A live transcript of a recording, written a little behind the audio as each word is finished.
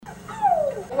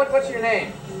What's your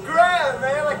name? Grab,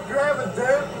 man, like grab a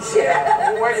dirt.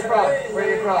 Where are you from? Where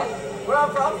are you from? Well,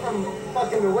 I'm from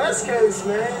fucking the West Coast,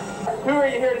 man. Who are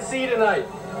you here to see tonight?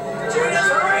 Judas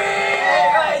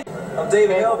Priest! I'm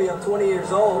David Helby, I'm 20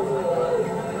 years old.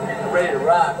 I'm ready to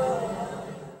rock.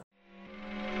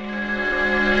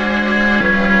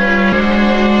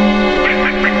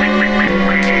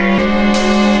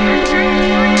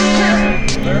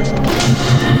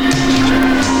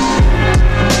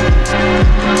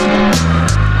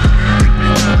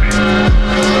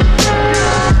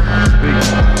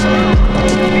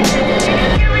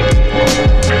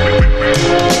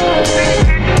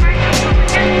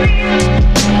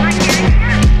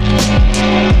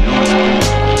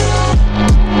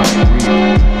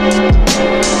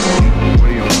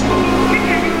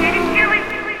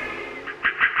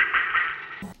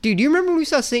 Dude, do you remember when we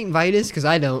saw St. Vitus? Because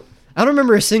I don't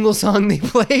remember a single song they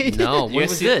played. No, what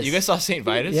was this? You guys saw St.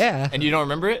 Vitus? Yeah. And you don't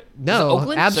remember it? No,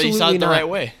 Oakland? absolutely So you saw it the not. right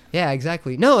way. Yeah,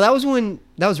 exactly. No, that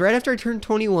was right after I turned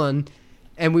 21,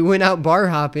 and we went out bar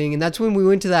hopping, and that's when we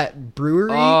went to that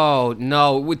brewery. Oh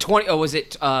no! With 20, was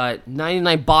it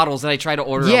 99 bottles that I tried to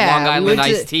order Yeah, a Long we Island went to-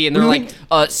 iced tea, and they're we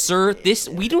like, "Sir,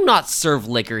 we do not serve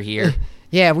liquor here."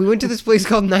 Yeah, we went to this place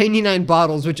called 99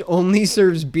 Bottles, which only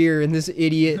serves beer, and this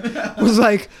idiot was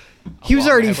like, he was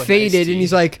Long already Island faded, iced tea. and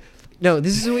he's like, no,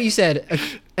 this is what you said,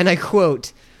 and I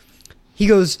quote, he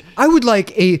goes, I would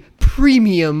like a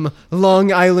premium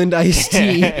Long Island iced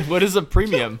tea. What is a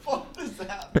premium?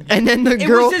 And then the It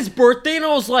girl, was his birthday, and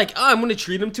I was like, I'm gonna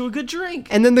treat him to a good drink.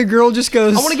 and then the girl just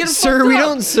goes, I wanna get him sir, fucked we up."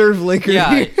 don't serve liquor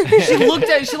Yeah, here." she looked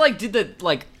at, she like did the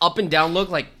like up and down look,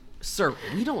 like, "Sir,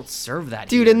 we don't serve that."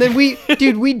 Dude, here." and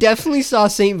then we definitely saw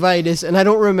St. Vitus, and I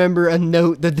don't remember a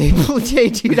note that they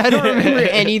played, dude. I don't remember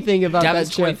anything about Devin's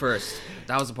that show. 21st.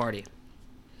 That was a party.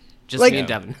 Just Like- me and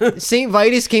Devin. St.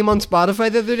 Vitus came on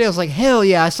Spotify the other day. I was like, hell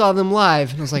yeah, I saw them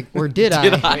live. And I was like, or did I?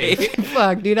 Did I?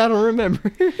 Fuck, dude, I don't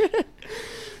remember.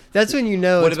 That's when you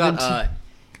know What it's been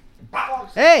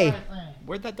about Hey!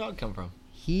 Where'd that dog come from?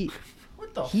 He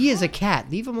is a cat.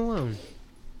 Leave him alone.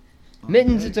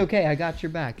 Mittens, it's okay. I got your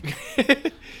back.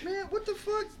 Man, what the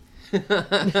fuck?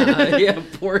 yeah,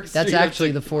 pork. That's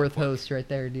actually the fourth host right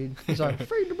there, dude. He's like,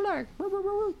 fade to black.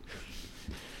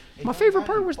 My favorite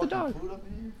part was the dog.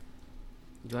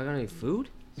 Do I got any food?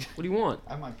 What do you want?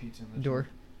 I have my pizza in the Door.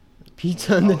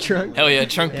 Pizza in the trunk. Hell yeah,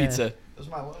 trunk Yeah. pizza. That's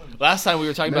my loan. Last time we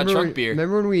were talking about trunk beer.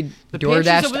 Remember when we The pantry's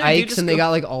DoorDashed over there, dude, Ike's just and they go- got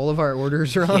like all of our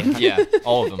orders wrong? Yeah,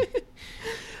 all of them.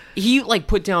 He like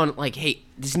put down like, hey,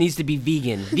 this needs to be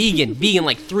vegan,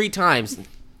 like 3 times.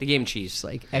 They gave him cheese.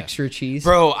 Like extra cheese.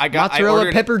 Bro, I Mozzarella,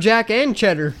 ordered, pepper jack, and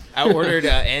cheddar. I ordered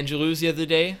Angelou's the other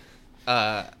day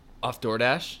off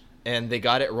DoorDash, and they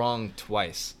got it wrong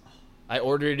twice. I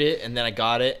ordered it, and then I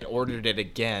got it, and ordered it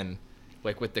again,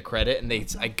 like with the credit, and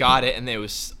I got it, and it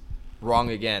was wrong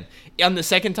again. On the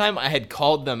second time, I had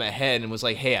called them ahead and was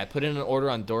like, hey, I put in an order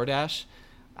on DoorDash.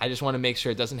 I just want to make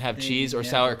sure it doesn't have cheese or never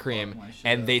sour fucked cream, my shit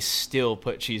and up. they still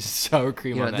put cheese and sour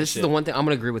cream You know, on that this shit. is the one thing I'm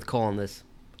gonna agree with Cole on this.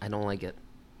 I don't like it.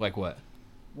 Like what?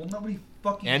 Well, nobody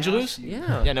fucking Angelou's? asked you.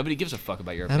 Yeah. Yeah, nobody gives a fuck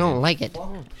about your I opinion. don't like it.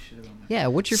 Fuck shit on that. Yeah,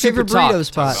 what's your Super favorite Talk. burrito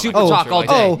spot? Super oh, Talk all day.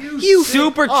 Oh, you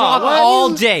Super Talk what? all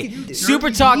day. Super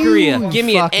Talkeria. Give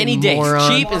me it fucking any day. moron. It's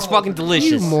cheap. It's fucking You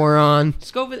delicious. moron.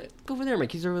 Just go over there,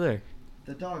 Mike. He's over there.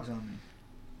 The dog's on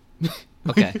me.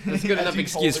 Okay, that's good enough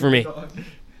excuse for me.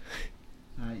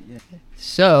 Alright, yeah.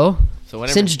 So, So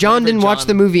whenever, since John didn't watch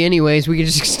the movie anyways, we could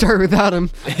just start without him.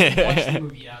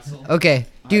 Okay,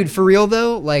 dude, for real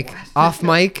though, like off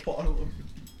mic,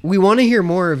 we want to hear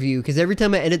more of you because every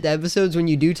time I edit the episodes, when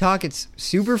you do talk, it's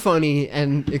super funny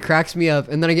and it cracks me up,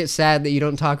 and then I get sad that you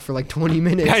don't talk for like 20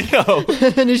 minutes. I know.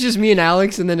 And it's just me and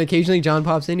Alex, and then occasionally John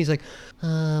pops in. He's like,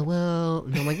 well,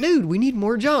 and I'm like, dude, we need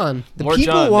more John. The More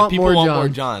people John. want The people more want John. more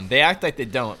John. They act like they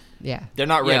don't. Yeah. They're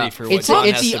not ready for what It's- John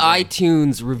it's has the to bring.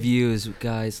 iTunes reviews,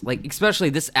 guys. Like, especially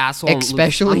this asshole.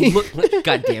 Especially?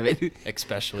 God damn it.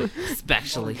 Especially.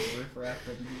 Especially.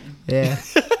 Yeah.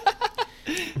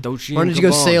 Don't you? Why don't you go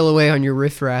sail away on your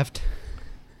riff raft?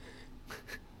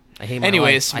 I hate my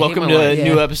Anyways, life. I hate welcome my to life. a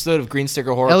Yeah. new episode of Green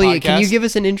Sticker Horror Elliot, Podcast. can you give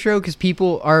us an intro? Because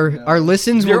people, our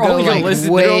listens will They're go only gonna like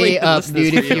listen- they're only way gonna up, listen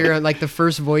dude, to if you. you're like the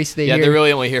first voice they Yeah, hear. they're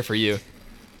really only here for you.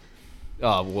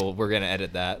 Oh, well, we're going to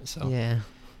edit that. So Yeah.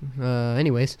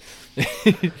 Anyways.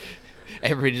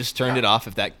 everybody just turned it off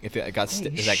if that got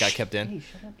kept in.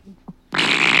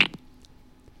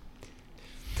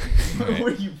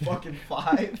 Were you fucking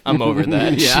 5? I'm over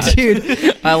that. Yeah.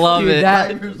 Dude, I love dude, it.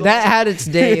 that had its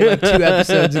day like 2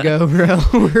 episodes ago,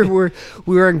 bro.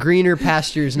 we're on greener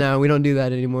pastures now. We don't do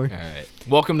that anymore. All right.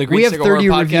 Welcome to Green We have Sticker Horror 30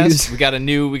 Podcast. reviews. We got a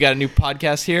new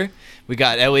podcast here. We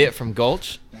got Elliot from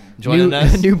Gulch joining new,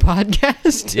 us. new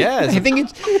podcast. Yes. I think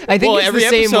it's Every the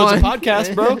same episode's one. a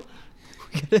podcast, bro.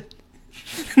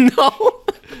 No.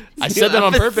 I said that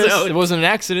on purpose. episode. It wasn't an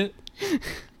accident.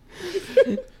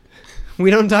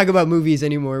 We don't talk about movies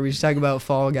anymore. We just talk about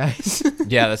Fall Guys.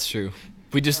 Yeah, that's true.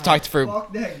 We just talked for.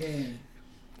 Fuck that game.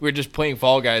 We were just playing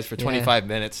Fall Guys for Yeah. 25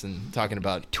 minutes and talking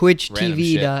about. Twitch Random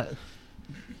TV. shit.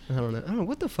 I don't know.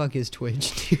 What the fuck is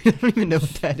Twitch, dude? I don't even know what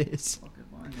that is.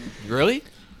 Really?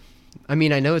 I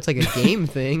mean, I know it's like a game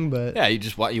thing, but Yeah,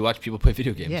 you watch people play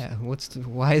video games. yeah.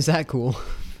 Why is that cool?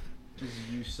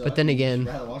 But then again,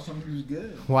 Watch something who's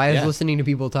good. why is Yeah. listening to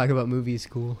people talk about movies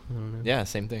cool? I don't know. Yeah,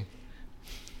 same thing.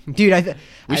 Dude,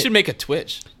 We should make a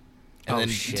Twitch, and Oh, then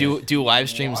shit. do live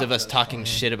streams of us talking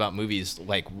shit about movies,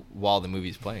 like while the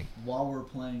movie's playing, While we're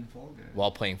playing Fall Guys.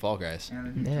 while playing Fall Guys.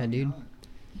 Yeah, dude.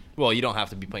 Well, you don't have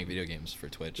to be playing video games for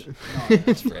Twitch. No,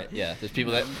 That's right. Yeah, there's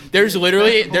people that there's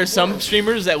some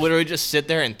streamers that literally just sit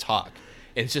there and talk.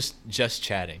 It's just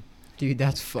chatting. Dude,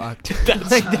 that's fucked.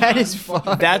 Like that is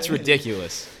fucked. That's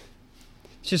ridiculous.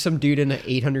 It's just some dude in an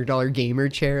 $800 gamer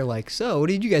chair. Like, so what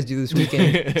did you guys do this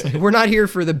weekend? It's like, we're not here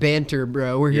for the banter,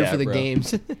 bro. We're here Yeah, for the bro.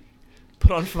 games.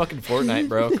 Put on fucking Fortnite,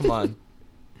 bro. Come on.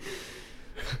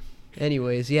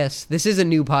 Anyways, yes, this is a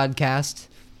new podcast.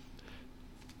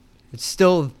 It's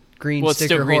still Green Well, it's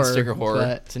Sticker still Green Horror. Sticker Horror.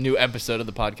 But It's a new episode of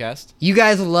the podcast. you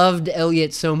guys loved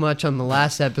Elliot so much on the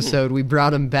last episode, we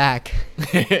brought him back,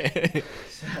 sadly.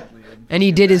 and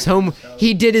he did his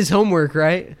homework,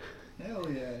 right? Hell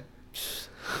yeah.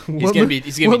 He's gonna be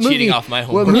cheating off my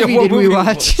What homework. movie What did we movie?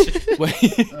 watch? Oh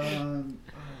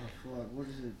fuck, what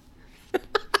is it?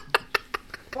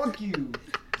 Fuck you.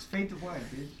 It's Fate to Black,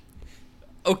 bitch.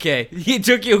 Okay, it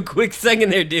took you a quick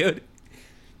second there, dude.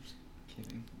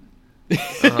 Kidding.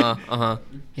 Uh-huh.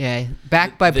 Yeah,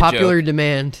 backed by The popular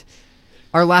demand.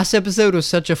 Our last episode was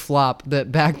such a flop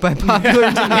that backed by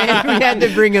popular demand, we had to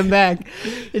bring him back.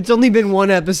 It's only been one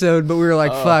episode, but we were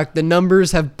like, fuck, the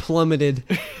numbers have plummeted.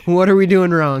 What are we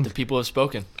doing wrong? The people have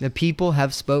spoken. The people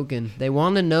have spoken. They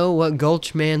want to know what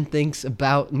Gulch Man thinks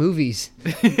about movies.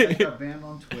 You guys got banned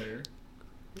on Twitter.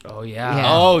 Oh, yeah.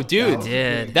 Yeah. Oh, dude. That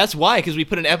did. That's why, because we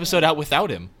put an episode out without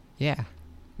him. Yeah.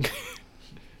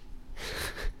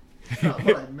 Not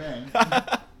what I meant.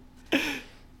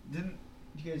 Didn't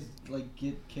you guys like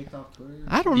get kicked off Twitter?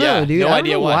 I don't know, dude. No I don't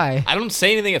idea know why. I don't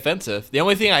say anything offensive. The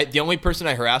only person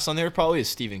I harass on there probably is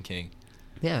Stephen King.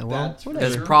 Yeah, well, That's whatever.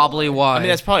 That's probably why. I mean,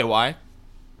 that's probably why.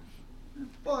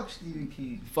 Fuck Stephen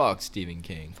King. Fuck Stephen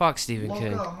King. Fuck Stephen Look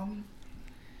King. out, homie.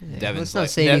 Yeah, Devin's let's not like-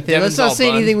 say De- anything. Devin's Let's not all say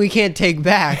bunned. anything we can't take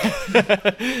back.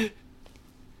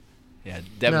 Yeah,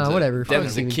 Devin's No, whatever. Fuck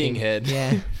Devin's a Stephen king King. head.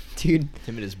 Yeah, dude.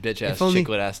 Him and his bitch ass, If only-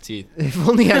 chiclet ass teeth. If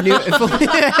only I knew. If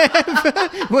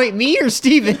only, wait, me or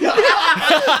Steven? Both.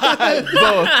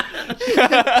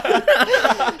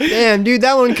 Damn, dude,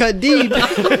 that one cut deep.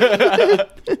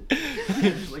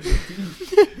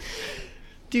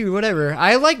 Dude, whatever.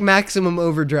 I like Maximum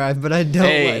Overdrive, but I don't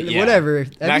Hey, like yeah. whatever.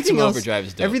 Everything Maximum else, Overdrive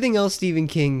is dope. Everything else, Stephen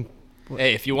King.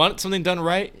 Hey, if you want something done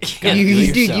right,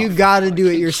 Dude, you gotta do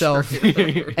it yourself.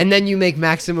 And then you make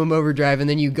Maximum Overdrive, and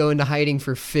then you go into hiding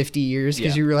for 50 years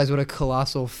because Yeah. you realize what a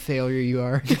colossal failure you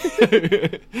are.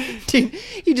 Dude,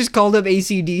 he just called up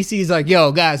AC/DC. He's like,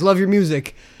 "Yo, guys, love your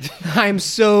music. I am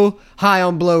so high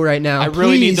on blow right now. I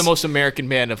really need the Please, most American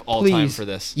band of all time please." for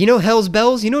this. You know Hell's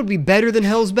Bells? You know what'd be better than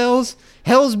Hell's Bells?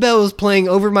 Hell's Bells playing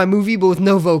over my movie, but with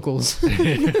no vocals. What?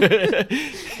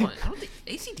 I don't think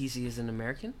AC/DC is an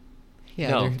American.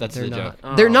 Yeah, No, they're, that's they're the not.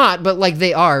 joke. They're Oh. not, but like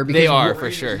they are. Because They are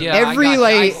for sure. Yeah, every I got you.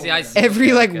 like I see. every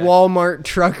Okay, like okay. Walmart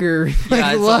trucker like Yeah,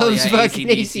 it's all- loves yeah, fucking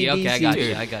AC/DC. AC/DC. Okay, I got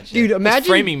you. I got you. Dude, It's imagine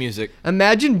framing music.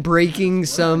 imagine breaking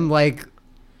some like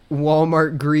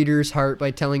Walmart greeter's heart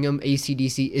by telling him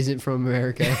AC/DC isn't from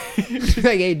America.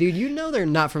 Like, hey, dude, you know they're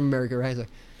not from America, right? He's like,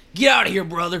 Get out of here,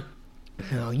 brother.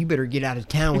 oh, you better get out of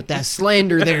town with that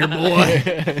slander there, boy.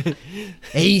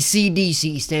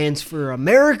 AC/DC stands for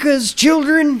America's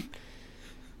Children.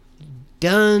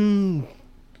 Done.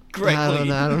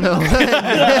 Correctly. I don't know.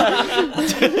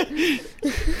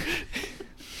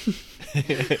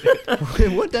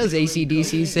 What does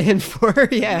AC/DC stand for?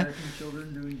 Yeah. American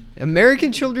children doing.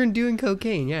 American children doing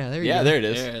cocaine. Yeah, there you Yeah, go. there it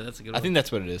is. Yeah, that's a good I one. think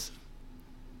that's what it is.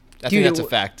 I Dude, think that's a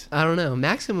fact. I don't know.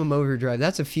 Maximum Overdrive.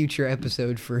 That's a future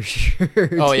episode for sure.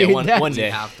 Oh, yeah, dude. one That's- day.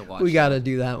 You have to watch. We gotta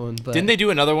do that one. But Didn't they do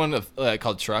another one of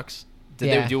called Trucks? Did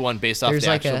Yeah. they do one based off There's the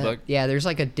like actual a book? yeah. There's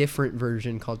like a different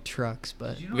version called Trucks,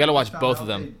 but Did you We gotta I watch found both out of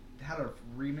them. They had a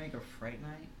remake of Fright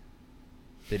Night.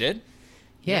 They did?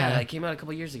 yeah. it came out a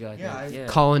couple years ago. I Yeah, think. I- Yeah.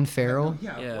 Colin Farrell.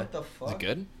 Yeah, Yeah. what the Is fuck?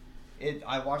 it good?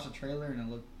 I watched the trailer and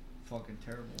it looked fucking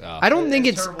terrible. I don't think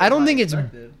It's it's terrible I don't as think it's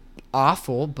expected.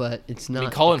 awful, but it's not. I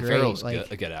mean, Colin great. Farrell's like,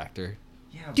 a good actor.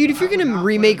 Yeah, dude. but If you're I would gonna not put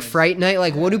remake him as- Fright Night,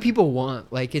 like, what do Yeah. people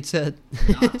want? Like, it's a.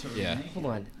 Not to Yeah. remake Hold it.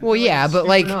 on. I feel Well, yeah, it's but, stupid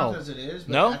like- enough No. as it is,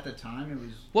 but No? at the time it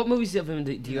was. What movies of him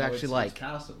do you know, actually it's like?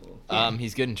 passable.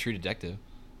 He's good in True Detective.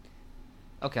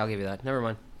 Okay, I'll give you that. Never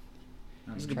mind.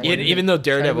 That's good good. point. Even though Try to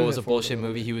Daredevil move was it a forward bullshit a little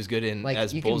movie, bit. he was good in Like,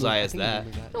 as you can move- Bullseye I as think you can that.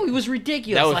 move that. No, he was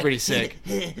ridiculous. That was like- pretty sick.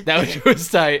 That was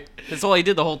tight. That's all he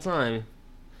did the whole time.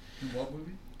 What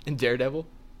movie? In Daredevil,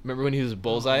 remember when he was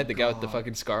Bullseye, the guy with the God.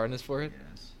 fucking scar on his forehead?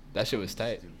 Yes. That shit was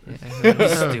tight.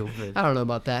 Stupid. I don't know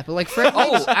about that, but like Fright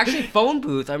Oh, Night's- actually, Phone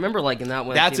Booth. I remember liking that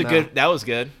one. That's a came good. out. That was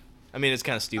good. I mean, it's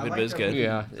kind of I stupid, like but it's that good. movie,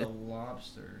 Yeah. The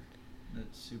Lobster.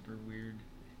 That's super weird.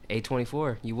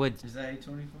 A24. You would. Is that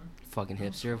A24? Fucking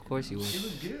hipster, of course you would. It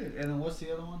was good. And then what's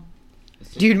the other one?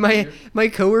 Dude, my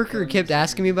coworker kept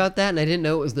asking me about that, and I didn't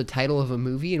know it was the title of a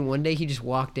movie. And one day he just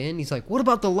walked in. He's like, "What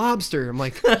about The Lobster?" I'm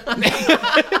like,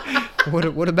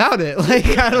 "What about it?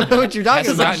 Like, I don't know what you're talking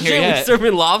Hasn't about. gotten here Shit, yet.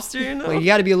 serving lobster, you know? Like, you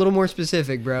got to be a little more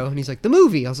specific, bro." And he's like, "The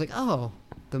movie." I was like, "Oh,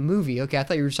 the movie. Okay, I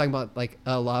thought you were just talking about like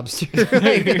a lobster."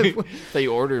 Like, Thought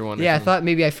you ordered one. or yeah, I something. thought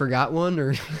maybe I forgot one,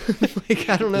 or like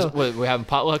I don't know. What, we're having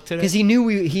potluck today. Because he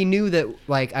knew that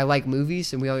like I like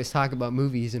movies and we always talk about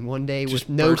movies. And one day Just with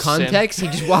no bursts in. context, he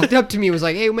just walked up to me and was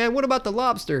like, "Hey man, what about The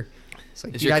Lobster?" It's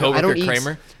like, Is "Dude, your I don't coworker eat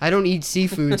Kramer? I don't eat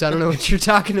seafood, so I don't know what you're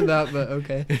talking about." But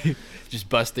okay. Just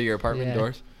bust through your apartment Yeah.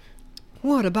 doors.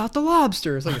 What about The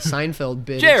Lobster? It's like a Seinfeld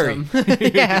bit. or Jerry.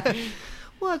 something. Yeah.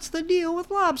 What's the deal with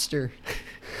lobster?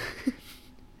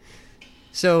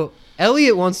 So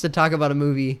Elliot wants to talk about a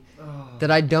movie that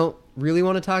I don't really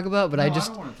want to talk about, but I No, just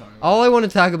don't wanna talk about all I want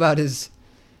to talk about is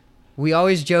we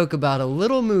always joke about a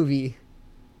little movie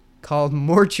called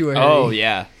Mortuary. Oh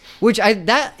yeah. Which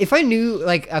if I knew,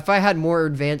 like, if I had more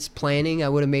advanced planning, I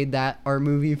would have made that our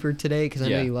movie for today because I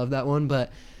know Yeah. you love that one.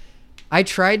 But I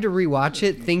tried to rewatch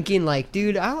it, thinking like,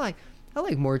 dude, I like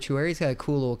Mortuary. It's got a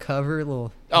cool little cover,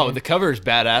 little. Oh, the cover's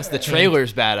badass. The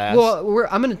trailer's badass. Well,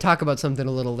 I'm going to talk about something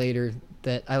a little later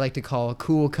that I like to call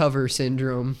cool cover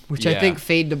syndrome, which I Yeah. think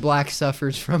Fade to Black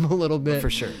suffers from a little bit. for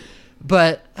sure.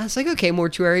 But I was like, okay,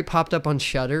 Mortuary popped up on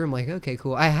Shudder. I'm like, okay,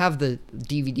 cool. I have the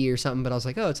DVD or something, but I was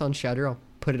like, oh, it's on Shudder. I'll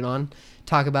put it on,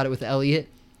 talk about it with Elliot.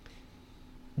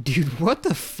 Dude, what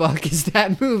the fuck is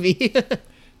that movie?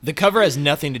 The cover has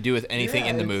nothing to do with anything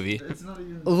Yeah, in the it's- movie. It's not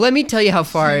even Let me tell you how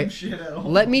far. same shit at all.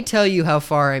 Let me tell you how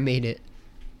far I made it.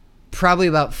 Probably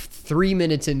about 3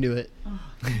 minutes into it,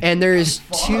 and there's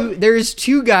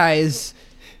two guys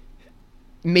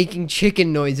making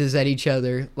chicken noises at each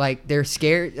other, like they're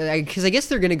scared. Because I guess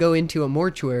they're gonna go into a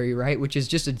mortuary, right? Which is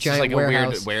just a It's just giant like a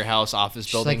warehouse. weird warehouse office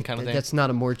Just building like- kind of thing. That's not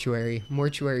a mortuary.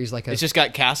 Mortuary is like a. It's just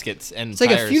got caskets and It's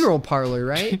like tires. a funeral parlor,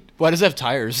 right? Why does it have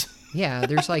tires? Yeah,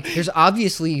 there's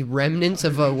obviously remnants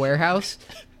of a warehouse.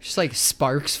 Just like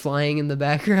sparks flying in the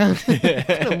background. What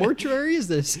kind of mortuary is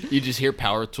this? You just hear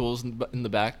power tools in the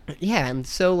back. Yeah, and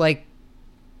so like,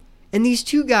 and these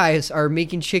two guys are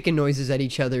making chicken noises at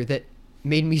each other that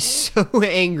made me so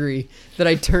angry that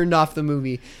I turned off the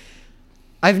movie.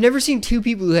 I've never seen two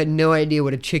people who had no idea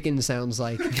what a chicken sounds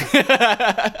like.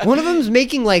 One of them's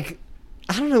making like,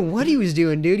 I don't know what he was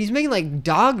doing, dude. He's making like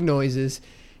dog noises.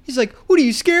 He's like, "What are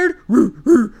you scared?" And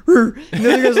the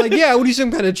other guy's like, "Yeah, what are you,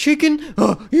 some kind of chicken?"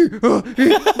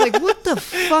 Like, what the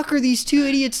fuck are these two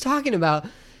idiots talking about?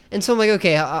 And so I'm like,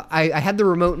 okay, I had the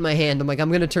remote in my hand. I'm like, I'm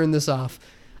going to turn this off.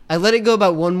 I let it go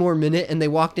about 1 more minute, and they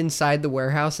walked inside the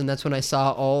warehouse, and that's when I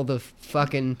saw all the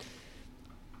fucking,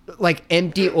 like,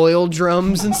 empty oil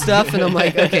drums and stuff, and I'm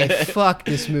like, okay, fuck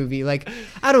this movie. Like,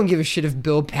 I don't give a shit if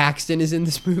Bill Paxton is in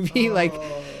this movie. Like,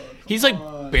 He's like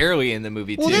barely in the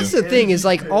movie too. well, that's the thing is,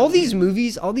 like, all these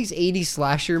movies, all these 80s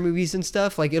slasher movies and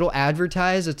stuff, like, it'll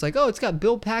advertise, it's like, oh, it's got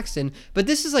Bill Paxton, but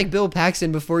this is like Bill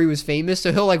Paxton before he was famous,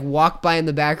 so he'll like walk by in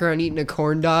the background eating a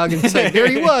corn dog, and it's like, there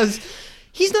he was.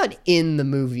 He's not in the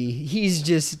movie. He's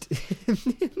just,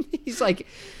 he's like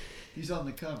He's on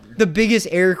the cover. the biggest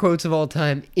air quotes of all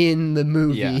time in the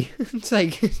movie. Yeah. It's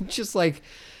like, just like,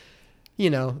 you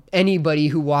know, anybody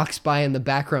who walks by in the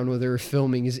background where they're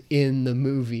filming is in the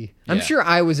movie. I'm Yeah. sure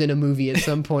I was in a movie at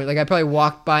some point. Like, I probably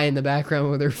walked by in the background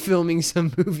where they're filming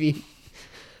some movie.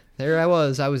 There I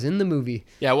was in the movie.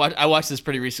 Yeah, I watched this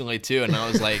pretty recently too, and I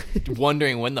was like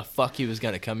wondering when the fuck he was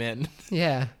gonna come in.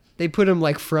 Yeah. They put him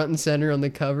like front and center on the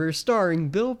cover, starring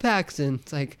Bill Paxton.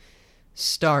 It's like,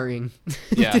 starring.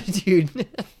 Yeah. Dude.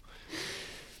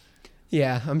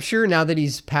 Yeah, I'm sure now that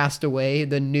he's passed away,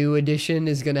 the new edition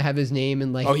is gonna have his name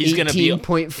in like Oh, he's 18 gonna be-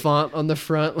 point font on the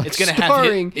front. Like, It's gonna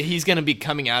starring. he's gonna be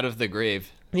coming out of the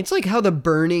grave. It's like how The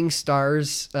Burning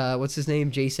stars, what's his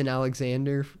name, Jason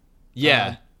Alexander.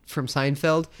 Yeah, from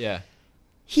Seinfeld. Yeah.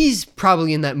 He's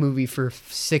probably in that movie for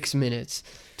 6 minutes.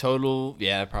 Total.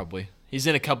 Yeah, probably. He's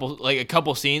in a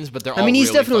couple scenes, but they're all I mean, he's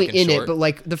really definitely fucking in short. it, but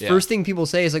like the Yeah. first thing people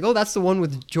say is like, "Oh, that's the one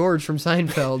with George from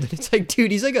Seinfeld." It's like,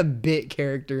 dude, he's like a bit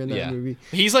character in that yeah. movie.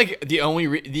 He's like the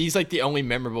only he's like the only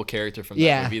memorable character from that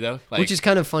Yeah, movie though. Like, which is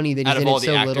kind of funny that out he's of in all it the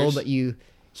so actors. little, but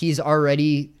he's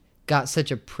already got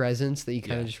such a presence that you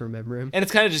kind of Yeah. just remember him. and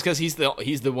it's kind of just because he's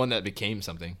the one that became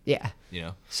something, Yeah, you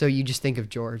know. so you just think of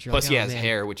George. You're Plus, like, he "Oh, has man."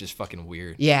 hair, which is fucking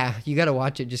weird. Yeah, you got to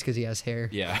watch it just because he has hair.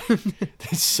 Yeah,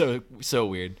 it's so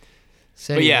weird.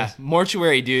 So But yeah, anyways.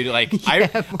 Mortuary, dude. Like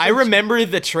Yeah, I remember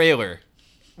the trailer,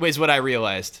 was what I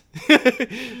realized.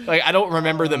 Like I don't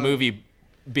remember the movie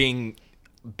being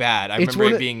bad. I It's remember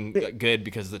one it of- being good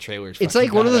because the trailer's. It's fucking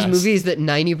like one of those badass. movies that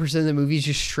 90% of the movie is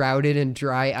just shrouded in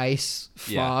dry ice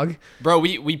Yeah. fog. Bro,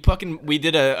 we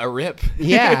did a rip.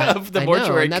 Yeah, of the I Mortuary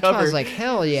know, and that's cover. why I was like,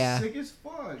 hell yeah. Sick as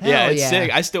fuck. Hell yeah, it's yeah.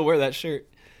 sick. I still wear that shirt.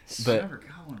 But Never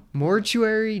got one.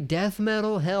 Mortuary, death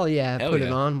metal, hell yeah. Hell Put it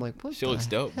yeah. on. I'm like, what she the looks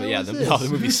dope. But hell yeah, is the this?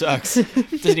 movie sucks. It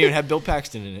doesn't even have Bill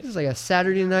Paxton in This it. is like a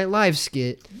Saturday Night Live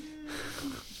skit.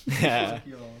 Yeah.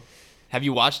 Yo, Have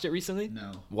you watched it recently?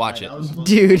 no. Watch it. I was supposed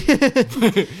Dude,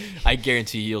 I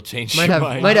guarantee you'll change Might your have-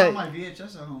 mind. might I have- have my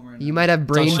VHS at home right now. you might have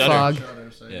brain Shudder. fog.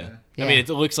 Shudder, so, Yeah. Yeah. I mean,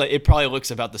 it probably looks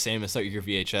about the same as your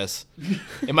VHS.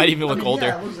 It might even I look mean, older.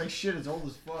 Yeah, it looks like shit. It's old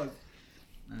as fuck.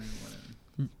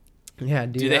 Whatever. Yeah,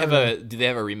 dude. Do they I have don't know. do they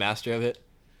have a remaster of it?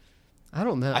 I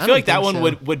don't know. I feel don't like that think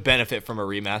one so. would benefit from a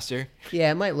remaster.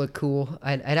 Yeah, it might look cool.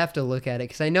 I'd have to look at it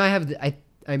because I know I have.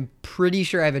 I'm pretty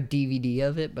sure I have a DVD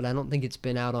of it, but I don't think it's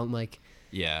been out on like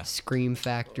Yeah. Scream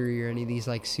Factory or any of these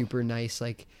like super nice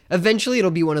like. Eventually,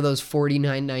 it'll be one of those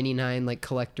 $49.99 like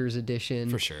collector's edition.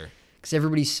 For sure. Because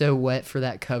everybody's so wet for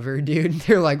that cover, dude.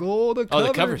 They're like, oh, the cover. Oh,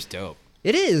 the cover's dope.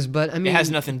 It is, but I mean, It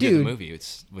has nothing to do dude, with the movie.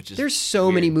 Which is There's so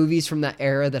weird. many movies from that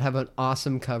era that have an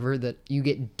awesome cover that you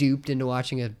get duped into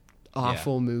watching a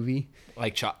awful movie.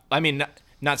 Like I mean,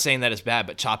 not saying that it's bad,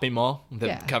 but Chopping Mall. The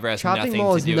Yeah, cover has Chopping nothing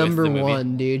Mall to is do number with the movie.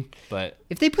 one, dude. But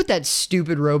If they put that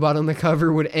stupid robot on the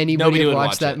cover, would anybody nobody have would watched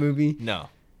watch that it. movie? No.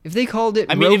 If they called it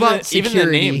I mean, Robot even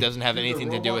Security, the name doesn't have Dude, anything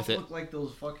the to do robots with it. Look like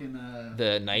those fucking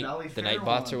The Valley Fair night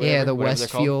bots or ones. whatever. yeah, the whatever they're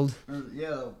called. Westfield.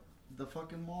 Yeah, the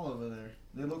fucking mall over there.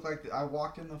 They look like I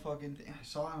walked in the fucking thing. I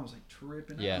saw it and I was like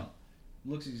tripping Yeah. out.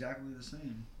 Looks exactly the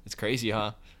same. It's crazy,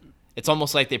 huh? It's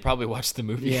almost like they probably watched the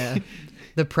movie. Yeah,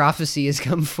 the prophecy has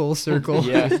come full circle.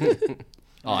 Yeah.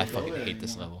 Oh, I Can't go fucking there hate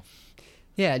this anymore. level.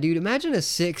 Yeah, dude, imagine a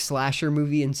sick slasher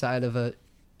movie inside of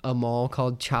a mall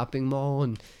called Chopping Mall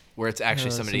and Where it's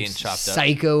actually somebody some getting chopped up.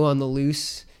 psycho on the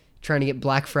loose trying to get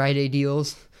Black Friday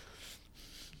deals.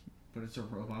 But it's a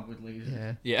robot with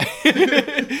lasers. Yeah.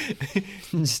 Yeah.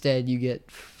 Instead, you get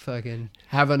fucking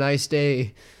have a nice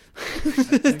day.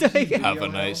 Have a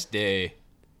nice day.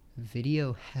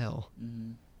 Video hell.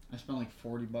 Mm-hmm. I spent like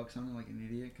 $40 on it like an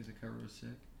idiot because the cover was sick.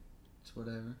 It's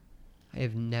whatever. I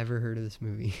have never heard of this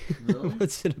movie. Really?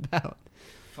 What's it about?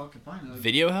 Fuck if I know.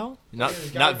 Video hell? Not Yeah, this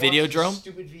guy not watched this Videodrome?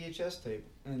 Stupid VHS tape,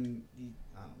 and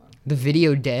I don't know. The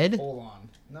Video Dead? Hold on.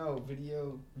 No,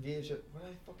 video VHS. What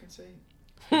did I fucking say?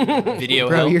 Video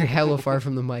Bro, hell? you're hella far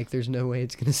from the mic. There's no way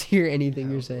it's gonna hear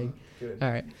anything you're saying. Good. All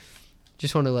right.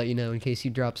 Just want to let you know in case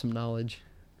you drop some knowledge.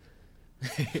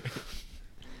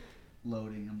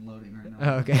 Loading. I'm loading right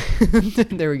now. Oh, okay.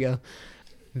 There we go.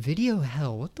 Video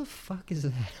hell. What the fuck is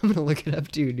that? I'm gonna look it up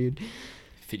too, dude.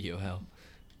 Video hell.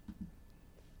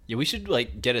 Yeah, we should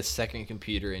like get a second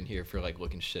computer in here for like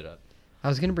looking shit up. I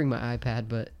was gonna bring my iPad,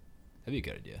 but That'd be a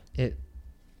good idea. it.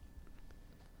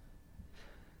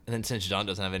 And then since John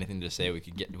doesn't have anything to say, we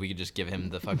could just give him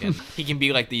the fucking. He can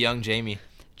be like the young Jamie.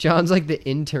 John's like the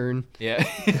intern. Yeah.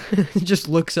 Just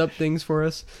looks up things for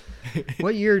us.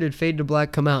 What year did Fade to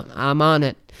Black come out? I'm on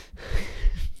it.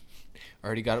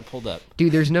 Already got it pulled up.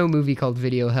 Dude, there's no movie called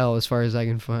Video Hell as far as I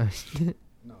can find.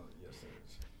 No,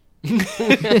 yes,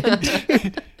 there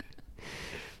is.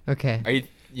 Okay. Are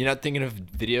you're not thinking of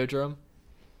Videodrome?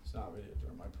 It's not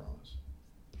Videodrome, I promise.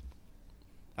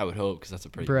 I would hope, because that's a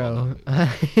pretty Bro, well-known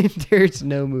movie. there's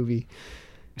no movie.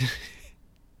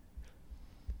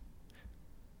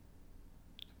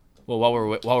 Well, while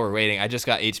we're waiting, I just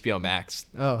got HBO Max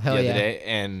Oh, the hell other yeah. day,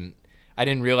 and I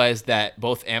didn't realize that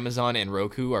both Amazon and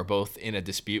Roku are both in a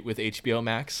dispute with HBO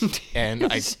Max, and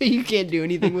So you can't do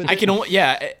anything with I it? can only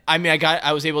I mean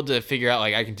I was able to figure out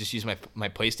like I can just use my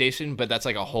PlayStation, but that's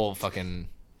like a whole fucking.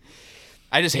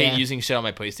 I just hate Yeah. using shit on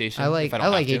my PlayStation. I like if I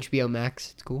don't have to. HBO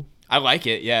Max. It's cool. I like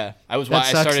it. Yeah, I was That why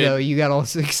I sucks started. though. You got all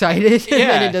so excited and then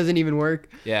Yeah. it doesn't even work.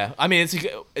 Yeah, I mean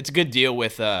it's a good deal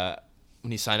with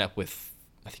when you sign up with.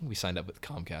 I think we signed up with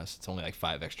Comcast. It's only like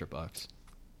 $5 extra,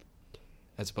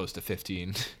 as opposed to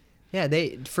 15. Yeah,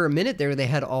 they for a minute there they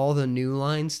had all the New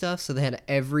Line stuff. So they had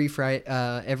every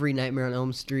Nightmare on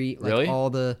Elm Street, like Really? all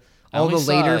the only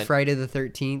later saw- Friday the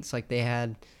 13th. Like they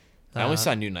had. I only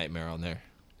saw New Nightmare on there.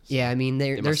 Yeah, I mean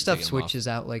their must have stuff taken them off. switches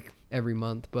out like every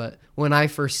month. But when I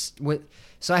first went,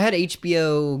 so I had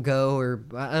HBO Go or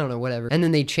I don't know whatever, and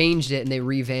then they changed it and they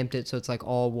revamped it so it's like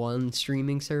all one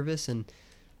streaming service. And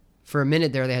for a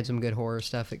minute there they had some good horror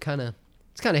stuff. It's kind of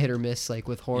hit or miss like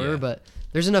with horror, Yeah. but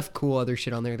there's enough cool other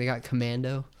shit on there. They got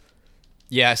Commando.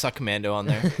 Yeah, I saw Commando on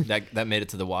there. that made it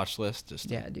to the watch list.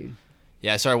 Just Yeah, dude.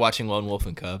 Yeah, I started watching Lone Wolf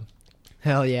and Cub.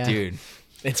 Hell yeah, Dude,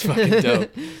 it's fucking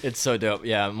dope. It's so dope.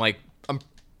 Yeah,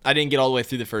 I didn't get all the way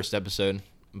through the first episode,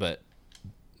 but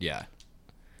yeah.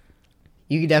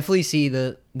 You could definitely see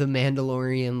the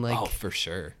Mandalorian like Oh, for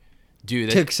sure.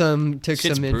 Dude, took some shit's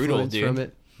influence brutal, dude. from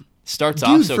it. starts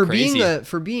off Dude, so for crazy.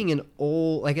 being an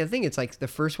old, like I think it's like the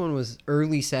first one was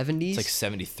early 70s. It's like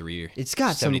 73 or It's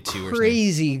got some 72 or something.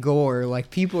 crazy gore. Like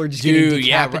people are just getting Dude,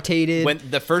 yeah. decapitated. When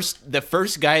the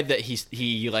first guy that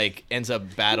he like ends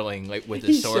up battling like with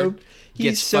his he's sword he's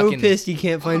gets so fucking pissed he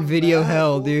can't find video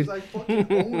hell, dude. I fucking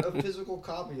own a physical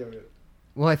copy of it.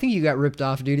 Well, I think you got ripped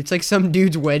off, dude. It's like some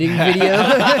dude's wedding video.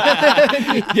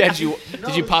 Yeah, did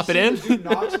you pop it in? This dude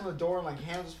knocks on the door and like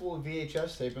hands full of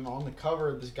VHS tape, and on the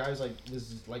cover, this guy's like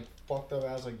this is like fucked up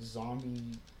ass like zombie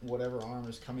whatever arm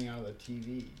is coming out of the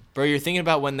TV. Bro, you're thinking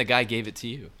about when the guy gave it to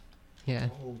you. Yeah,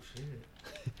 Oh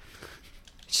shit!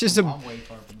 it's just a I'm way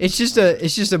far from it's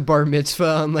this. just a bar mitzvah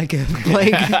on like a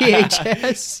blank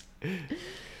VHS.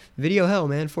 Video hell,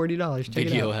 man, $40. Check it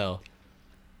Video out. hell.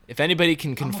 If anybody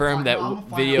can confirm that I'ma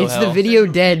find video out. It's hell, the video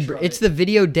Send me a dead. picture Bro. of It's it. the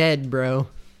video dead, bro.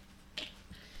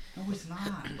 No, it's not.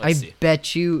 I Let's see.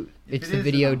 bet you If it's it the is,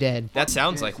 video then dead. That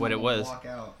sounds It's like what not it gonna was. walk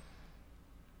out.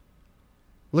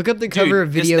 Look up the cover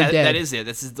of Dude, video that, dead. that is it.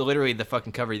 This is literally the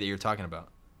fucking cover that you're talking about.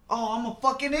 Oh, I'm a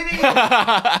fucking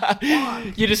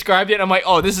idiot. You described it, and I'm like,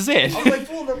 oh, this is it. I was like,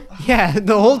 fool, the... Yeah,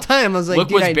 the whole time I was like, Look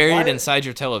dude, what's buried why- inside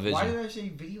your Why television. did I say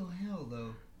video hell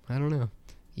though? I don't know.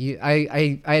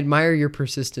 I admire your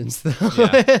persistence though.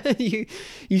 Yeah.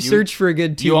 you searched for a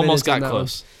good 2 You minutes. almost got on that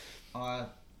close.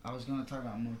 I was gonna talk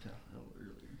about Motel Hell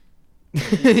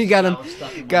earlier. one. You got That was him,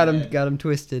 stuck in my got head. him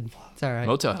twisted. It's all right.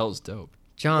 Motel Hell's dope.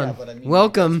 John, Yeah, but I mean,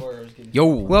 welcome, that's where I was getting- Yo.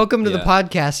 welcome to the Yeah.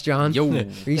 podcast, John. Yo. Are you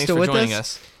Thanks still for with joining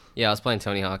us? us. Yeah, I was playing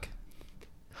Tony Hawk.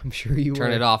 I'm sure you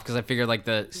Turn were. it off because I figured like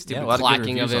the stupid a lot of good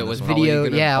clacking of reviews it on was this one. probably Video,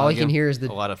 gonna yeah. All bug you can him. hear is the.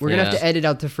 A lot of We're gonna have yeah. to edit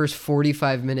out the first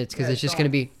 45 minutes because Yeah, it's just saw gonna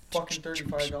be. fucking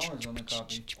 $35 on the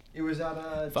copy. It was at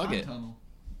a Fuck Time it. Tunnel.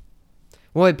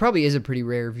 Well, it probably is a pretty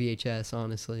rare VHS,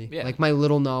 honestly. Yeah. Like my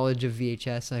little knowledge of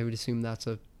VHS, I would assume that's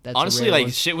a Honestly, a rare like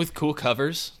one. shit with cool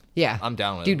covers. Yeah, I'm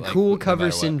down with dude, it. Like, cool no cover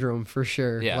matter what. syndrome for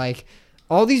sure. Yeah. Like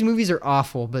all these movies are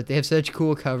awful, but they have such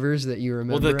cool covers that you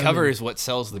remember. Well, the 'em cover and- is what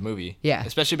sells the movie. Yeah.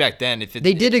 Especially back then. If it,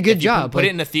 They did a good if you job, Put it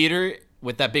like- in the theater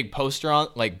with that big poster on,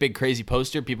 like big crazy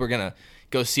poster. People are gonna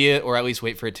go see it, or at least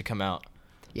wait for it to come out.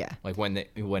 Yeah, Like when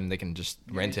they can just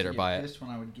rent it or buy it.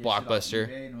 When I would get Blockbuster. Shit off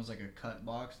eBay and it was like a cut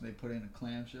box and they put it in a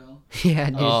clamshell. yeah,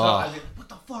 dude. Oh. What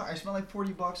the fuck? I spent like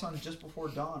 $40 on Just Before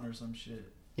Dawn or some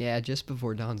shit. Yeah, Just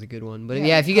Before Dawn's a good one. But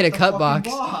yeah, if you get a cut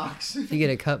box, if you get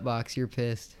a cut box, you're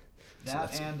pissed.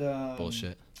 that and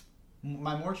Bullshit.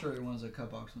 My mortuary one's a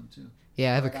cut box one too.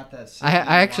 Yeah, I have a. got that.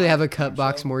 I actually have a cut clamshell.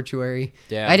 box mortuary.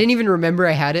 Yeah. I didn't even remember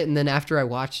I had it, and then after I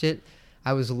watched it,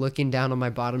 I was looking down on my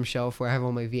bottom shelf where I have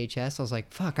all my VHS. I was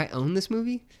like, "Fuck, I own this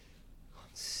movie."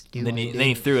 Stupid. Then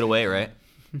he threw it away, right?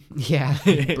 Yeah,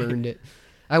 I burned it.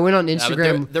 I went on Yeah, but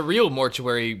Instagram. the real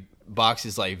mortuary box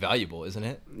is like valuable, isn't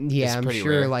it? Yeah, It's I'm pretty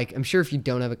sure. rare. Like, I'm sure if you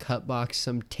don't have a cut box,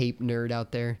 some tape nerd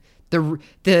out there,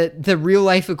 the real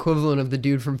life equivalent of the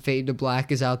dude from Fade to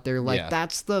Black is out there. Like, Yeah.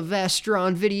 that's the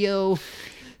Vestron video,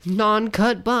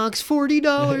 non-cut box,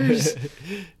 $40.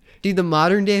 Dude, the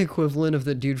modern day equivalent of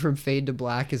the dude from Fade to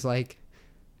Black is like,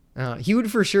 he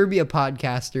would for sure be a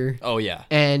podcaster, Oh yeah.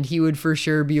 and he would for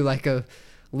sure be like a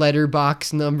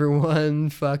letterbox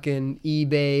 #1 fucking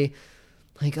eBay.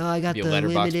 Like, oh, I got Be a the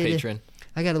letterbox limited. patron.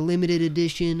 I got a limited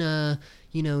edition,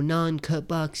 non-cut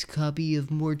box copy of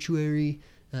Mortuary,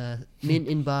 mint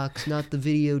in box, not the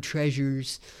video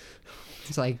treasures.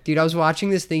 It's like, dude, I was watching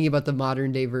this thing about the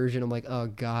modern day version. I'm like, oh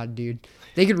god, dude,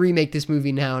 they could remake this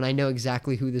movie now, and I know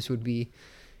exactly who this would be.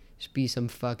 Just be some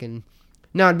fucking,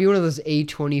 no, it'd be one of those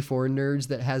A24 nerds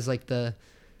that has like the,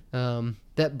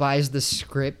 that buys the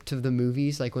script of the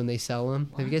movies, like when they sell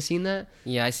them. Have you guys seen that?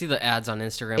 Yeah, I see the ads on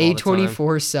Instagram. All the time.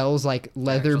 A24 sells like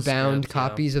leather-bound scripts, yeah.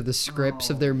 copies of the scripts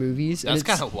of their movies. and That's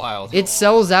it's- kind of wild. It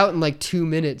sells out in like 2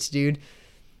 minutes, dude.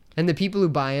 And the people who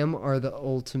buy them are the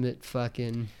ultimate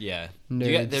fucking Yeah.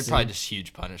 nerds. They're probably just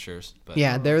huge punishers. But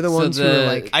yeah, they're the ones who are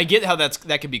like I get how that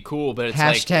could be cool, but it's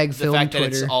Hashtag like film the fact that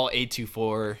it's Twitter. all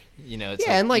A24. You know, it's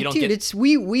yeah, and you like don't dude, get- it's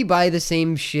we buy the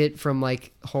same shit from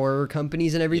like horror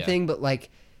companies and everything, but like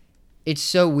it's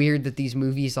so weird that these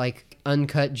movies like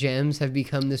Uncut Gems have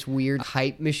become this weird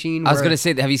hype machine. I was where- gonna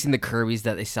say, have you seen the Kirby's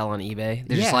that they sell on eBay?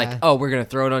 They're just Yeah. like, oh, we're gonna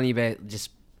throw it on eBay. Just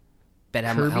bet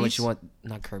how much Kirby's? you want.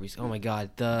 Not Kirby's. Oh my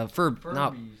god, the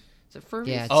not. Is it Furbies?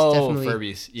 Yeah, it's Oh, definitely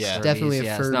Furbies. Yeah. it's definitely a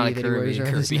yeah, Furby it's not a that he wears Kirby.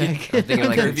 around his Kirby. neck. I'm thinking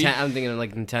like Kirby. I'm thinking of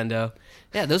like Nintendo.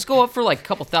 Yeah, those go up for like a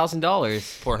couple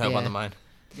 $1,000s. Pornhub Yeah. on the mind.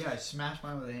 Yeah, I smashed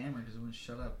mine with a hammer because it wouldn't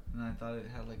shut up, and I thought it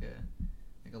had like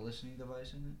a listening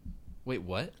device in it. Wait,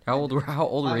 what? How old were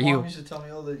My you? mom used to tell me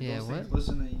all the Yeah, those what? things.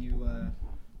 Listen to you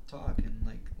talk and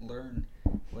like learn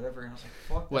whatever. And I was like,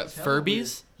 fuck. What, that's hella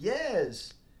Furbies? weird.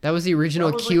 Yes. That was the original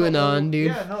That was like a QAnon, whole- dude.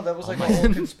 Yeah, no, that was like my a whole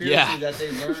God. conspiracy Yeah. that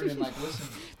they learned and like listened.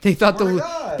 They thought Swear to the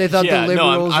God. they thought Yeah, the no,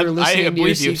 liberals I were listening to your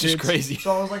believe you. It's secrets. just crazy.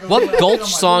 So I was like, What looking at it, Gulch I'm like,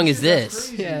 song oh, is shit, that's this?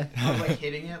 crazy. Yeah. I was like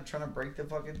hitting it, trying to break the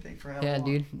fucking thing for how Yeah, long.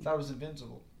 dude. Thought it was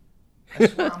invincible. I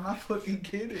swear, I'm not fucking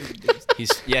kidding.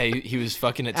 Dude. He was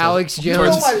fucking it. Alex You know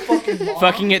Jones. my fucking mom?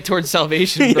 Fucking it towards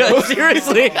salvation, bro. Yeah,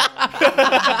 seriously.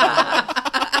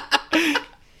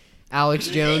 Alex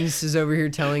Jones is over here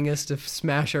telling us to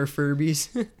smash our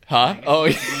Furbies. Huh? Oh,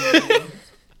 yeah.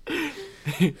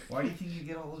 Why do you think you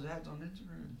get all those ads on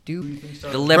Instagram? Dude. Who do you think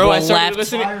started The the liberal Bro, I started left.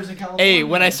 listening. fires in California? Hey,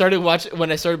 when I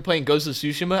started playing Ghost of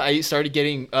Tsushima, I started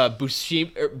getting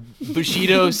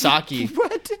Bushido Saki.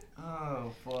 What?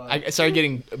 Oh fuck. I started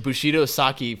getting Bushido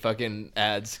Saki fucking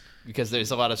ads because there's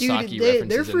a lot of Dude, Saki they're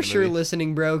references in for the sure movie.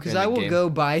 listening, bro. Because In the I will game. go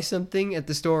buy something at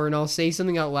the store and I'll say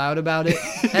something out loud about it,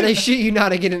 and I shit you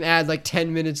not, I get an ad like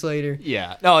 10 minutes later.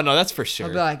 Yeah. No, that's for I'll sure.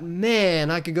 be like,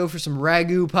 man, I could go for some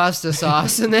ragu pasta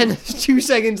sauce, and then 2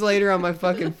 seconds later on my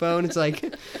fucking phone, it's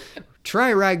like,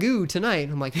 try ragu tonight.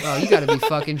 I'm like, oh, you gotta be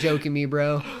fucking joking me,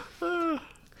 bro.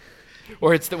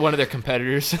 Or it's one of their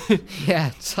competitors. Yeah,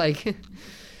 it's like,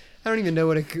 I don't even know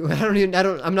what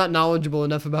I'm not knowledgeable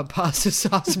enough about pasta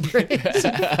sauce brands.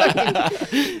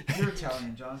 You're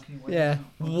Italian, John. Can you wait Yeah.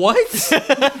 now? What?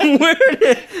 Where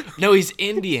did? No, he's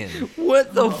Indian.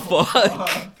 What the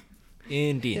fuck?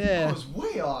 Indian. I Yeah. was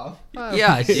way off. Wow,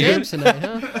 Yeah, dude. Samsonite,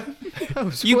 huh? That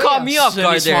was You way caught off. me off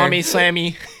guard there. Swami,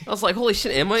 Slammy. I was like, holy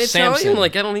shit, am I Samson. Italian?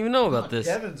 Like, I don't even know about this.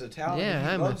 Devin's Italian. Yeah, he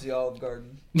I'm loves the Olive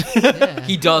Garden. Yeah.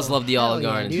 He does love the Hell Olive yeah,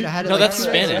 Garden. dude. I had it No, like that's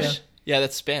 2 years Spanish. ago. Yeah,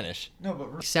 that's Spanish. No,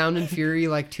 but Sound and Fury,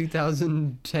 like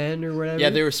 2010 or whatever.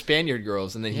 Yeah, they were Spaniard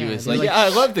girls, and then he Yeah, was they're like, like-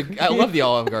 "Yeah, I love the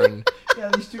Olive Garden."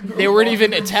 yeah, these two girls They weren't walked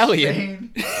even from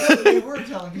Italian. Spain. No, they were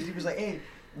Italian because he was like, "Hey,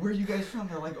 where are you guys from?"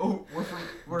 They're like, "Oh, we're from."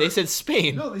 They said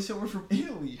Spain. No, they said we're from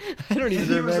Italy. I don't even And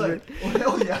he was remember. like,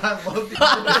 "Well, hell yeah, I love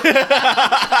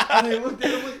the And they looked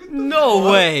at him like, what the No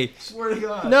fuck? way. Swear to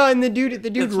God. No, and the dude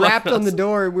That's rapped on the awesome.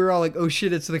 door. And we were all like, "Oh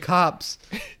shit, it's the cops!"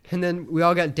 And then we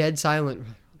all got dead silent. We're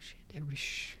like, "Oh shit, everybody,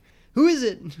 shh. Who is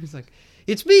it?" And he's like,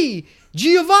 "It's me,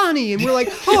 Giovanni." And we're like,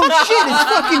 "Oh shit, it's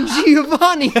fucking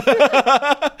Giovanni."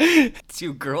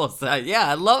 Two girls. Yeah,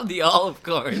 I love the Olive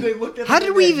Garden. They looked at How him did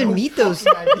and we they had even no meet those?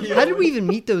 fucking idea How did what- we even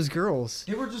meet those girls?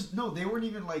 They were just they weren't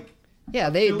even like Yeah,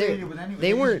 affiliated with anyone. they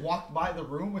just weren't. walked by the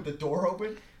room with the door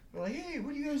open. They're like, "Hey,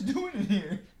 what are you guys doing in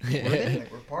here?" Like,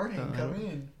 we're partying. Come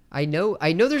in. I know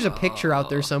there's a picture out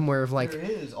there somewhere of like There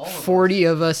is all of us. 40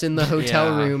 of us in the hotel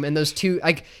Yeah. room, and those two,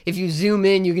 like, if you zoom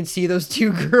in, you can see those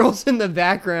two girls in the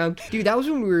background. Dude, that was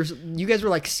when you guys were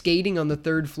like skating on the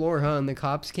 3rd floor, huh? And the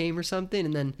cops came or something,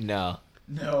 and then No.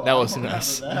 No, That I wasn't don't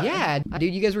us. remember that. yeah,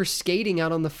 dude, you guys were skating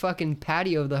out on the fucking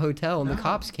patio of the hotel, and the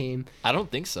cops came. I don't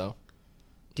think so.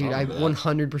 Dude, I remember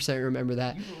that. 100% remember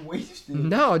that. You were wasted.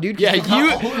 No, dude. 'cause Yeah, the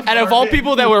you. Olive Out of all Garden.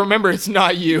 people that will remember, it's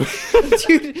not you.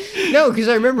 dude, no, because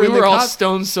I remember We the were all cops.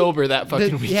 stone sober that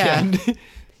fucking yeah. weekend.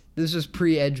 This was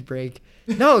pre-edge break.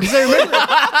 No, because I remember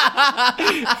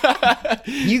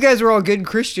you guys were all good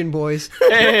Christian boys.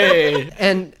 Hey.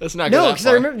 And Let's not go no, that because I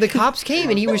far. remember the cops came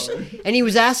and he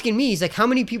was asking me. He's like, "How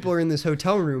many people are in this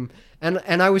hotel room?" And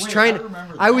I was Wait, trying. I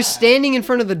remember I was that. standing in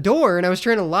front of the door and I was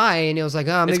trying to lie, and he was like,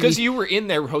 "Oh, It's maybe." because you were in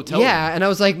their hotel. Yeah, and I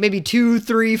was like, maybe 2,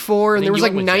 3, 4, and I there think was you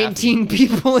like went with 19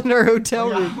 people in our Oh, hotel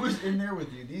yeah, room. I was in there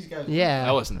with you. These guys. were- Yeah,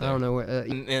 I wasn't I don't there. know what.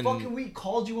 And Fucking, we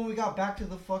called you when we got back to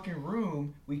the fucking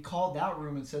room. We called that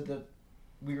room and said that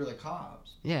we were the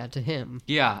cops. Yeah, to him.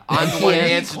 Yeah, I'm the one who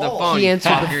answered the phone. He you answered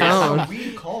the fuckers. phone. That's how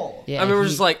we called. Yeah, I remember he-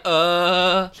 just like,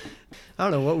 I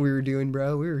don't know what we were doing,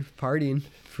 bro. We were partying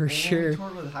for And sure. When we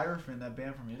toured with Hierophant, that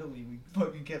band from Italy, we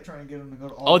fucking kept trying to get them to go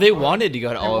to Olive Oh, they Garden. wanted to go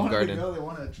to They Olive wanted to Garden. go, they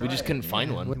wanted to We try just it. couldn't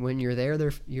find one. When you're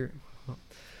there, you're.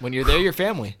 When you're there, your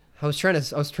family. I was trying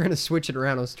to switch it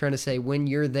around. I was trying to say when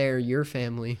you're there, your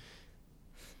family.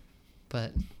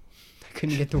 But I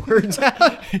couldn't get the words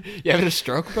out. You having a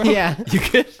stroke, bro? Yeah. You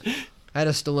good? I had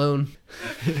a Stallone.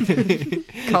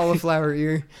 Cauliflower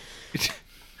ear.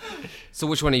 So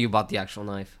which one of you bought the actual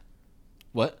knife?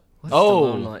 What? What? Stallone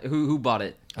Oh, knife. Who bought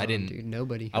it? I didn't. Dude,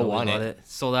 nobody. I want Nobody it. bought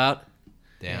Sold out.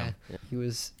 Damn. Yeah. He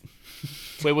was.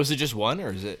 Wait, was it just one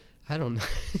or is it? I don't know.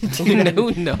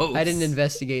 Who knows? I didn't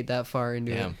investigate that far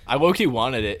into it. Damn. I low-key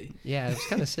wanted it. Yeah, it was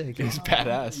kind of sick. He's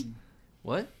badass.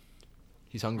 What?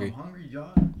 He's I'm hungry. hungry,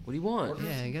 John. What do you want?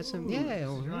 Yeah, I got some. Yeah.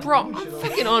 Bro, I'm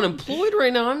fucking unemployed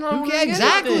right now. I'm not. Yeah,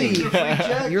 exactly.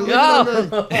 Jack, You're living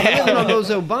on those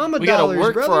Obama We gotta dollars,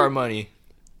 work brother. for our money.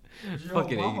 Where's your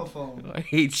Fucking Obama idiot. phone? I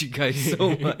hate you guys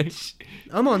so much.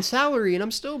 I'm on salary and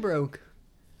I'm still broke.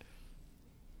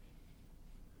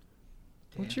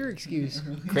 What's your excuse?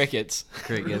 Crickets.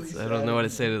 Crickets. I don't know what to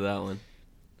say to that one.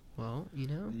 Well, you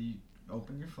know. You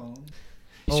open your phone.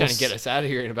 He's Oh, trying to get us out of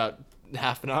here in about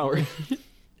half an hour.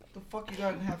 What the fuck you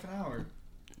got in half an hour?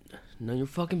 None of your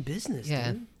fucking business.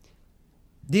 Yeah. Dude.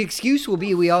 The excuse will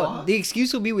be we all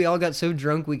got so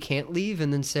drunk we can't leave,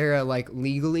 and then Sarah like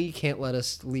legally can't let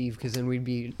us leave because then we'd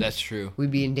be That's true.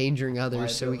 endangering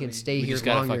others, so we can Liability. stay We here just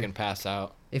gotta longer. fucking pass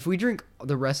out. If we drink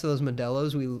the rest of those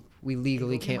Modelo's, we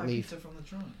legally Go get can't my leave. pizza from the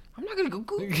trunk. I'm not gonna go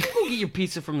get your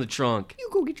pizza from the trunk. You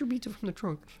go get your pizza from the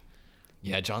trunk.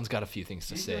 Yeah, John's got a few things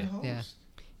to He's say. good host. Yeah.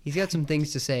 He's got some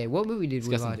things to say. What movie did He's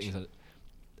we got some watch? things that...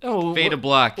 Oh, Fade to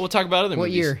Black. We'll talk about other What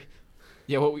movies. year?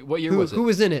 Yeah, what year Who was it? who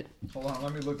was in it? Hold on,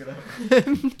 let me look it up.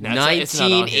 Nah, it's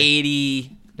not on here.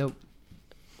 1980. Nope.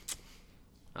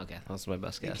 Okay, that's my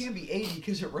best It guess. can't be 80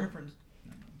 because it referenced.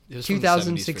 It was from the 70s for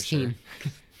 2016.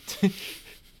 sure.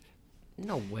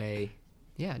 No way.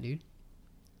 Yeah, dude.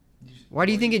 Why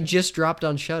do you think it just dropped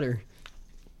on Shudder?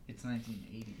 It's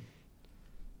 1980.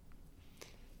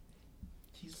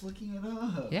 He's looking it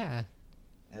up. Yeah.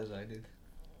 As I did.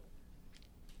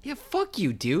 Yeah, fuck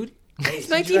you, dude. It's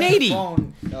Since you have 1980. your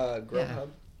phone, Grubhub.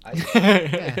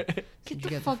 Yeah. Get You the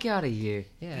got fuck out of here.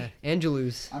 Yeah.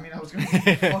 Angelus. I mean, I was gonna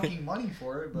get fucking money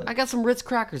for it, but I got some Ritz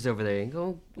crackers over there.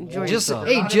 Go enjoy Just- yourself.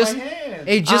 hey, Not in just- my hand.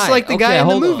 Hey, just Alright, like the okay, guy in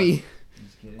the hold on. movie.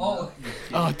 Just kidding. Oh.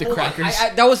 Oh, the crackers.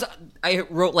 I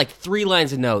wrote like 3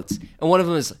 lines of notes, and one of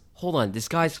them is, hold on, this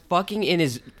guy's fucking in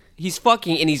his. He's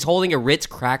fucking and he's holding a Ritz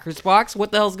crackers box.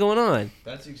 What the hell's going on?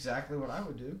 That's exactly what I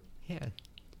would do. Yeah.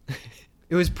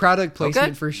 It was product placement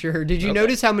Okay. for sure. Did you Okay.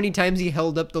 notice how many times he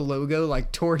held up the logo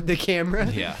like toward the camera?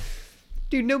 Yeah.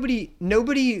 Dude,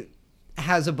 nobody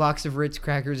has a box of Ritz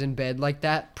crackers in bed like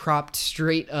that, propped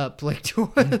straight up like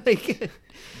to like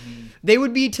they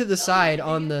would be to the side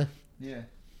on the Yeah.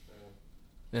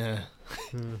 Yeah.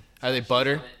 Are they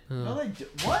butter? No, they do.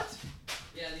 What?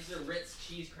 Yeah, these are Ritz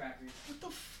cheese crackers.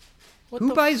 What Who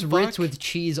the buys fuck? Ritz with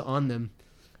cheese on them?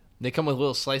 They come with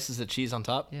little slices of cheese on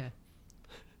top. Yeah.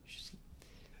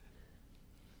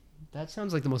 That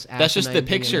sounds like the most That's just the asinine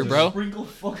thing picture, ever. bro. Sprinkle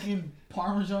fucking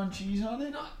Parmesan cheese on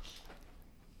it?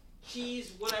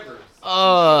 Cheese, whatever.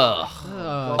 Ugh.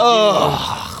 Oh,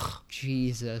 Ugh.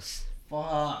 Jesus.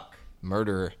 Fuck.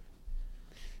 Murderer.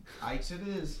 Ice it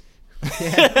is.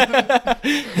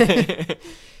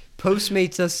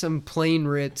 Postmates us some plain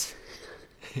Ritz.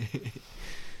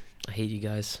 I hate you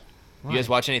guys. You guys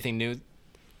watch anything new?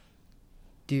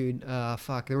 Dude,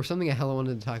 fuck. There was something I hella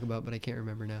wanted to talk about, but I can't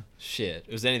remember now. Shit.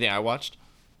 Was there anything I watched?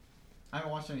 I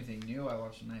haven't watched anything new. I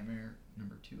watched Nightmare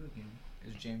number 2 again.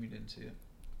 Because Jamie didn't see it.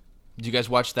 Did you guys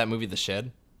watch that movie, The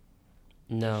Shed?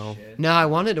 No. Shit. No, I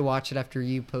wanted to watch it after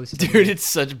you posted Dude, it. it's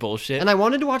such bullshit. And I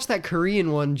wanted to watch that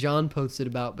Korean one John posted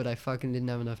about, but I fucking didn't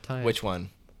have enough time. Which one?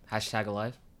 Hashtag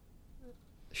alive.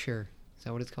 Sure. Is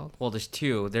that what it's called? Well, there's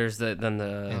 2. There's the In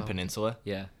Oh. Peninsula?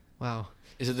 yeah. Wow.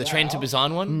 Is it the Is that Train to out?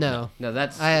 Busan one? No. No,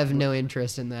 that's I have no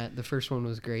interest in that. The first one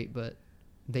was great, but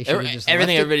they should have just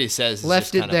Everything left everybody says is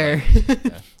left just it kind there. of like,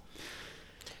 yeah.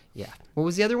 yeah. What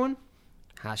was the other one?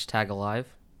 Hashtag alive.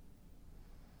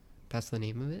 That's the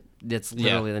name of it. That's Yeah.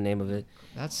 literally the name of it.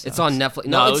 That's It's on Netflix.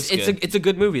 No, No, it it's looks good. it's a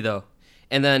good movie though.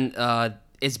 And then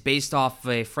it's based off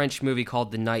a French movie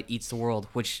called The Night Eats the World,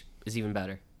 which is even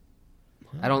better.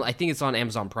 I think it's on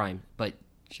Amazon Prime, but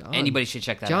John. anybody should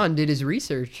check that out. John did his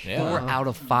research. Yeah. 4 Wow. out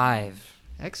of 5.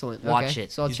 Excellent. Watch Okay.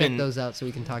 it. So I'll He's check been- those out so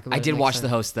we can talk about I it did next watch time. The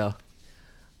Host though.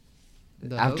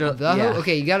 After After- the yeah.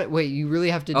 Okay, you got it. Wait, you really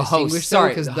have to Oh, distinguish host. Sorry,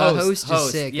 because the host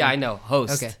is sick. Yeah, I know.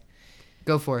 Host. Okay,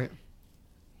 go for it.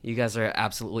 You guys are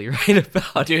absolutely right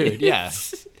about Dude, it. yeah.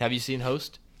 Have you seen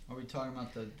Host? Are we talking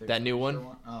about the That new Punisher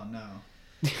one? Oh, no.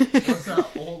 What's that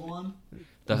old one?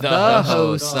 The The host.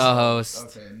 host. The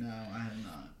host. Okay, no, I have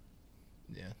not.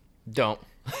 Yeah. Don't.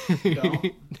 No.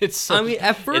 It's so, I mean,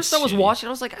 at first it's I was shitty. watching, I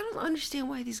was like, I don't understand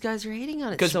why these guys are hating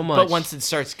on it so much. But once it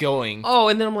starts going, Oh,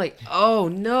 and then I'm like, oh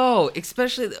no,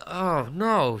 especially, oh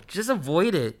no, just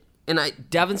avoid it. And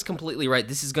Devin's completely right.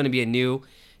 This is going to be a new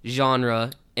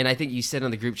genre, and I think you said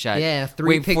on the group chat. Yeah,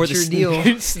 wait for the three-picture deal.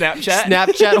 Snapchat.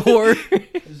 Snapchat horror.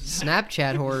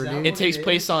 Snapchat horror, dude. It takes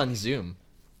place on Zoom.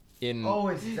 Oh,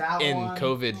 it's that in one?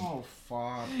 COVID Oh,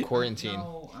 fuck. quarantine.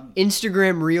 No,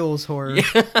 Instagram Reels horror.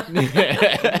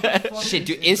 Shit,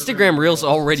 dude, Instagram Reels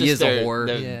already Just is their, a horror.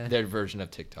 Yeah. their version of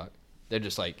TikTok. They're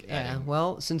just like Yeah, adding-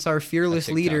 well, since our fearless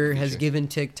TikTok leader has feature. given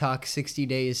TikTok 60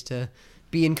 days to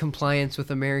be in compliance with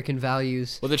American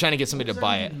values. well, they're trying to get somebody to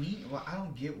buy it Well, I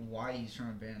don't get why he's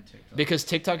trying to ban TikTok. because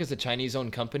TikTok is a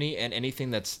Chinese-owned company, and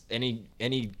anything that's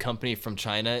any company from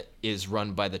China is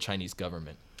run by the Chinese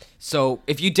government. So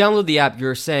if you download the app,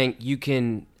 you're saying you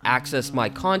can access my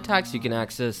contacts, you can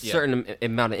access Yeah. certain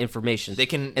amount of information. They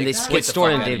can- and they they can get get the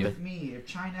stored in fuck a out of you. database. With me, if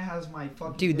China has my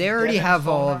fucking Dude, they already Devin's have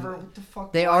phone all number, of, what the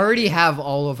fuck they do I already care? have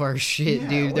all of our shit, Yeah,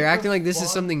 dude. what They're the acting like this is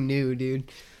fuck? something new,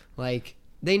 dude. Like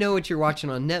they know what you're watching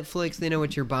on Netflix, they know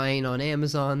what you're buying on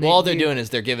Amazon. They, Well, all they're they- doing is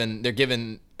they're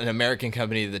giving an American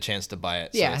company the chance to buy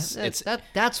it. So Yeah, it's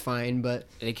that's fine, but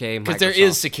AKA because there Microsoft.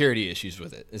 is security issues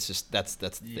with it. It's just that's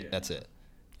Yeah. that's it.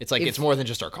 It's like If- it's more than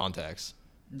just our contacts.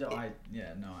 No, I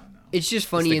know. it's just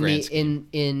funny the in grand the scheme.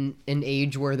 in an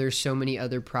age where there's so many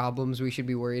other problems we should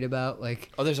be worried about.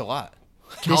 Like Oh, there's a lot.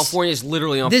 California is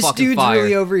literally on this fucking dude's fire.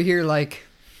 really over here like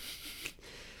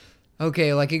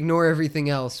okay, like ignore everything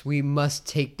else. We must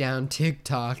take down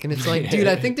TikTok. And it's like, dude,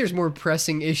 I think there's more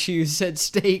pressing issues at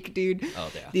stake, dude. Oh,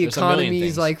 yeah. The There's a million economy's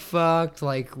things. like fucked.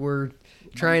 Like we're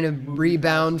trying to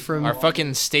rebound from Our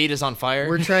fucking state is on fire.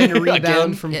 we're trying to rebound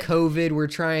Again. from COVID. We're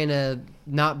trying to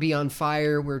not be on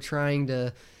fire. We're trying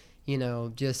to,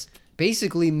 just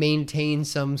basically maintain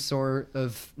some sort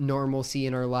of normalcy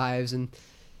in our lives. And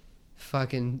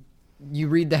fucking, you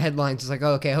read the headlines. It's like,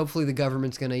 oh, okay, hopefully the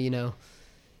government's going to,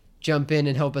 jump in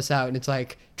and help us out. And it's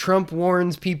like, Trump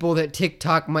warns people that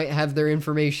TikTok might have their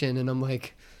information. And I'm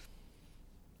like,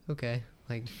 okay,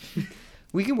 like...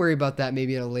 We can worry about that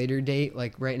maybe at a later date.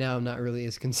 Like right now, I'm not really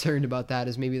as concerned about that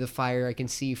as maybe the fire I can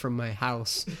see from my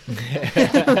house.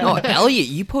 Oh, Elliot,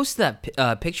 you posted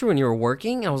that picture when you were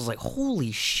working. I was like,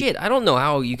 holy shit! I don't know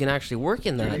how you can actually work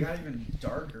in Dude, it that. got even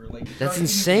darker. Like it That's started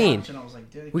insane. watching, I was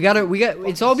like, dude, We got.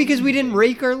 It's all because we didn't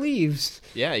rake our leaves.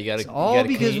 Yeah, you gotta. It's all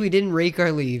because we didn't rake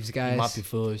our leaves, mop guys. your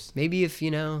floors. Maybe if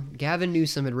Gavin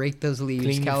Newsom had raked those leaves,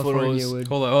 Clean your California floors. would.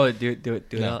 Hold on, do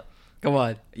it. No. Come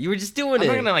on, you were just doing I'm it.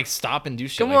 not gonna like stop and do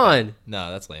shit. Come like on. that. No,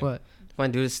 that's lame. What?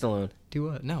 Fine, do it Stallone. Do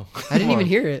what? No. I didn't Come even on.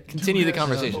 hear it. Continue the Yes,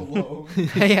 conversation. hello.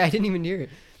 Yeah, I didn't even hear it.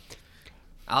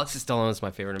 Alex Stallone is my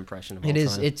favorite impression of all It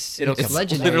is. time. It's It'll come.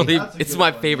 legendary. Literally, That's a it's good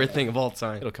my one, favorite yeah. thing of all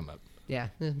time. It'll come up. Yeah,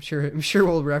 I'm sure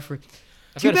we'll reference.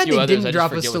 I've Too got a bad few they others, I didn't just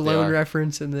drop a forget what they Stallone are.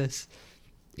 reference in this.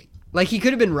 Like he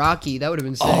could have been Rocky. That would have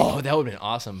been sick. Oh, that would have been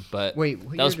awesome. But Wait,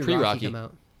 what that was year did Rocky pre-Rocky. come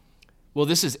out? Well,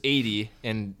 this is 80,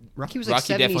 and Rocky was like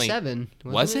definitely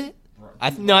 77. was it? I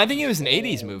think it was an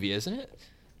 80s movie, isn't it?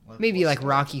 Maybe like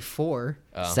Rocky 4.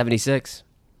 Oh. 76.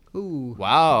 Ooh.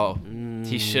 Wow,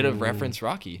 he should have referenced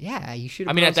Rocky. Yeah, you should.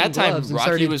 I mean, at that time,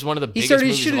 Rocky was one of the He biggest started.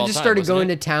 movies Should of have all just time, started wasn't going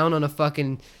it? to town on a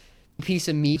fucking piece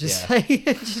of meat, just Yeah. like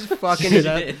just fucking it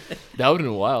up. That would have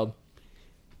been wild.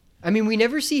 I mean, we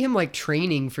never see him like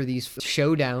training for these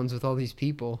showdowns with all these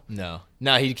people. No,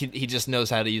 he just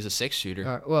knows how to use a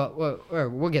 6-shooter.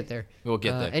 We'll get there. We'll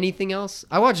get there. Anything else?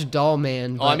 I watched Doll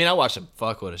Man. Oh, I mean, I watched a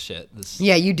fuckload of shit.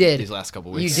 yeah, you did. These last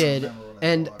couple You weeks. did. remember what I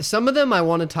And watched. some of them I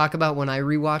want to talk about when I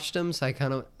rewatched them. So I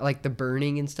kind of like The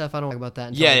Burning and stuff. I don't talk about that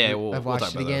until Yeah, I've we'll watched talk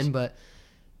it about again. those. But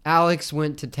Alex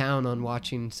went to town on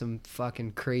watching some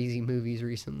fucking crazy movies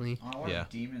recently. I watched Yeah.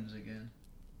 Demons again.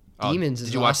 Oh, Demons is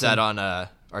Did you watch that awesome. on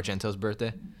Argento's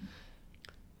birthday?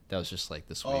 That was just like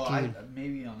this week. Oh, Dude.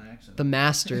 maybe on accident. The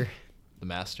Master. The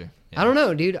Master. I don't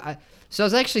know, dude. So I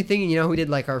was actually thinking, we did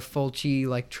like our Fulci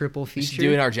like triple We should feature.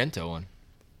 do an Argento one.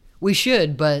 We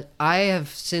should, but I have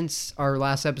since our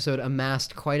last episode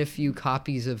amassed quite a few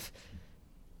copies of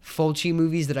Fulci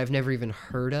movies that I've never even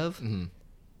heard of. Mhm.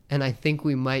 And I think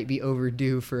we might be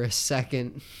overdue for a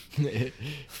second.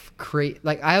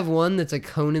 Like I have one that's a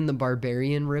Conan the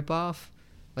Barbarian ripoff.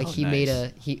 Like Oh, he made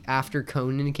nice. after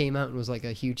Conan came out and was like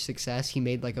a huge success, he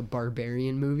made like a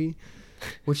barbarian movie,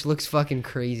 which looks fucking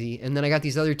crazy. And then I got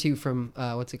these other two from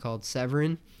what's it called,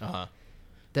 Severin, Uh-huh.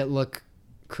 that look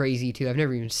crazy too. I've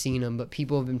never even seen them, but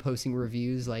people have been posting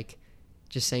reviews like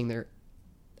just saying they're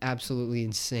absolutely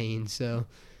insane. So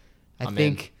I I'm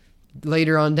think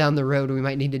later on down the road we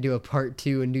might need to do a part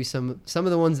 2 and do some of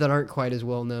the ones that aren't quite as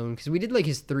well known, because we did like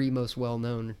his 3 most well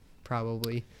known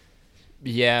probably.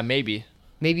 Yeah, maybe.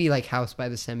 Maybe like House by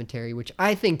the Cemetery, which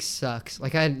I think sucks.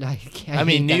 Like I I hate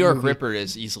mean, New that York movie. Ripper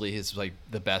is easily his like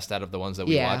the best out of the ones that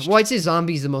we Yeah, watched. well, I'd say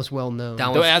Zombie's the most well known. That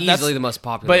Though, one's that's- easily the most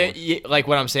popular But one. like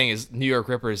what I'm saying is New York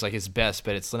Ripper is like his best,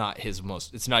 but it's not his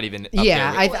most. It's not even. Up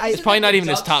Yeah, there. I- it's probably not even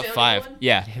his top 5.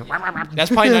 Yeah,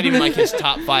 that's probably not even like his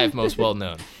top 5 most well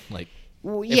known. Like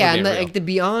Well, we're yeah, and being real. like the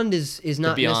Beyond is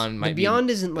not Beyond might the be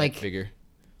Beyond isn't like bigger.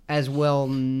 as well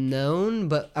known,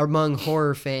 but among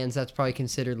horror fans, that's probably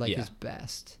considered like Yeah. his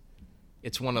best.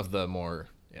 It's one of the more.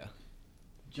 Yeah.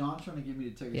 John's trying to get me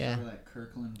to take a Yeah. shot of that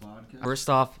Kirkland vodka. First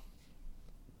off,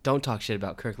 don't talk shit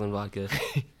about Kirkland vodka.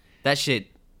 That shit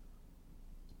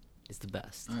is the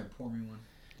best. All right, pour me one.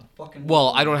 A fucking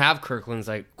Well, I don't have Kirkland's.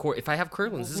 If I have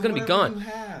Kirkland's, this is gonna be Whatever gone. you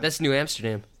have. That's New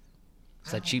Amsterdam. It's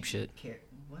I that don't cheap shit. care.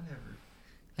 Whatever.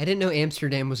 I didn't know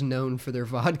Amsterdam was known for their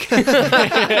vodka.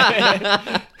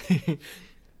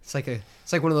 It's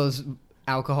like one of those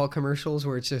alcohol commercials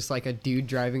where it's just like a dude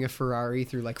driving a Ferrari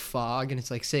through like fog, and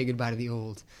it's like say goodbye to the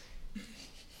old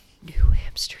New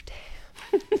Amsterdam.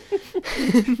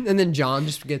 And then John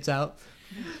just gets out.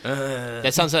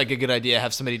 That sounds like a good idea.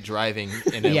 Have somebody driving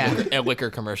in a, Yeah. a liquor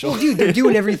commercial. Well, dude, they're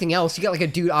doing everything else. You got like a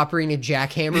dude operating a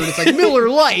jackhammer, and it's like Miller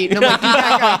Lite, and I'm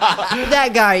like, dude,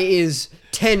 that guy is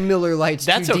 10 Miller Lights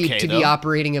That's too deep okay, to be though.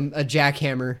 operating a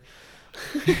jackhammer.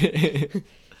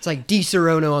 It's like Di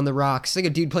Serono on the rocks. It's like a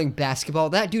dude playing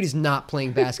basketball. That dude is not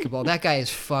playing basketball. That guy is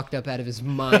fucked up out of his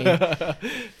mind.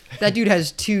 That dude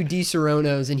has 2 Di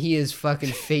Seronos, and he is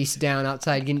fucking face down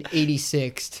outside getting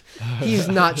 86th. He is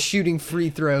not shooting free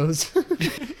throws.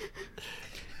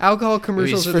 Alcohol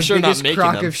commercials He's are for the sure not biggest making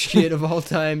crock them. of shit of all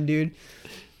time, dude.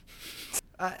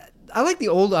 I like the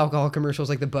old alcohol commercials,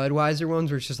 like the Budweiser ones,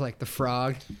 where it's just like the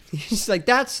frog. It's like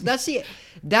that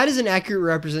is an accurate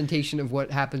representation of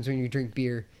what happens when you drink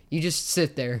beer. You just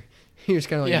sit there. You're just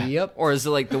kind of like, Yeah. yep. Or is it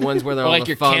like the ones where they're Or on like the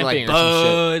you're phone, like camping or some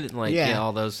Bud, and like Yeah. yeah,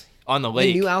 all those. On the The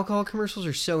lake. new alcohol commercials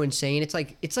are so insane. It's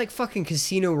like fucking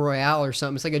Casino Royale or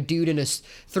something. It's like a dude in a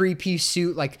 3-piece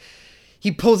suit, like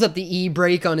he pulls up the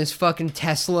e-brake on his fucking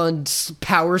Tesla and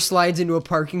power slides into a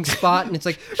parking spot, and it's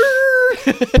like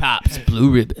Pops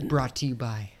Blue Ribbon. brought to you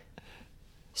by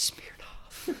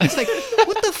Smirnoff. It's like,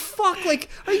 what the fuck? Like,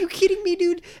 are you kidding me,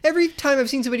 dude? Every time I've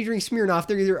seen somebody drink Smirnoff,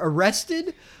 they're either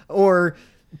arrested or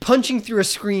punching through a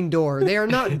screen door. They are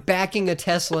not backing a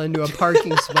Tesla into a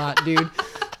parking spot, dude.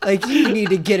 Like, you need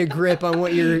to get a grip on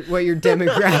what your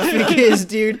demographic is,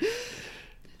 dude.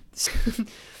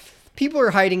 People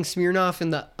are hiding Smirnoff in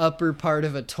the upper part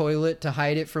of a toilet to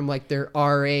hide it from like their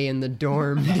RA in the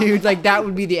dorm, dude. Like that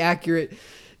would be the accurate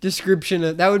description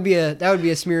of that would be a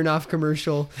Smirnoff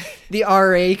commercial. The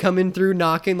RA coming through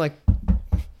knocking like, you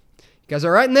guys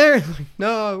all right in there? Like,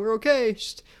 no, we're okay.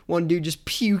 Just one dude just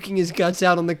puking his guts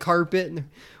out on the carpet, and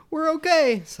we're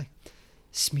okay. It's like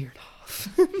Smirnoff.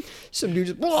 Some dude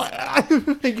just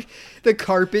like the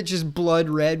carpet just blood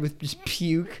red with just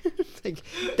puke. Like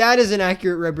that is an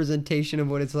accurate representation of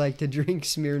what it's like to drink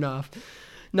Smirnoff.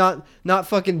 Not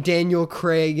fucking Daniel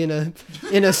Craig in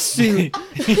a suit.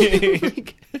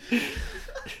 Like,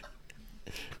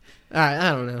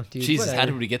 I don't know, dude. Jesus, how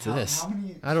Whatever. did we get to this? How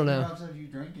many I don't know. Smirnoffs have you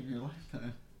drank in your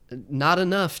lifetime? Not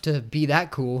enough to be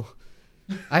that cool.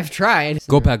 I've tried.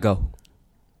 Go back, go.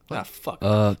 Ah, fuck.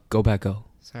 Go back, go.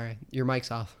 Sorry, your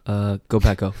mic's off. Go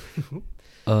back, go.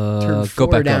 Turn Go 4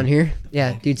 back down go. here.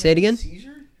 Yeah, dude, say it again.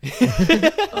 Seizure?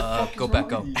 Go back,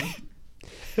 go.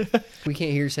 We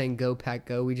can't hear you saying "Go Pack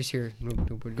Go." We just hear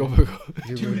Go back, go.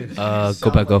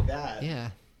 Go back, go.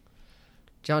 Yeah.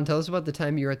 John, tell us about the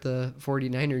time you were at the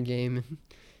 49er game and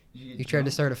you tried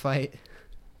to start a fight.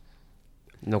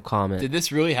 No comment. Did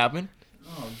this really happen?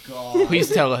 Oh god. Please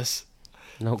tell us.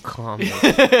 No comment.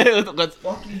 Let's.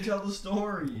 fucking tell the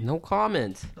story. No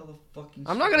comment. Tell the fucking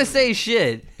I'm not gonna say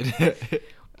shit.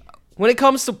 When it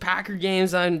comes to Packer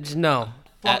games, no.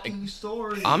 fucking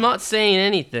story. I'm not saying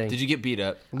anything. Did you get beat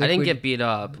up? I didn't get beat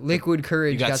up. Liquid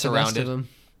Courage You got got the rest surrounded. of them.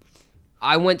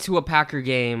 I went to a Packer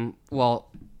game. Well,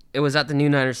 it was at the New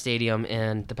Niner Stadium,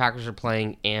 and the Packers were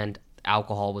playing, and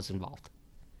alcohol was involved.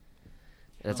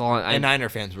 That's all. And Niner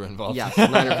fans were involved. Yes,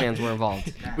 Niner fans were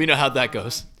involved. We know how that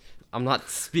goes. I'm not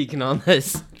speaking on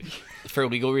this For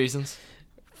legal reasons.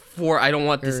 for I don't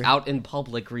want this Or- out in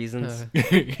public reasons.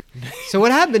 So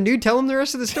what happened, dude? Tell them the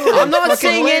rest of the story. I'm It's not fucking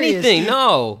saying hilarious. anything.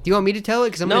 No. Do you want me to tell it?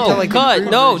 Because I'm No, gonna tell like the cut.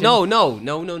 improved No, version.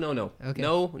 no. Okay.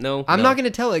 No. I'm no. not gonna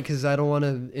tell it because I don't want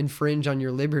to infringe on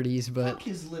your liberties. But Fuck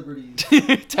his liberties.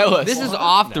 Tell us. This is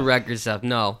off the record stuff.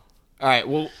 No. All right.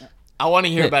 Well, I want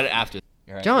to hear about it after.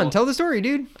 All right, John, well, tell the story,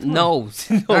 dude. No.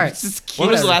 No. All right. Just When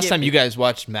was the keep last it. time you guys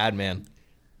watched Mad Men?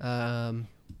 A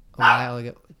while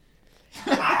ago.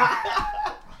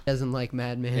 doesn't like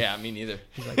Mad Men. Yeah, me neither.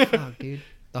 He's like, fuck, dude.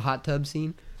 The hot tub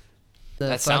scene. The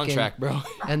That fucking- soundtrack, bro.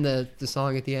 And the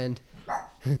song at the end.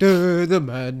 The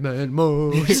madman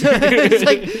moves.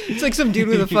 it's like some dude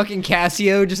with a fucking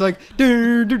Casio, just like.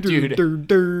 Dude.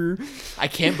 I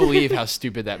can't believe how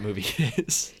stupid that movie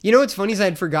is. You know what's funny is I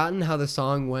had forgotten how the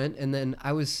song went, and then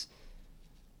I was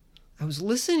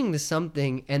listening to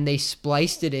something, and they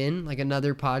spliced it in like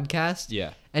another podcast.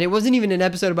 Yeah. And it wasn't even an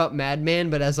episode about Madman,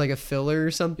 but as like a filler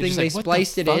or something, they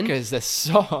spliced it in. What the fuck is this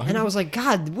song? And I was like,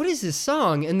 God, what is this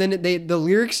song? And then the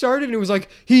lyrics started, and it was like,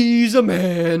 he's a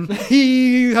man,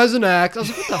 he has an axe. I was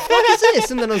like, what the fuck is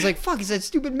this? And then I was like, fuck, it's that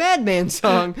stupid Madman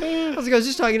song. I was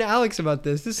just talking to Alex about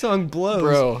this. This song blows.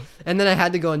 Bro. And then I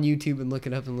had to go on YouTube and look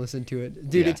it up and listen to it.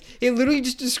 Dude, Yeah. it literally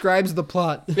just describes the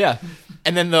plot. Yeah.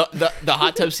 And then the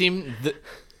hot tub scene,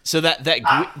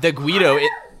 the Guido,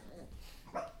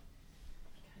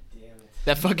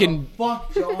 that fucking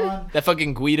Fuck, John. that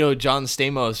fucking Guido John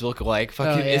Stamos lookalike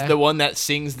fucking is yeah. the one that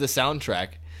sings the soundtrack.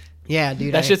 Yeah,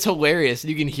 dude. That shit's hilarious.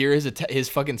 You can hear his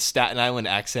fucking Staten Island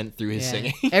accent through his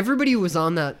singing. Everybody who was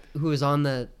on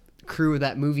the crew of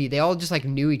that movie, they all just like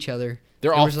knew each other. They're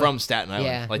There all was, from Staten Island.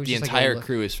 yeah, it Like was the just, entire a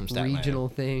crew is from Staten regional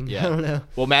Island. thing. Yeah. I don't know.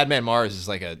 Well, Madman Mars is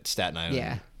like a Staten Island.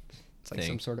 Yeah. It's like thing.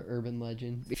 some sort of urban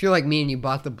legend. If you're like me and you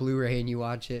bought the Blu-ray and you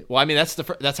watch it. Well, I mean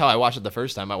that's how I watched it the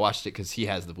first time. I watched it because he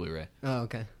has the Blu-ray. Oh,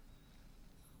 okay.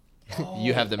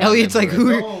 You have the Madman Elliot's like,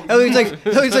 Blu-ray. who?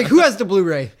 Elliot's like, who has the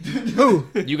Blu-ray? Who?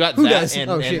 You got Who that does? and,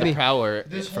 Oh, shit, and me. the Prowler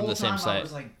This from whole the same time I site.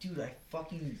 was like, dude, I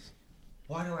fucking.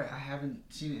 Why do I haven't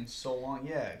seen it in so long?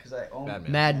 Yeah, because I own. Mad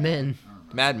Men. Mad Men.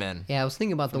 Mad Men. Yeah, I was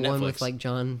thinking about the From one Netflix. with like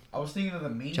John. I was thinking of the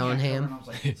Maniac John cover, Hamm. and I was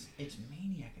like, it's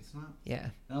Maniac. It's not. Yeah.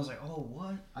 And I was like, oh,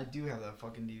 what? I do have that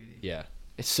fucking DVD. Yeah.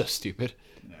 It's so stupid.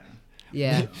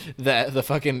 Yeah. Yeah. The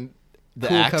fucking the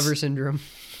Cool axe. cover syndrome.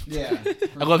 Yeah.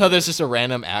 I love how there's just a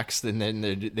random axe and then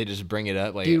they just bring it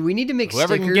up like Dude, we need to make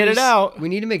whoever stickers. can get it out. We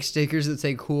need to make stickers that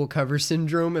say "Cool Cover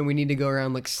Syndrome," and we need to go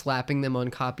around like slapping them on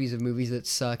copies of movies that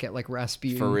suck at like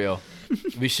Rasputin. for real.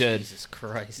 We should. Jesus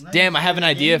Christ. Damn, I have an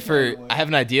idea for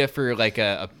like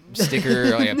a sticker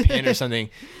or like a pin or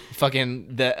something.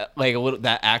 Fucking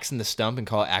that axe in the stump and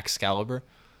call it Axcalibur.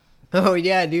 Oh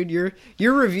yeah, dude, your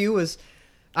review was.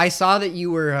 I saw that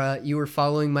you were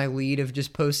following my lead of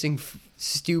just posting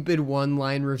stupid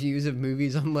one-line reviews of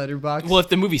movies on Letterboxd. Well, if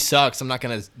the movie sucks, I'm not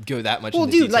gonna go that much Well,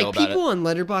 into dude, detail like about people it. on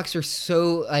Letterboxd are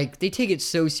so like they take it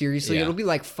so seriously. Yeah. It'll be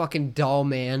like fucking Doll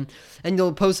Man, and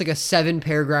they'll post like a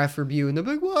 7-paragraph review, and they'll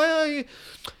be like, "Well,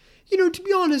 to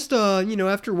be honest,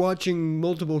 after watching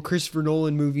multiple Christopher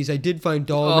Nolan movies, I did find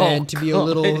Doll Man to be a God.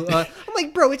 little." I'm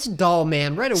like, bro, it's Doll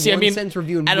Man. Write a See, I mean, one-sentence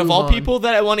review and out of move all on. people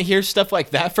that I want to hear stuff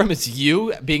like that from, it's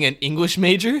you being an English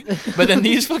major. But then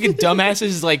these fucking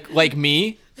dumbasses like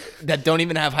me that don't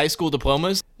even have high school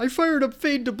diplomas. I fired up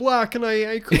Fade to Black, and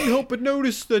I couldn't help but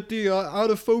notice that the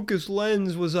out-of-focus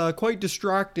lens was quite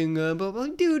distracting. But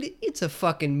like, dude, it's a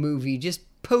fucking movie. Just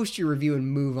post your review and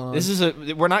move on.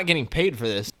 We're not getting paid for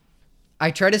this. I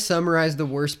try to summarize the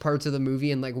worst parts of the movie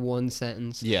in like one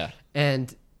sentence. Yeah.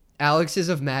 And Alex's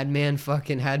of Madman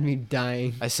fucking had me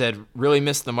dying. I said, really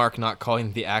missed the mark not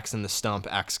calling the axe in the stump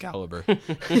Axcalibur.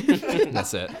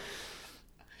 That's it.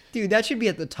 Dude, that should be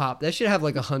at the top. That should have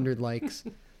like 100 likes.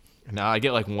 No, I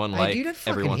get like one like Dude, I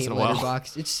fucking every once hate in a while.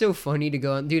 Letterboxd. It's so funny to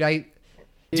go on. Dude,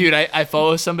 Dude, I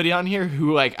follow somebody on here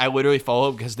who like I literally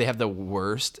follow because they have the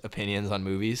worst opinions on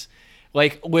movies.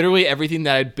 Like literally everything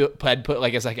that I'd put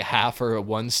like as like a half or a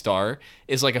 1 star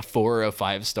is like a 4 or a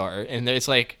 5 star, and it's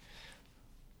like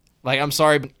I'm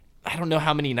sorry, but I don't know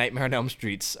how many Nightmare on Elm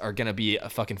Streets are gonna be a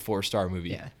fucking 4-star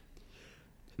movie. yeah.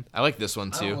 I like this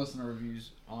one I too. don't listen to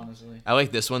reviews, honestly. I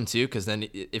like this one too because then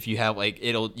if you have like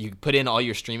you put in all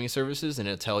your streaming services and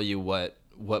it'll tell you what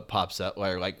pops up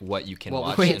or like what you can Well,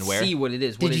 watch wait, and where. see what it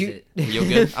is. What Did is you? it? Real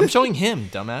good. I'm showing him,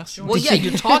 dumbass. Well, yeah,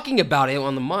 you're talking about it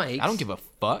on the mic. I don't give a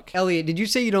fuck. Elliot, did you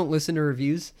say you don't listen to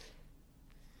reviews?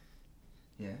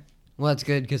 Yeah. Well, that's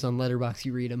good because on Letterboxd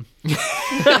you read them.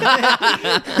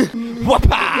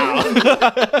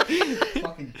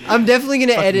 Fucking I'm definitely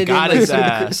gonna edit in got like, his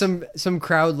ass. some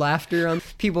crowd laughter on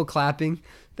people clapping.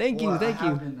 Thank you. I Thank you.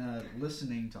 have been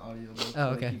listening to audiobooks.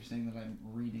 Oh, but okay. I keep saying that I'm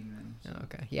reading them. So. Oh,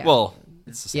 okay. Yeah. Well,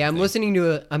 it's the same yeah, I'm thing. listening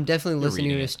to I'm definitely listening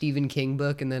reading to a it. Stephen King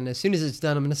book, and then as soon as it's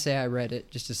done, I'm gonna say I read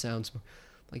it, just to sound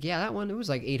like, yeah, that one it was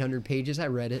like 800 pages. I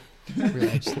read it. Really,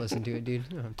 I just listened to it, dude.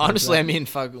 I don't have time for Honestly, that. I mean,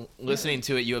 fuck, listening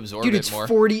to it, you absorb dude, it it's more.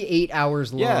 48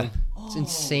 hours long. Yeah. It's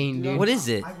insane, dude. What is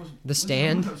it? The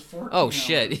Stand? Oh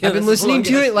shit! I've been That's listening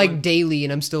to long-ass it like one. daily,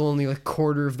 and I'm still only like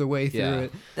quarter of the way through Yeah.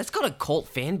 it. That's got a cult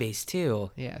fan base too.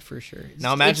 Yeah, for sure.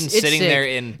 Now imagine It's sitting sick. there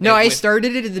in- No, I with-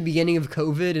 started it at the beginning of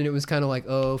COVID, and it was kind of like,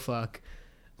 oh fuck.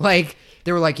 Like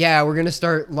they were like, yeah, we're gonna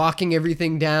start locking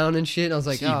everything down and shit. And I was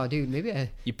like, oh, dude, maybe I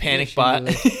panic shouldn't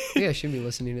bot. maybe I shouldn't be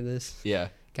listening to this. Yeah.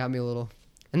 Got me a little.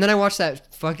 And then I watched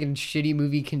that fucking shitty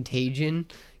movie Contagion.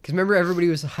 Because remember everybody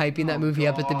was hyping that movie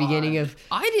up at the beginning of.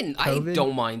 I COVID?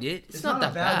 don't mind it. It's not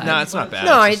that bad. No, it's not bad.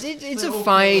 No, It's it's a okay,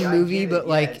 fine I movie, get it. but Yeah,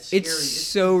 like it's scary. it's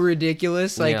so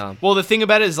ridiculous. Like Yeah. Well, the thing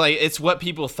about it is, like, it's what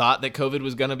people thought that COVID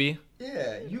was gonna be.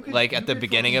 Yeah, you could. Like, at the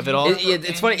beginning of it all?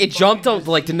 It's funny. It jumped up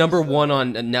like to number 1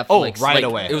 on Netflix. Oh, right like,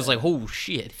 away. It was like, oh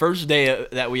shit. First day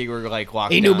that we were like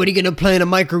locked ain't down. nobody gonna plant a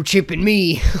microchip in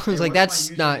me. I was like,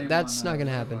 What's my that's username not on, gonna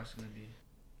happen. Letterboxd gonna be?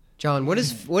 John, what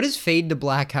does Fade to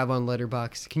Black have on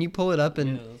Letterboxd? Can you pull it up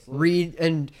and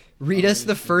read us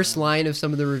the first line of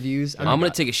some of the reviews? I'm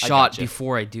gonna take a shot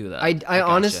before I do that. I gotcha.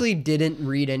 honestly didn't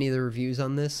read any of the reviews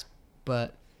on this,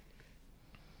 but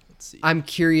Let's see. I'm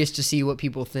curious to see what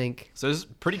people think. So it's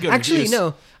pretty good. Actually, reviews.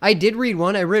 no, I did read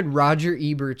one. I read Roger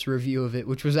Ebert's review of it,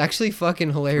 which was actually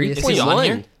fucking hilarious. Is he on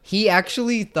here? He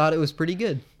actually thought it was pretty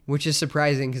good, which is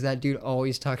surprising because that dude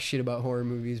always talks shit about horror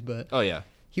movies. But Oh yeah.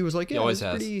 he was like, He "Yeah, always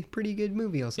it's has. pretty good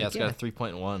movie." I was Yeah, like, it's got a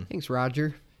 3.1. thanks,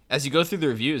 Roger." As you go through the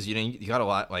reviews, you got a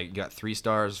lot. Like, you got 3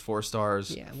 stars, 4 stars,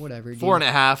 Yeah, whatever. Dude.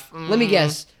 4.5. Let me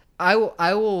guess. I will.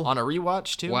 On a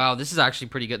rewatch too. Wow, this is actually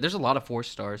pretty good. There's a lot of 4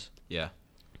 stars. Yeah.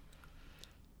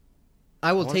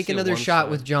 I will wanna take see a another 1 shot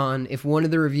star. with John if one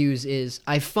of the reviews is,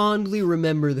 I fondly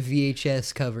remember the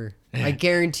VHS cover. I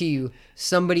guarantee you,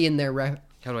 somebody in there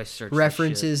How do I search this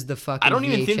references the fucking I don't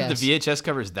even VHS. think that the VHS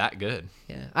cover is that good.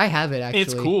 Yeah, I have it actually.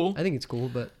 it's cool. I think it's cool,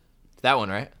 but That one,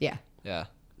 right? yeah. Yeah.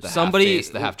 The Somebody- half face,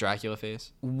 the half Dracula face.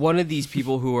 shit? One of these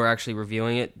people who are actually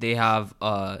reviewing it, they've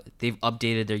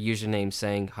updated their username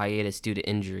saying hiatus due to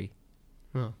injury.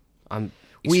 Oh. I'm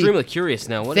We- extremely curious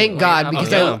now. What Thank God,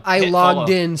 because yeah. I Hit logged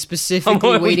follow. in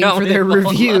specifically We waiting got for it. their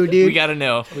review, dude. We gotta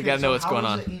know. We gotta Okay, know so what's how going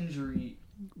does on. the injury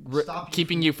stop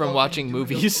Keeping you from fucking watching doing a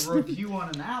movies. Review on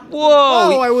an app.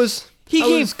 Oh, I was He I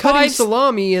gave was cutting 5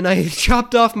 salami and I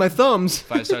chopped off my thumbs.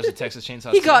 5 stars to Texas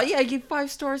Chainsaw. He gave 5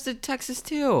 stars to Texas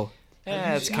too.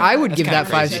 Yeah, it's I would that's give kinda that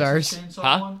 5 crazy. stars.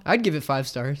 Huh? I'd give it 5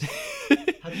 stars.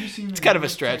 Have you seen? It's kind of a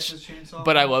stretch,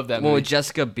 but I love that One movie. with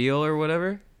Jessica Biel or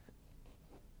whatever.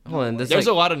 Hold on, There's like,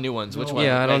 a lot of new ones. Which one?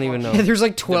 yeah, I don't Like, even know. Yeah, there's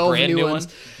like 12 brand new new ones.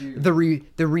 The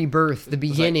rebirth, the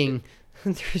beginning.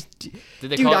 There's- Did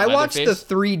they Dude, call it I watched the Leatherface?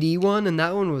 3D one and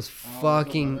that one was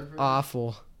fucking Leatherface?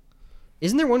 awful.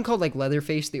 Isn't there one called like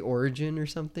Leatherface the Origin or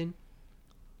something?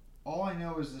 All I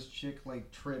know is this chick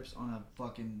like trips on a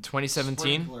fucking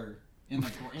 2017? sprinkler in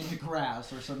the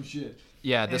grass or some shit.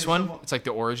 Yeah, this And one. someone- It's like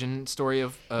the origin story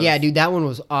of. Yeah, dude, that one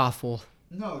was awful.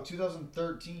 No,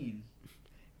 2013.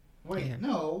 Wait, Damn.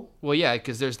 no. Well, yeah,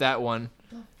 because there's that one.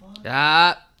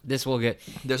 This will get.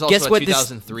 There's also Guess a what? This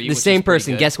 2003. the which same is pretty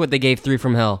person. good. Guess what they gave 3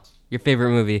 from Hell. Your favorite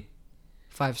movie.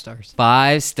 5 stars.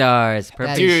 5 stars.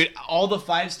 Perfect. That is- Dude, all the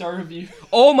 5-star reviews.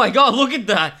 Oh my God! Look at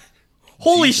that.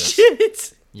 Holy Jesus.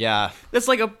 shit! Yeah, That's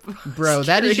like a Bro,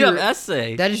 that is straight up your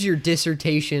essay. That is your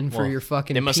dissertation for Well, your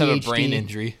fucking they must PhD. have a brain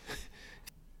injury.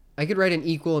 I could write an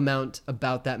equal amount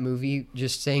about that movie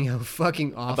just saying how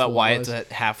fucking awful About why it it's was.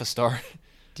 at half a star.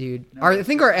 Dude, No, I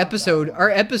think our it's not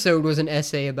that episode was an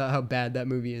essay about how bad that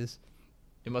movie is.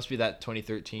 It must be that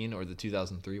 2013 or the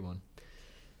 2003 one.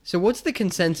 So what's the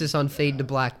consensus on Fade to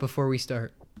Black before we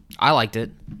start? I liked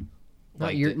it.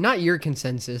 Liked it. Not your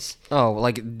consensus. Oh,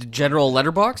 like general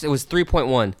letterbox? It was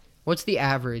 3.1. What's the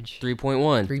average?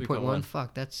 3.1. 3.1.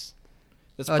 Fuck, that's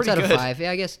That's it's pretty out good. of 5.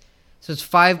 Yeah, I guess. So it's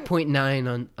 5.9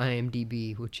 on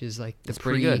IMDb, which is like the That's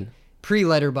pretty good.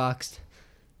 pre-letterboxed.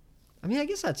 I mean, I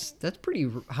guess that's pretty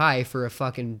high for a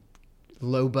fucking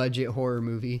low budget horror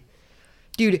movie.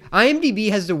 Dude,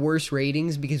 IMDb has the worst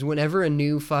ratings because whenever a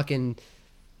new fucking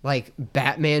like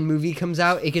Batman movie comes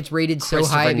out, it gets rated so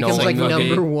high it becomes Nolan like movie.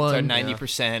 number It's 1.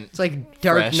 90%. It's like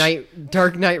Dark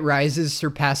Fresh. Knight Rises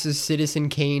surpasses Citizen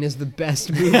Kane as the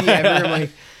best movie ever. I'm like,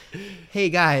 hey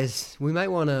guys, we might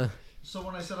want to. So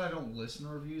when I said I don't listen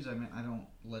to reviews, I meant I don't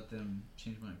let them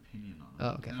change my opinion on it.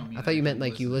 Oh, okay. don't mean I thought you meant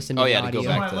like you listen to Oh, the yeah, to go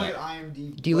audio. So back when I to look at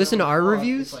IMDb, Do you listen to our whatever,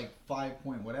 reviews? It's like 5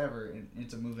 point whatever, and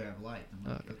it's a movie I've liked.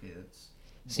 I'm like, okay, that's.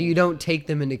 So you don't take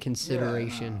them into Yeah,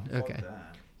 consideration. nah, fuck Okay.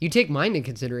 that. You take mine into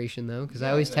consideration though, because I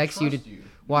Yeah, always I text you to trust you.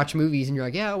 watch movies, and you're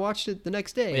like, "Yeah, I watched it the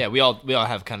next day." Yeah, we all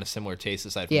have kind of similar tastes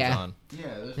aside from Yeah. John. Yeah,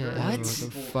 there's Yeah, very I don't know few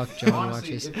what the people- fuck John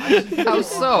honestly, watches. if I see people How on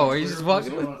so? Are you Twitter just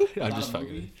fucking posting I'm about just a fucking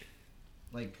movie,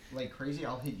 like crazy,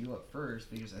 I'll hit you up first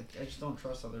because I just don't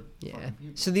trust other Yeah. fucking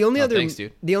people. So the only Oh, other thanks,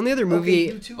 dude. the only other movie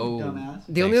Okay, you too, Oh. dumbass.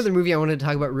 the only Thanks. other movie I wanted to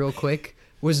talk about real quick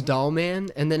was Doll Man,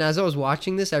 and then as I was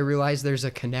watching this, I realized there's a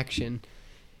connection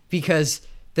because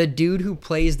the dude who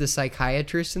plays the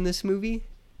psychiatrist in this movie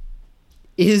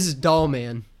is Doll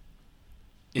Man.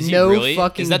 Is he No really?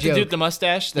 fucking Is that the dude joke. with the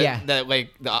mustache? That, Yeah. That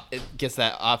like it gets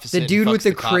that office. The dude with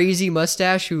the cop? crazy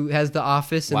mustache who has the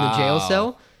office in the jail Wow.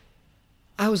 cell.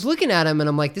 I was looking at him and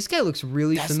I'm like, this guy looks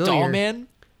really That's familiar. Doll Man.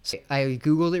 So I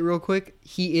googled it real quick.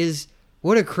 He is.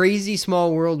 What a crazy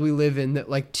small world we live in. That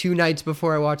like 2 nights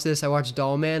before I watched this, I watched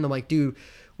Doll Man. I'm like, dude,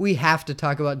 we have to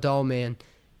talk about Doll Man.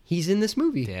 He's in this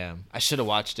movie. Damn, I should have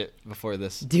watched it before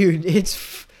this. Dude,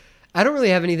 I don't really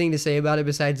have anything to say about it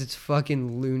besides it's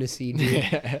fucking lunacy,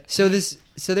 dude. So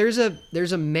there's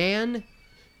a man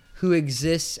who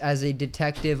exists as a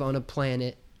detective on a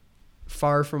planet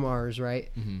far from ours, right?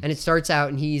 And it starts out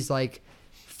and he's like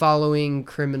following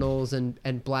criminals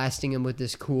and blasting them with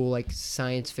this cool like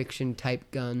science fiction type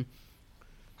gun.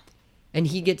 And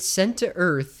he gets sent to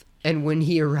Earth, and when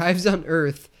he arrives on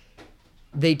Earth,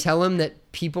 they tell him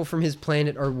that people from his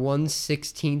planet are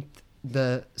 1/16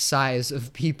 the size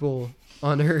of people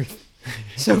on Earth.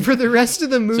 So for the rest of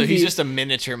the movie, So he's just a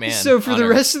miniature man. so for on the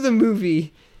Earth. rest of the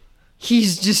movie,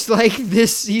 he's just like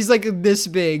this. He's like this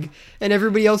big, and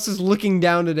everybody else is looking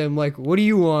down at him like, "What do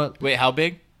you want?" Wait, how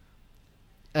big?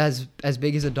 As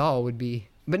big as a doll would be,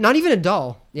 but not even a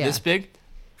doll. Yeah, This big?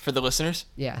 For the listeners?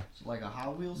 yeah. It's like a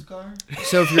Hot Wheels car.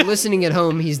 So if you're listening at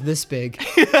home, he's this big.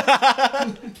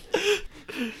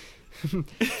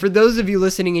 For those of you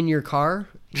listening in your car,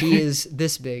 he is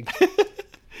this big.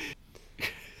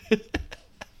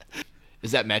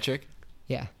 Is that metric?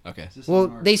 Yeah. Okay. Is this Well,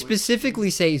 on our they Twitch? specifically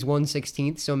say he's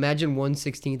 1/16. So imagine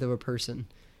 1/16 of a person.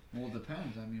 Well, it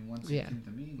depends. I mean, 1/16 Yeah.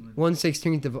 to me. would-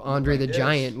 1/16 of Andre Like the this.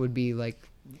 Giant would be like.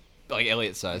 Like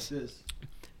Elliot like size. this.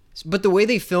 But the way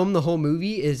they film the whole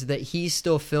movie is that he's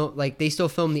still they still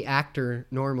film the actor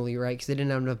normally, right? Because they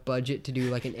didn't have enough budget to do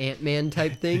like an Ant-Man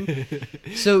type thing.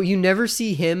 So you never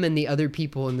see him and the other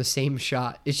people in the same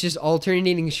shot. It's just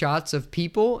alternating shots of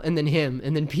people and then him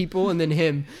and then people and then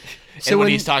him. So And when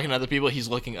he's talking to other people, he's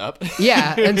looking up.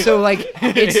 yeah, and so like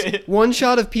it's one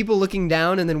shot of people looking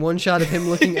down and then one shot of him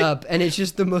looking up, and it's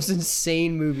just the most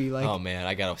insane movie. Like Oh man,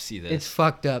 I gotta see this. it's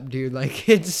fucked up, dude. Like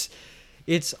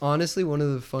it's honestly one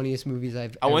of the funniest movies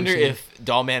I've I ever wonder seen. if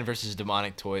Doll Man versus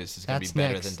Demonic Toys is gonna That's be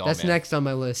better next. than Doll That's Man. next on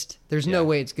my list. There's no Yeah.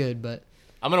 way it's good, but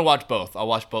I'm gonna watch both. I'll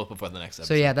watch both before the next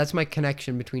episode. so yeah, that's my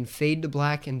connection between Fade to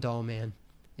Black and Doll Man,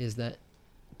 is that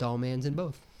Doll Man's in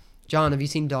both. John, have you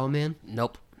seen Doll Man?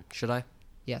 Nope. Should I?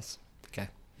 Yes. Okay.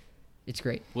 It's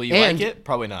great. Will you And like it?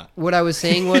 Probably not. What I was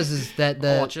saying is that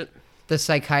I'll watch it. the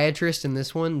psychiatrist in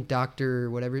this one, Dr.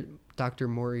 I don't even fucking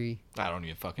know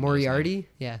his name. Moriarty,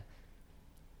 yeah.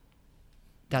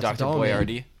 That's Dr. Doll Man.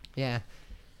 Boyardi. Yeah.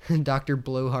 Dr.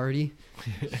 Blowhardy.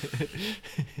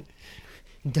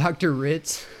 Dr.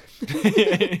 Ritz.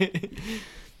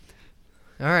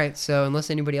 All right, so unless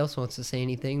anybody else wants to say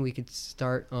anything, we could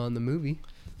start on the movie.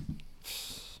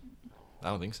 I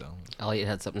don't think so. Elliot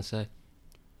had something to say.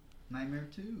 Nightmare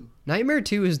 2. Nightmare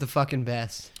 2 is the fucking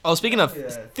best. Oh, speaking of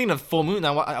Yeah. Full Moon,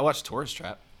 I watched Tourist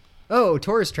Trap. Oh,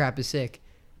 Tourist Trap is sick.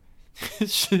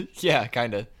 Yeah,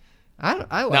 kind of. I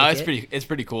like No, it. it's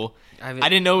pretty cool. I I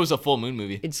didn't know it was a full moon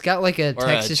movie. It's got like a Or a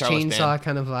Texas Charles Chainsaw Band.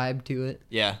 kind of vibe to it.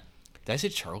 Yeah. Did I say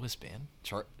Charles Band?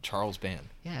 Charles Band.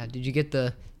 Yeah, did you get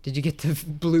the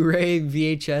Blu-ray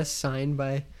VHS signed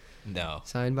by No.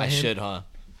 Signed by I him? should, huh?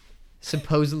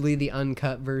 supposedly the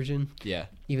uncut version, Yeah.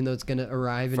 even though it's gonna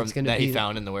arrive and From it's gonna that be he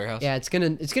found in the warehouse. yeah, it's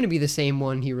gonna be the same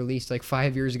one he released like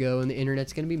 5 years ago, and the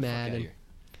internet's gonna be Fuck mad. outta And here.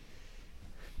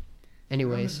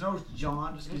 anyways, Goodness knows,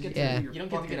 John, just 'cause Yeah. you don't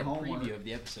get to get a preview of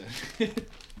the episode.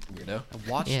 Weirdo. I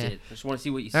watched Yeah. it. I just want to see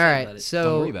what you all say right, about it. Don't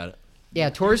so worry about it. yeah,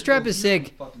 Tourist Trap is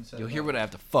sick. You'll hear what I have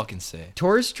to fucking say.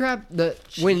 Tourist Trap,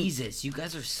 when Jesus, you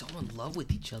guys are so in love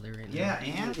with each other right Yeah,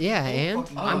 now. and Yeah, and?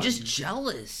 I'm just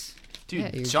jealous. Dude,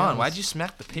 Yeah, you're John, jealous. why'd you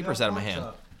smack the papers out of my hand?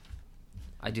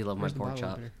 I do love my Where's the pork bottle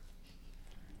chop. opener?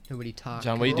 Nobody talk.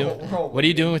 John, what are you doing? Roll. What are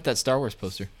you doing with that Star Wars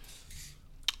poster?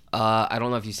 I don't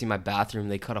know if you see my bathroom.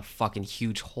 They cut a fucking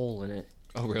huge hole in it.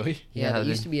 Oh, really? Yeah, Yeah, they they-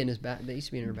 used to be in his They used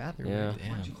to be in her bathroom. Yeah. right?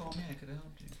 Why'd you Damn. call me? I could have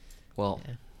helped you. Well,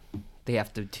 they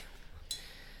have to. I'm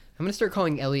gonna start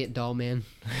calling Elliot Doll Man.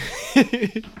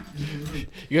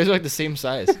 You guys are like the same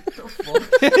size.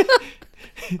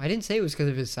 I didn't say it was because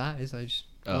of his size. I just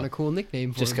Oh. want a cool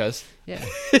nickname for Just him. cause? Yeah.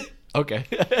 Okay.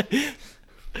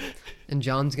 And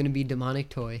John's gonna be Demonic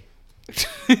Toy.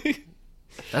 That's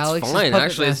Alex is fine. Puppet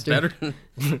Actually, it's Master. better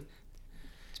than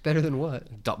It's better than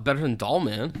what? better than Doll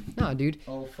Man. Nah, dude.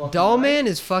 Oh, fucking Doll right. Man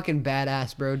is fucking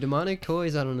badass, bro. Demonic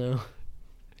Toys, I don't know.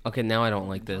 Okay, now I don't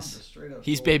like John's a this. straight up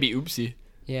He's toy. baby Oopsie.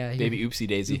 Yeah. Baby Oopsie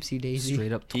Daisy. Oopsie Daisy.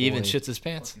 Straight up. Toy. He even shits his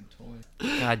pants. Fucking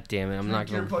toy. God damn it! I'm not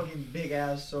Drink gonna. your fucking big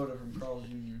ass soda from Carl's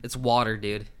Jr. It's water,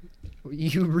 dude.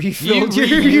 You refilled You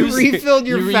your reuse- refilled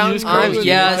your you reuse fountain. Carl's with Jr.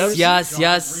 yes, Pepsi? yes, John's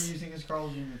yes. reusing his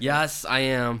Carl's Jr. Yes, I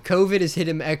am. COVID has hit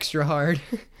him extra hard.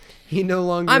 He no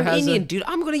longer I'm has Indian, dude.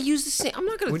 I'm gonna use the same. I'm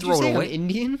not gonna What'd throw you say? it I'm away.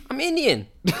 Indian? I'm Indian.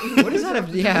 What does that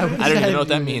have? Yeah. What does I don't have even know to what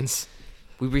that do with it? means.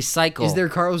 We recycle. Is there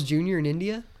Carl's Jr. in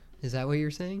India? Is that what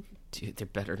you're saying? Dude, there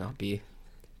better not be.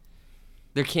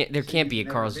 There can't be a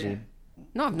Never Carl's Jr. been.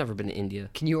 No, I've never been to India.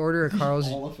 Can you order a Carl's?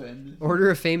 All offended. Order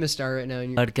a famous star right now.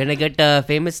 And you're, Can I get a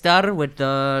famous star with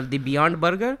the Beyond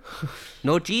Burger?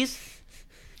 No cheese?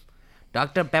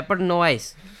 Dr. Pepper, no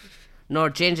ice. No,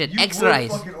 change it. You Extra would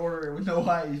ice. fucking order it with no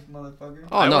ice, motherfucker.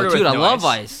 Oh, I no, order dude, with I no love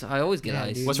ice. ice. I always get Yeah,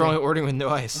 ice. dude. What's wrong with ordering with no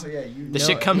ice? Oh yeah, you. The No,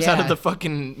 shit comes out yeah. of the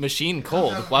fucking machine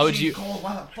cold. Why would you? Cold,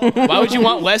 why the fuck? Why would you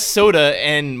want less soda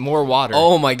and more water?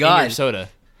 Oh my in your God. soda,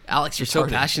 Alex, you're so Retarded.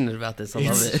 passionate about this. I love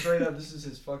This is it. straight up, this is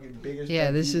his fucking biggest. Yeah,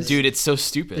 pet this peeve. is- dude. It's so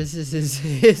stupid. this is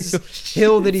his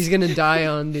hill that he's gonna die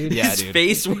on, dude. Yeah, His dude.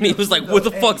 face when he was like, "What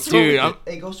the fuck's wrong Dude, with I'm-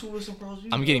 it?" Hey, go swim with some Carl's Jr.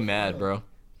 I'm getting mad, bro.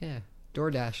 Yeah.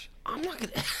 DoorDash. I'm not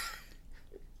gonna.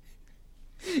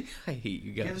 I hate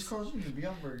you Yeah, this guys. Carl's Jr.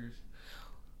 Beyond Burgers.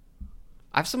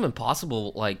 I have some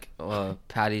impossible like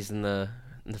patties in the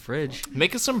fridge.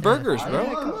 Make us some burgers, bro.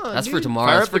 Come on, That's dude. for tomorrow.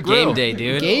 Fire That's up for the grill. game day,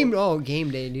 dude.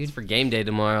 Game day, dude. For game day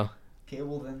tomorrow. Okay,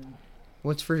 well then.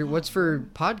 What's for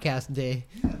podcast day?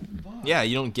 Yeah,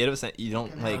 you don't get us. You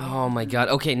don't like. Oh my God.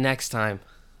 Okay, next time.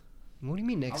 What do you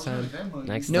mean next time?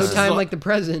 Next No time. time like the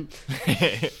present.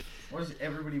 What does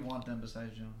everybody want then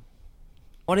besides John?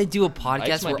 I want to do a Ice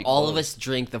podcast might where be all of closed. us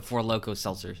drink the Four Loko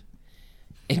seltzers,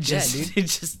 and Yeah, just dude.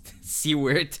 just see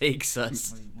where it takes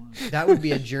us. What do you want? That would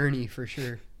be a journey for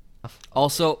sure.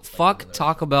 Also, fuck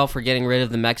Taco Bell for getting rid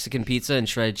of the Mexican pizza and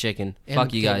shredded chicken. And Fuck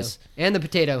the you potato. guys. And the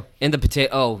potato. And the potato.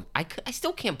 Oh, I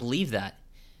still can't believe that.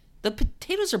 The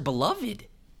potatoes are beloved.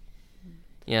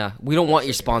 Yeah, we don't want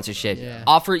your sponsorship. Yeah.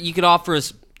 You could offer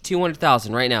us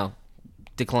 200,000 right now.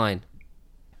 Decline.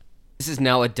 This is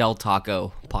now a Del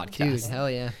Taco Dude, podcast. hell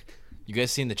yeah. You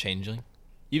guys seen the Changeling?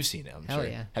 You've seen it, I'm Hell sure.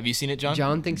 yeah. Have you seen it, John?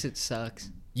 John thinks it sucks.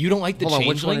 You don't like the Hold on,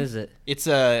 Changeling? which one is it? It's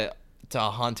a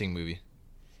haunting movie.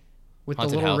 With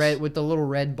Haunted the little house.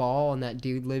 red ball, and that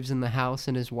dude lives in the house,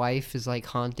 and his wife is like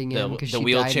haunting him The, because the she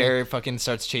wheelchair fucking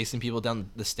starts chasing people down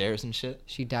the stairs and shit.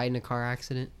 She died in a car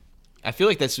accident. I feel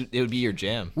like it would be your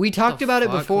jam. We talked the about it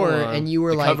fuck? before, Hold on. and you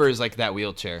were The like, cover is like that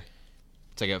wheelchair.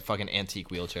 It's like a fucking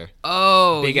antique wheelchair.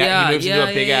 Oh, Big yeah. he moves yeah,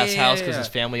 into a big yeah, ass yeah, house yeah, because yeah. his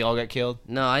family all got killed.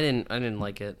 No, I didn't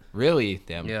like it. Really?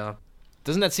 Damn. Yeah.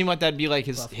 Doesn't that seem like that'd be like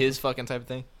his fucking type of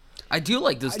thing? I do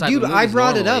like this type dude, of I movies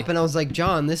brought it normally. up, and I was like,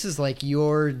 John, this is like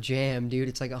your jam, dude.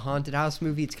 It's like a haunted house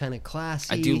movie. It's kind of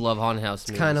classy. I do love haunted house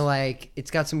It's movies. kind of like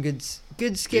it's got some good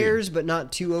scares, but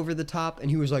not too over the top. And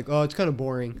he was like, "Oh, it's kind of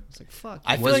boring." It's like, "Fuck,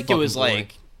 I feel was like it was fucking boring.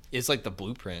 like it's like the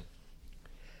blueprint.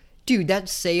 dude." That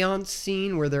séance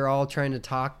scene where they're all trying to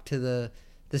talk to the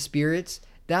spirits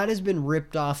that has been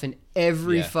ripped off in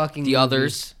every Yeah. fucking The movie.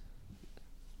 Others.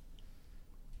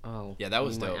 Oh. Yeah, that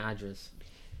was my dope. address.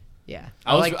 Yeah,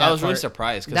 I was like that I was really part.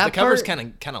 surprised because That the cover's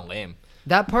part- kind of lame.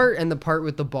 That part and the part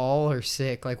with the ball are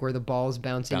sick, like where the ball's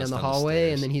bouncing Bounce down the down the hallway,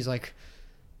 stairs. and then he's like,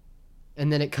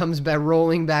 and then it comes back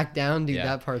rolling back down, dude. Yeah.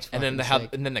 That part's fucking And then sick.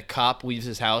 and then the cop leaves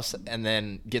his house and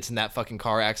then gets in that fucking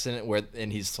car accident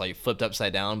and he's like flipped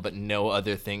upside down, but no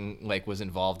other thing like was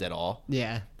involved at all.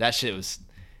 Yeah, That shit was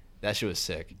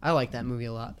sick. I like that movie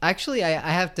a lot. Actually, I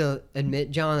have to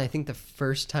admit, John, I think the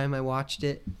first time I watched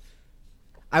it,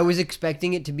 I was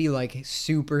expecting it to be like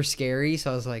super scary,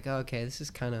 so I was like, oh, okay, this is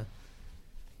kind of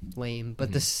lame.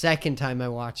 But the second time I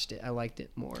watched it, I liked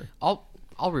it more. I'll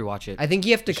rewatch it. I think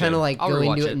you have to kind should. of like I'll go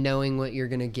into rewatch it it. knowing what you're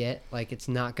gonna get. Like, it's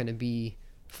not gonna be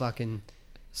fucking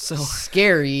So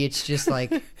scary. It's just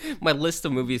like, my list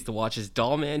of movies to watch is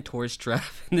Dollman, Tourist Trap,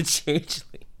 and The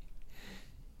Changeling.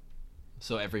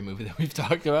 So every movie that we've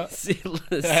talked about.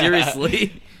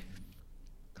 Seriously.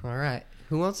 all right,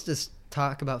 who wants to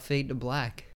talk about Fade to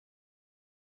Black?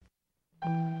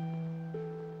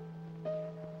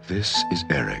 This is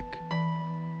Eric.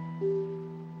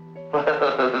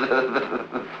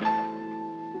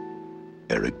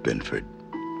 Eric Binford.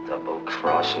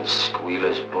 Double-crossing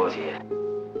squealers, both of you.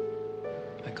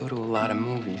 I go to a lot of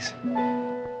movies.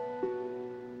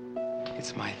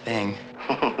 It's my thing.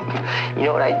 You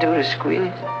know what I do to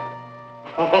squealers?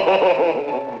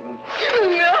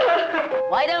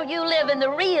 Why don't you live in the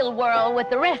real world with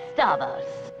the rest of us?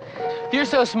 If you're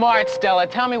so smart, Stella,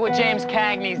 tell me what James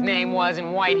Cagney's name was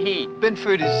in White Heat.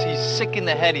 Binford he's sick in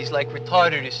the head. He's like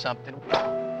retarded or something.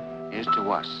 Here's to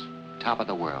us, top of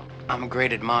the world. I'm a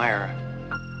great admirer.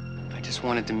 I just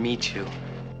wanted to meet you.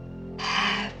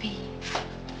 Happy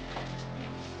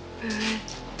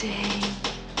birthday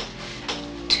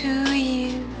to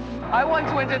you. I I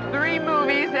once went to 3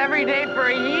 movies every day for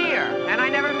a year, and I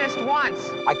never missed once.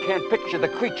 I can't picture the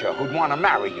creature who'd want to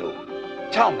marry you.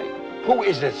 Tell me, who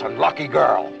is this unlucky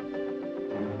girl?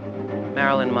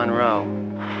 Marilyn Monroe.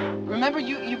 Remember,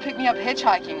 you picked me up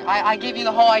hitchhiking. I gave you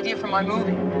the whole idea for my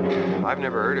movie. I've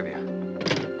never heard of you.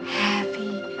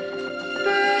 Happy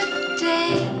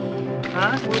birthday,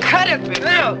 Huh? Cut it,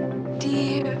 Bill!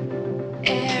 dear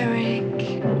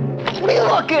Eric. What are you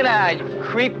looking at, you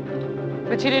creep?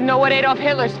 But you didn't know what Adolf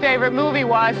Hitler's favorite movie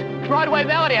was. Broadway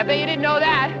Melody, I bet you didn't know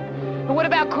that. And what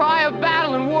about Cry of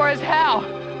Battle and War is Hell?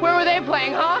 Where were they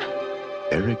playing, huh?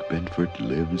 Eric Benford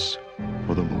lives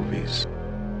for the movies.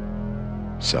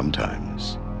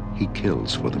 Sometimes he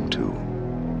kills for them too.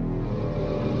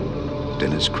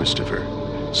 Dennis Christopher,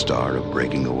 star of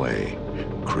Breaking Away,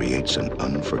 creates an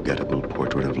unforgettable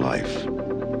portrait of life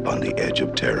on the edge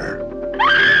of terror.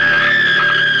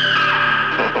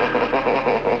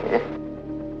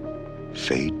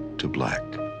 Fade to Black.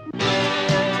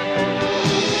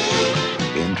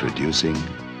 Introducing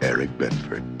Eric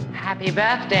Benford. Happy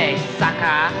birthday,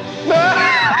 sucker.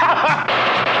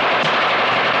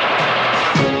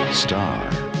 Star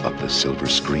of the silver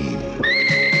screen.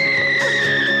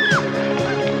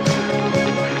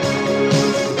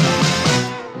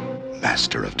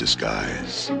 Master of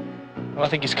disguise. Well, I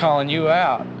think he's calling you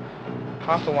out.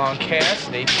 Hopalong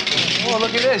Cassidy. Oh,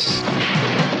 look at this.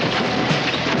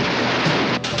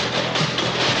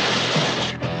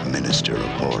 Minister of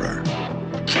horror.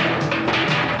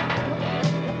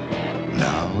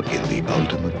 Now in the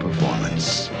ultimate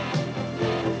performance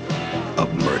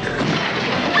of murder.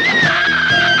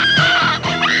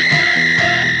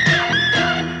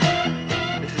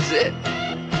 This is it.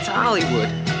 It's Hollywood.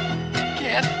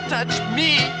 Can't touch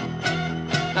me.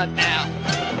 Not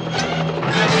now.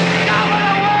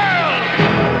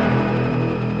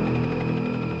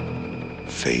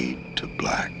 Fade to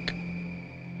black.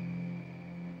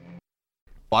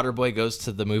 Waterboy goes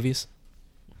to the movies.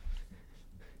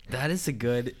 That is a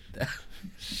good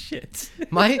shit.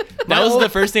 That was the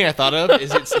first thing I thought of.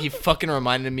 He fucking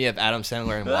reminded me of Adam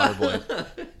Sandler and Waterboy.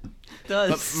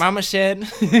 But Mama said,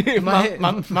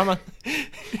 Mama.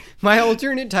 My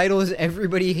alternate title is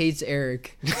Everybody Hates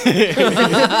Eric.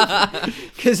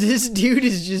 Because this dude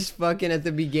is just fucking at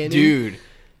the beginning. Dude.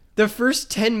 The first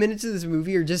 10 minutes of this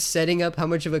movie are just setting up how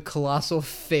much of a colossal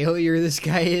failure this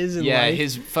guy is in life.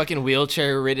 His fucking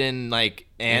wheelchair-ridden, like,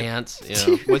 aunt.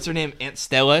 Yeah. What's her name? Aunt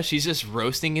Stella. She's just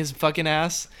roasting his fucking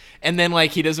ass. And then,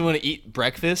 like, he doesn't want to eat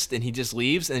breakfast, and he just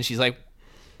leaves. And she's like,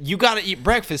 you gotta eat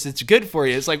breakfast. It's good for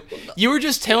you. It's like, you were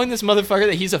just telling this motherfucker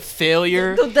that he's a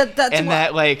failure.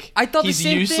 That, like, I thought he's the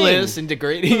same useless thing. and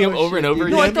degrading him over and over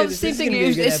again. No, I thought the same thing.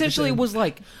 It essentially was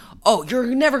like, oh, you're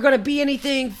never gonna be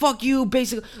anything. Fuck you,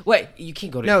 basically. Wait, you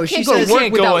can't go to. No, you she can't go says- to work You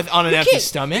can't go without, on an you empty can't-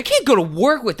 stomach. You can't go to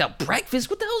work without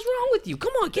breakfast. What the hell's wrong with you?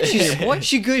 Come on, get in here, boy.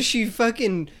 She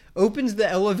fucking opens the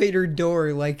elevator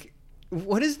door like.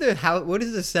 What is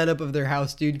the setup of their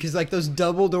house, dude? Because like those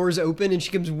double doors open and she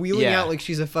comes wheeling Yeah. out like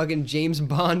she's a fucking James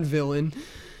Bond villain.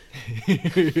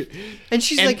 And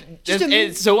she's like, just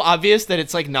it's so obvious that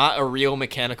it's like not a real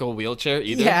mechanical wheelchair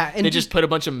either. Yeah, and they just put a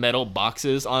bunch of metal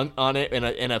boxes on it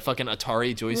in a fucking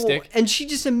Atari joystick. and she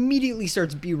just immediately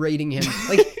starts berating him.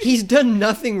 Like he's done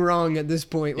nothing wrong at this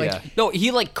point. Like Yeah. No,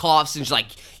 he like coughs and she's like,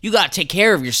 you gotta take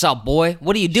care of yourself, boy.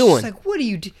 What are you doing? she's like, what do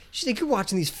you do? She's like, you're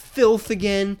watching these filth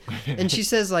again. And she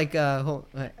says like,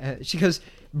 she goes,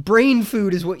 brain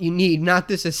food is what you need, not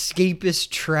this escapist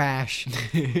trash.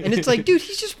 And it's like, dude,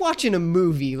 he's just watching a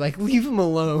movie. Like, leave him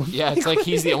alone. Yeah, it's like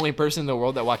he's the only person in the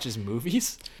world that watches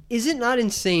movies. Is it not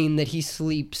insane that he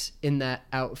sleeps in that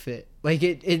outfit? Like,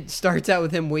 it starts out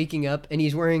with him waking up and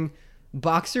he's wearing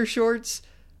boxer shorts,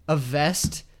 a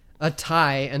vest, a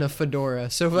tie, and a fedora.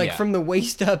 So, like, Yeah. from the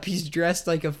waist up, he's dressed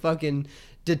like a fucking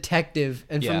detective.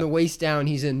 And Yeah. from the waist down,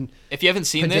 he's in If you haven't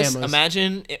seen pajamas. this,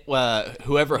 imagine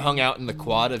whoever hung out in the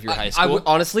quad of your high school.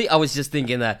 Honestly, I was just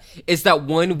thinking that it's that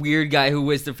one weird guy who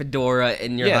wears the fedora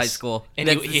in your Yes. high school, and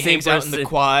That's he the same hangs out in the person.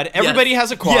 quad. Everybody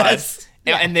has a quad. Yes.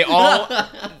 And they all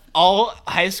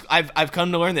high school. I've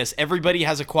come to learn this. Everybody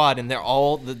has a quad, and they're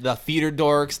all the theater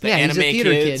dorks, the Yeah, he's anime a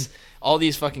theater kids, kid. all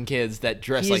these fucking kids that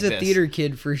dress like He's this. a theater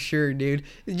kid for sure, dude.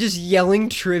 Just yelling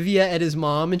trivia at his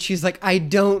mom, and she's like, "I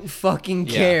don't fucking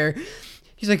Yeah. care."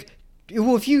 He's like,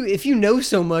 "Well, if you know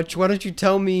so much, why don't you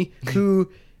tell me who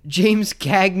James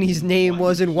Cagney's name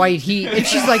was in White Heat?" And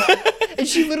she's like, and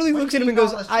she literally looks at him and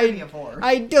goes,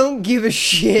 "I don't give a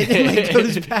shit," and like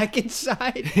goes back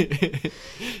inside.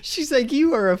 She's like,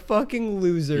 "You are a fucking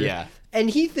loser." Yeah. And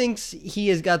he thinks he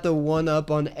has got the one up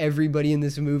on everybody in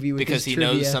this movie with because his he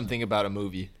trivia. knows something about a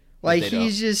movie. that Like they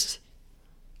he's don't. just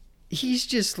he's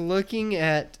just looking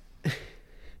at.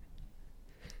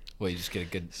 Well, you just get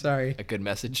a good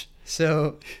message.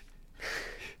 So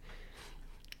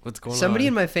what's going on? Somebody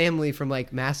in my family from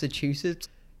like Massachusetts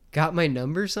got my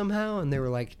number somehow, and they were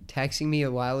like texting me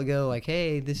a while ago, like,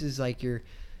 "Hey, this is like your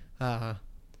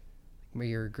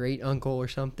great uncle or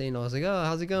something." I was like, "Oh,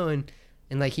 how's it going?"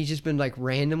 And like he's just been like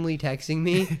randomly texting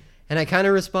me, and I kind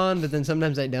of respond, but then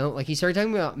sometimes I don't. Like he started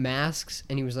talking about masks,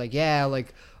 and he was like, "Yeah,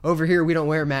 like over here we don't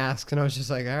wear masks," and I was just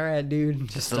like, "All right, dude."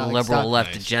 Just the liberal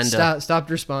left agenda. Stopped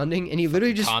responding, and he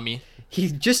literally just Tommy. He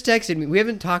just texted me. We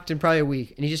haven't talked in probably a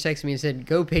week, and he just texted me and said,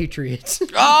 "Go Patriots."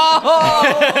 Oh!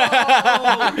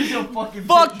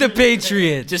 Fuck the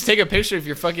Patriots! Just take a picture of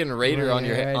your fucking Raider on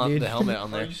your on dude. the helmet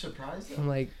on there. Are you surprised? I'm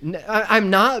like, I'm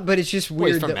not, but it's just Well,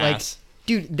 he's weird from that like, Mass.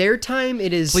 dude, their time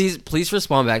it is. Please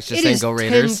respond back. Just It saying is go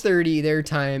Raiders. 10:30 their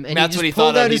time, and That's he what he just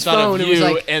pulled thought out of. He his thought phone of and was you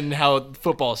like, and how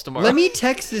football's tomorrow. "Let me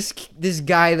text this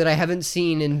guy that I haven't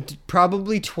seen in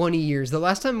probably 20 years. The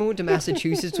last time I went to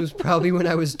Massachusetts was probably when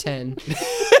I was 10."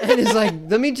 And it's like,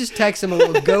 let me just text him a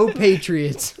little, "Go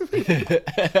Patriots." All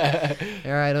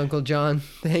right, Uncle John.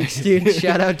 Thanks, dude.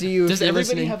 Shout out to you. Does if you're everybody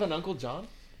listening. have an Uncle John?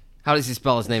 How does he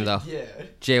spell his name though? Yeah.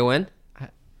 Jon.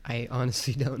 I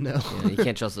honestly don't know. Yeah, you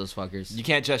can't trust those fuckers. You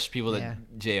can't trust people that Yeah.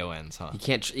 Jons, huh? You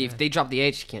can't if they drop the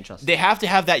H, you can't trust them. They have to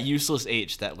have that useless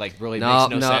H that like really No,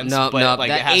 makes no sense. but like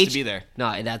that it has H, to be there.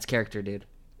 No, that's character, dude.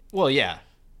 Well, yeah.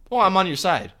 Well, I'm on your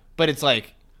side, but it's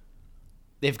like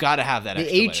they've got to have that. The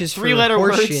extra H letter. is for 3-letter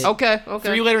words. horseshit. Okay.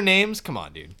 3-letter names. Come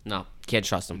on, dude. No, can't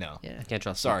trust them. No. Yeah. Can't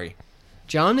trust them. Sorry.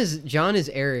 John is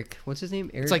Eric. What's his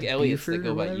name? Eric. It's like Elliot. They Buford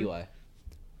go or by whatever? Eli.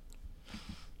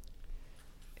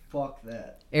 Fuck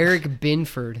that. Eric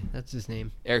Binford. That's his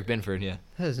name. Eric Binford, yeah.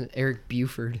 That is Eric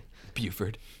Buford.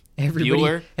 Buford.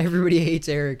 Everybody hates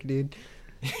Eric, dude.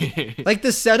 Like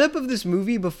the setup of this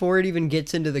movie before it even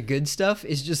gets into the good stuff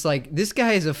is just like, this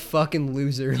guy is a fucking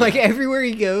loser. Like everywhere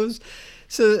he goes.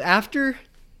 So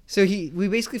we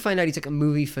basically find out he's like a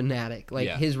movie fanatic. Like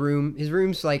Yeah. his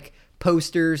room's like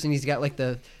posters, and he's got like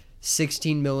the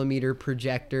 16mm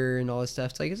projector and all this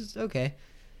stuff. It's like, it's okay.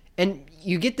 And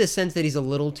you get the sense that he's a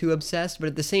little too obsessed, but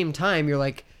at the same time, you're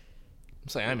like,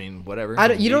 I mean,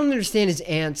 whatever. you don't understand his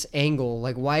aunt's angle.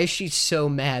 Like, why is she so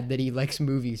mad that he likes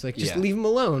movies? Like, just Yeah. leave him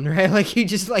alone, right? Like, he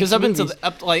just likes Because movies.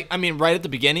 right at the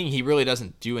beginning, he really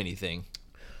doesn't do anything.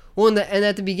 Well, and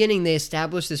at the beginning, they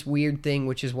established this weird thing,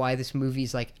 which is why this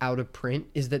movie's like out of print,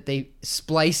 is that they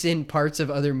splice in parts of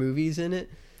other movies in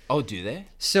it. Oh, do they?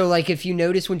 So, like, if you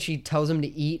notice when she tells him to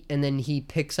eat, and then he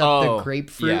picks up the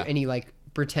grapefruit, yeah. and he like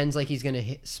pretends like he's gonna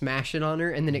smash it on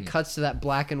her, and then it cuts to that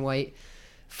black and white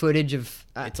footage of.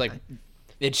 It's like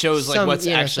it shows like what's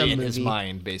actually in his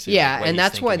mind, basically. Yeah, like, what and he's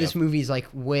that's why thinking this of. movie's like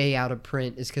way out of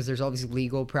print, is because there's all these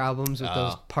legal problems with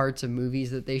those parts of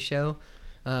movies that they show.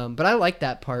 But I like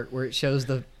that part where it shows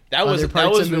the other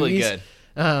parts of really movies.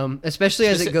 good. Especially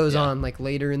as it goes yeah. on, like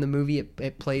later in the movie,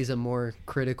 it plays a more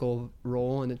critical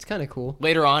role, and it's kind of cool.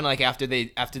 Later on, like after they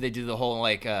do the whole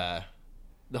like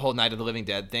the whole Night of the Living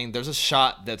Dead thing, there's a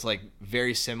shot that's like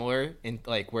very similar in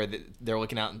like where they're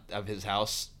looking out of his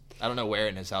house. I don't know where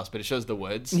in his house, but it shows the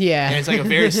woods. Yeah, and it's like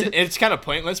it's kind of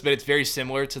pointless, but it's very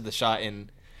similar to the shot in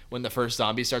when the first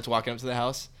zombie starts walking up to the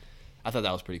house. I thought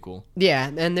that was pretty cool. Yeah,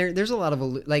 and there's a lot of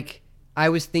like, I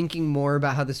was thinking more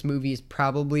about how this movie is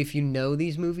probably, if you know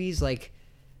these movies like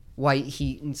White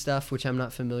Heat and stuff, which I'm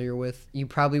not familiar with, you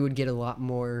probably would get a lot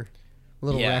more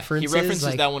little references. He references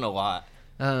like, that one a lot.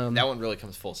 That one really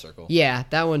comes full circle. Yeah,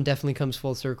 that one definitely comes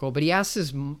full circle. But he asks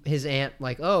his aunt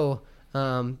like, "Oh,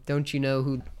 don't you know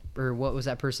who or what was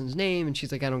that person's name?" And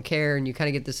she's like, "I don't care." And you kind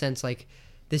of get the sense like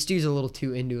this dude's a little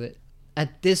too into it.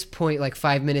 At this point, like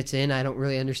 5 minutes in, I don't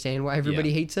really understand why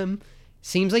everybody hates him.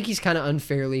 Seems like he's kind of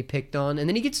unfairly picked on, and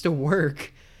then he gets to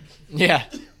work. Yeah.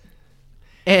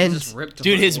 And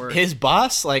dude, his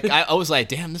boss, like I was like,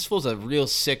 damn, this fool's a real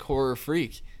sick horror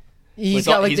freak. He's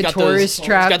got the tourist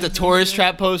trap. He's got the tourist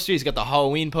trap poster. He's got the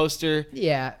Halloween poster.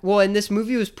 Yeah. Well, and this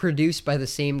movie was produced by the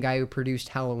same guy who produced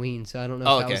Halloween, so I don't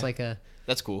know if that was like a.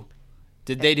 That's cool.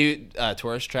 Did they do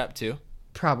tourist trap too?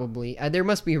 Probably. There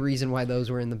must be a reason why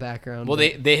those were in the background. Well,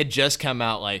 they had just come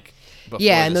out like. Before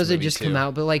yeah, and this those had movie, just too. come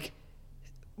out, but like,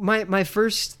 my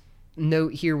first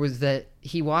note here was that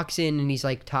he walks in and he's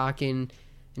like talking,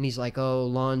 and he's like, "Oh,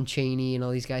 Lon Chaney and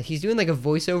all these guys." He's doing like a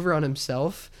voiceover on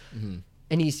himself. Mm-hmm.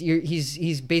 And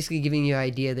he's basically giving you an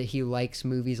idea that he likes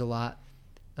movies a lot,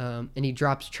 and he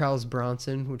drops Charles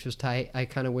Bronson, which was tight. I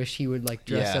kind of wish he would like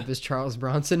dress up as Charles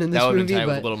Bronson in this that movie, tight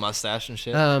but with a little mustache and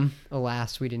shit.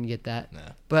 Alas, we didn't get that. No.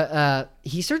 But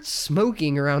he starts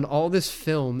smoking around all this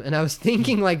film, and I was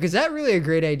thinking like, is that really a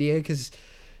great idea? Because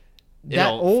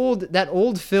that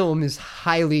old film is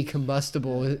highly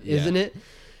combustible, isn't it?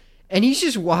 And he's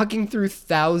just walking through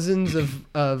thousands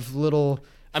of little.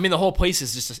 I mean, the whole place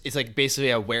is just, it's like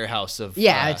basically a warehouse of.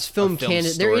 It's film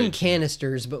storage. They're in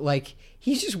canisters, but like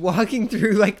he's just walking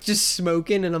through, like just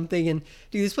smoking, and I'm thinking,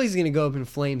 dude, this place is gonna go up in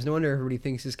flames. No wonder everybody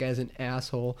thinks this guy's an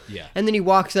asshole. Yeah. And then he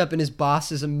walks up, and his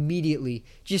boss is immediately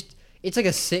just. It's like a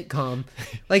sitcom.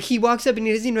 Like, he walks up and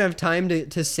he doesn't even have time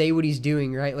to say what he's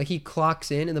doing, right? Like, he clocks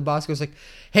in and the boss goes like,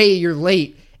 hey, you're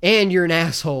late and you're an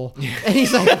asshole. And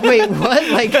he's like, wait, what?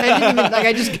 Like, I didn't even, like,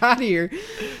 I just got here.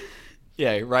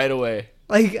 Yeah, right away.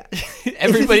 Like,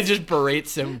 everybody just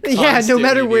berates him constantly, yeah, no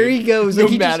matter where he goes. No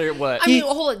Like, matter what. I mean,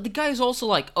 hold on. The guy's also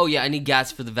like, oh, yeah, I need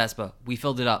gas for the Vespa. We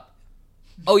filled it up.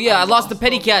 Oh, yeah, I lost the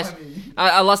petty cash.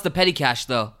 I lost the petty cash,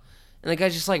 though. And the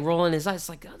guy's just like rolling his eyes,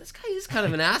 like, oh, this guy is kind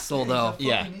of an asshole, though.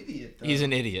 Yeah, idiot, though. He's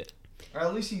an idiot. Or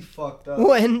at least he fucked up.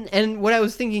 Well, and what I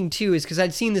was thinking too is because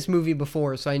I'd seen this movie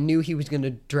before, so I knew he was going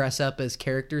to dress up as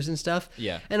characters and stuff.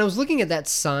 Yeah. And I was looking at that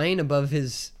sign above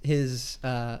his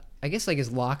I guess like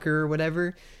his locker or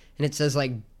whatever, and it says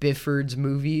like Bifford's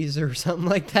Movies or something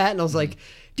like that. And I was like,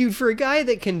 dude, for a guy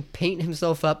that can paint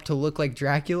himself up to look like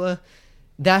Dracula,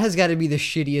 that has got to be the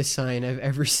shittiest sign I've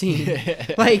ever seen.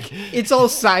 Like, it's all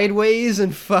sideways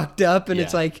and fucked up, and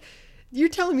it's like, you're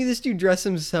telling me this dude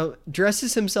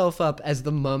dresses himself up as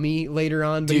the Mummy later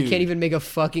on, but he can't even make a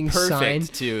fucking sign.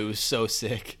 Perfect, too. It was so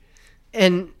sick.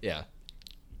 And yeah.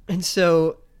 And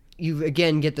so you,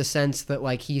 again, get the sense that,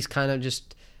 like, he's kind of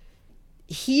just...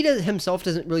 himself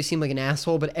doesn't really seem like an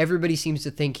asshole, but everybody seems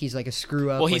to think he's like a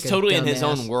screw-up. Well, he's like totally in dumbass. his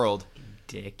own world.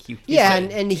 Dick.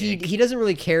 And he doesn't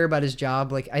really care about his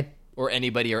job. Like or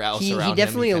anybody else around him. He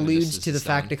definitely alludes to the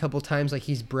fact a couple times, like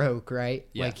he's broke, right?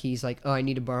 Yeah. Like he's like, oh, I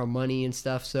need to borrow money and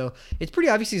stuff. So it's pretty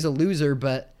obvious he's a loser.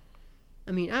 But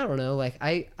I mean, I don't know. Like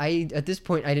I at this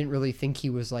point, I didn't really think he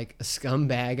was like a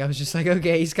scumbag. I was just like,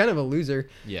 okay, he's kind of a loser.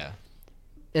 Yeah.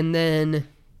 And then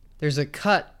there's a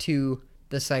cut to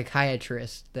the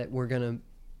psychiatrist that we're gonna,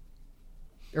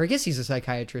 or I guess he's a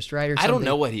psychiatrist, right? Or something. I don't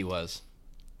know what he was.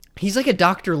 He's like a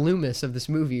Dr. Loomis of this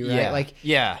movie, right? Yeah. Like,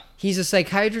 yeah. He's a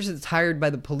psychiatrist that's hired by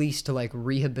the police to like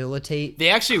rehabilitate. They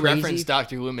actually crazy. reference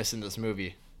Dr. Loomis in this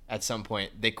movie at some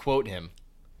point. They quote him.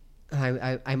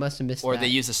 I must have missed or that. they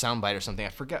use a soundbite or something. I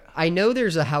forgot. I know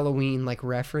there's a Halloween like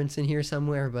reference in here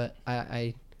somewhere, but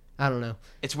I don't know.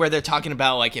 It's where they're talking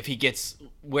about like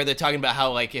where they're talking about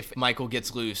how like if Michael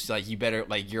gets loose, like you better,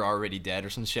 like you're already dead or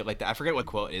some shit like that. I forget what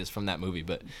quote is from that movie,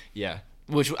 but yeah.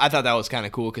 Which I thought that was kind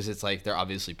of cool because it's like they're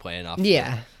obviously playing off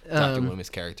Dr. Loomis'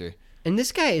 character. And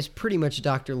this guy is pretty much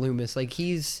Dr. Loomis. Like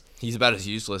he's about as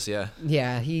useless, yeah.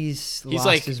 Yeah, he's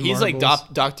like his he's like marbles.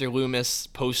 Dr. Loomis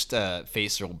post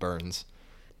facial burns.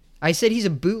 I said he's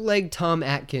a bootleg Tom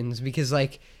Atkins because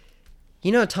like,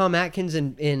 you know, Tom Atkins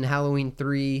in Halloween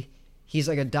 3, he's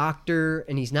like a doctor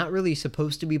and he's not really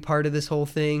supposed to be part of this whole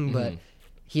thing, but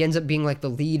he ends up being like the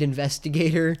lead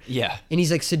investigator. Yeah. And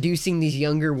he's like seducing these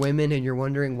younger women and you're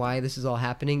wondering why this is all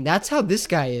happening. That's how this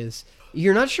guy is.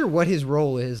 You're not sure what his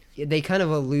role is. They kind of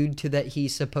allude to that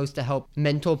he's supposed to help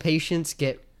mental patients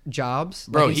get jobs.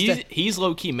 Bro, like he's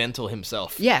low-key mental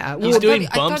himself. Yeah. He's doing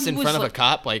bumps in front of a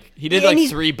cop. Like, he did like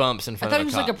 3 bumps in front of a cop. I thought he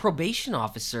was like a probation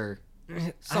officer.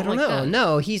 I don't know.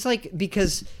 No, he's like,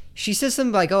 because she says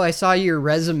something like, oh, I saw your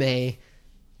resume.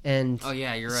 And oh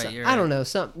yeah, you're right. I don't know.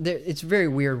 It's very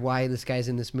weird why this guy's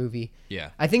in this movie.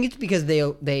 Yeah, I think it's because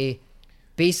they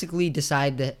basically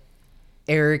decide that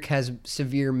Eric has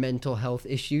severe mental health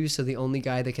issues, so the only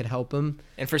guy that could help him.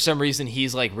 And for some reason,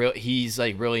 he's like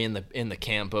really in the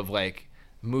camp of like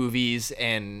movies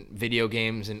and video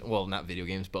games and not video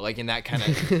games, but like in that kind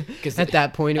of because at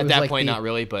that point not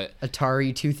really, but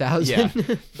Atari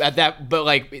 2000. Yeah, but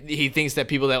like he thinks that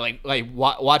people that like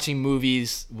watching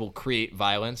movies will create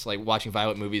violence. Like watching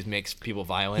violent movies makes people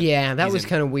violent. Yeah, that was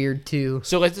kind of weird too.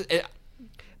 So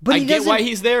I get why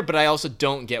he's there, but I also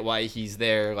don't get why he's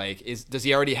there. Like, does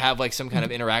he already have like some kind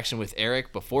of interaction with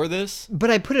Eric before this? But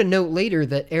I put a note later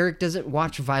that Eric doesn't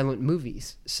watch violent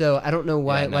movies, so I don't know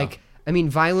why. Yeah, no. Like, I mean,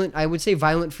 violent. I would say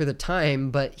violent for the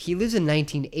time, but he lives in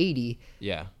 1980.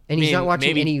 Yeah, and he's not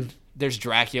watching any. There's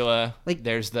Dracula. Like,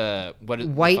 there's the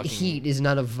White Heat is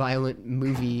not a violent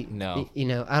movie. No, you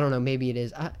know, I don't know. Maybe it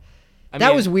is.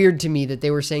 That was weird to me that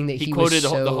they were saying that he quoted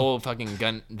was the whole fucking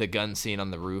gun scene on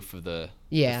the roof of the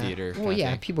theater. Well,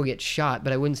 yeah, people get shot,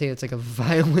 but I wouldn't say it's like a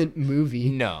violent movie.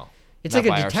 No, it's like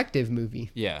a detective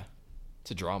movie. Yeah, it's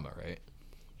a drama, right?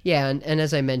 Yeah, and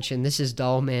as I mentioned, this is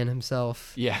Doll Man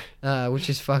himself. Yeah, which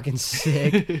is fucking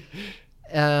sick.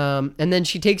 And then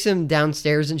she takes him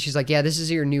downstairs, and she's like, "Yeah, this is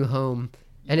your new home."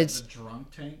 And it's the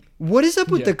drunk tank. What is up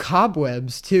with the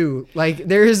cobwebs too? Like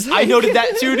there's I noted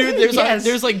that too, dude. There's Yes.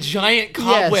 there's like giant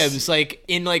cobwebs like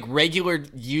in like regular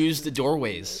used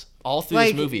doorways all through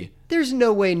this movie. There's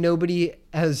no way nobody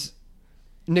has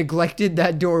neglected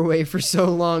that doorway for so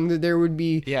long that there would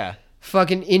be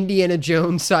fucking Indiana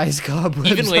Jones sized cobwebs.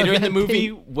 Even later on in the that movie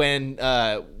thing.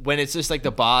 when it's just like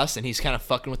the boss and he's kind of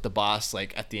fucking with the boss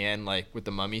like at the end like with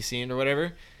the mummy scene or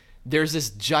whatever. There's this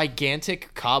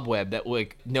gigantic cobweb that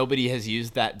like nobody has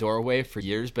used that doorway for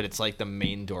years, but it's like the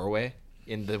main doorway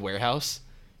in the warehouse.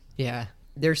 Yeah,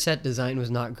 their set design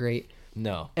was not great.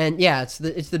 No. And yeah, it's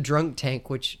the drunk tank,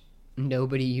 which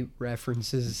nobody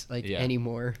references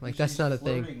anymore. Like that's not a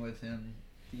thing. Flirting with him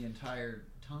the entire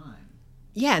time.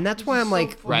 Yeah, and that's why I'm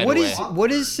like, Right what away.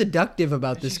 what is seductive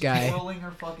about this guy? Twirling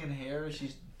her fucking hair.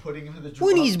 She's putting him in the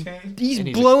drunk When he's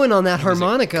tank. blowing on that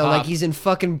harmonica cop. like he's in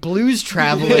fucking Blues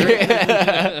Traveler,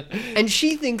 and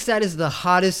she thinks that is the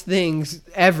hottest things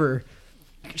ever.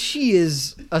 She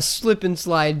is a slip and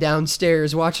slide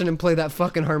downstairs watching him play that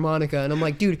fucking harmonica, and I'm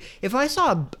like, dude, if I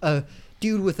saw a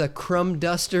dude with a crumb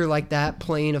duster like that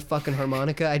playing a fucking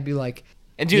harmonica, I'd be like,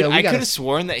 And dude, yo, we I gotta could have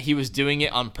sworn that he was doing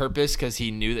it on purpose because he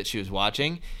knew that she was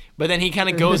watching. But then he kind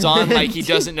of goes on like he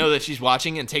doesn't know that she's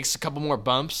watching and takes a couple more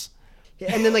bumps.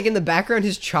 And then like in the background,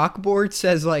 his chalkboard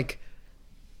says like,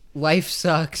 "Life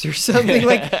sucks" or something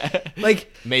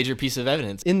like Major piece of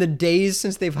evidence. in the days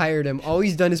since they've hired him, all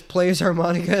he's done is play his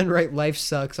harmonica and write "Life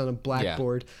sucks" on a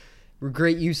blackboard.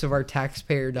 Great use of our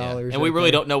taxpayer dollars. And we right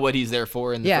really there. don't know what he's there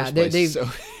for in the first place. So.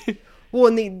 Well,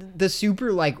 and the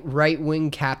super like right wing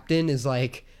captain is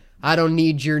like, I don't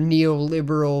need your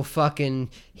neoliberal fucking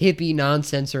hippie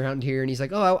nonsense around here. And he's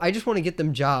like, oh, I just want to get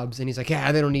them jobs. And he's like,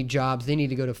 yeah, they don't need jobs. They need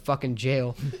to go to fucking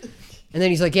jail. And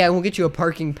then he's like, yeah, we'll get you a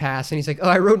parking pass. And he's like, oh,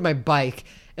 I rode my bike.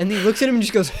 And he looks at him and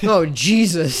just goes, oh,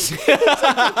 Jesus.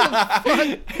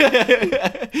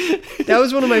 That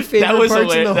was one of my favorite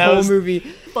parts in the whole movie.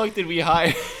 Fuck did we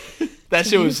hire?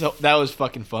 That was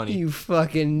fucking funny. You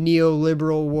fucking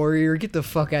neoliberal warrior. Get the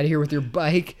fuck out of here with your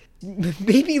bike.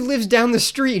 Baby lives down the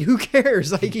street. Who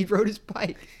cares? Like, he rode his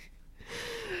bike.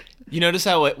 You notice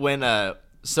how when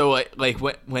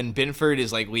Binford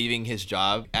is like leaving his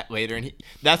job later, and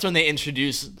that's when they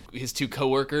introduce his two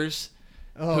coworkers,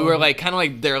 who are like kind of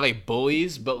like they're like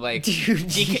bullies, but like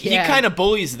he kind of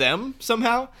bullies them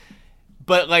somehow.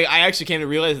 But like I actually came to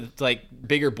realize that like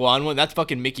bigger blonde one, that's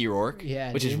fucking Mickey Rourke,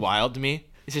 which is wild to me.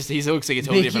 It's just he looks like a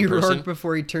totally different person. Mickey Rourke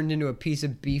before he turned into a piece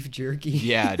of beef jerky.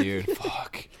 Yeah, dude.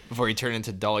 Fuck. Before he turned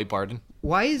into Dolly Parton.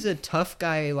 Why is a tough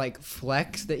guy like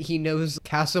flex that he knows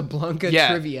Casablanca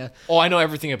trivia? Oh, I know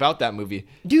everything about that movie.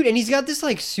 Dude, and he's got this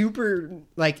like super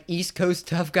like East Coast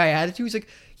tough guy attitude. He's like,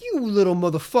 you little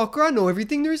motherfucker, I know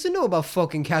everything there is to know about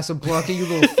fucking Casablanca, you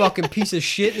little fucking piece of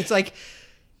shit. And it's like,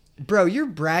 bro, you're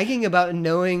bragging about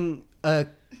knowing a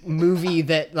movie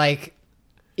that like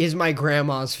is my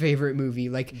grandma's favorite movie.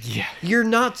 Like, you're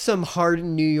not some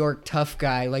hardened New York tough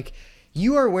guy. Like,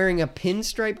 you are wearing a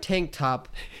pinstripe tank top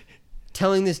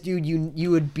telling this dude you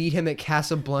would beat him at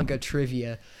Casablanca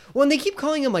trivia. Well, and they keep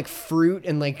calling him like fruit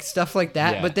and like stuff like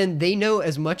that, but then they know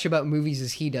as much about movies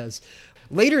as he does.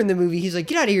 Later in the movie, he's like,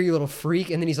 get out of here, you little freak.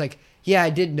 And then he's like, yeah, I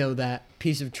did know that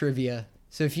piece of trivia.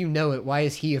 So if you know it, why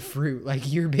is he a fruit?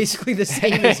 Like, you're basically the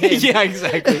same as him. Yeah,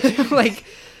 exactly. Like,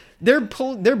 they're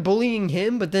bullying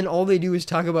him, but then all they do is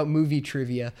talk about movie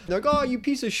trivia. They're like, oh, you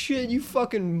piece of shit, you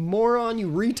fucking moron, you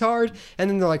retard. And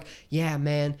then they're like, yeah,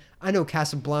 man, I know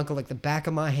Casablanca like the back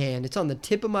of my hand. It's on the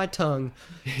tip of my tongue.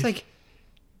 It's like,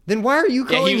 then why are you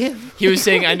calling him? He was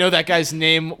saying, I know that guy's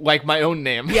name like my own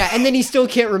name. Yeah, and then he still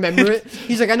can't remember it.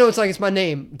 He's like, I know it's my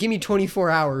name. Give me 24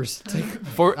 hours. It's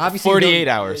like, obviously 48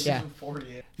 hours. Yeah.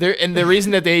 And the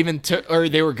reason that they even took, or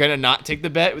they were gonna not take the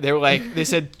bet, they were like, they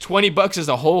said $20 is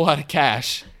a whole lot of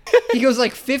cash. He goes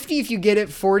like 50 if you get it,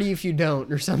 40 if you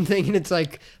don't, or something, and it's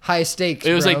like high stakes.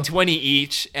 It was bro. like 20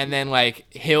 each, and then like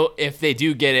if they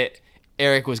do get it,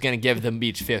 Eric was gonna give them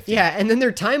each 50. Yeah, and then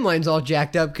their timeline's all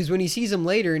jacked up because when he sees him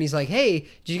later and he's like, "Hey,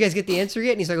 did you guys get the answer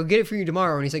yet?" And he's like, "I'll get it for you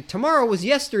tomorrow." And he's like, "Tomorrow was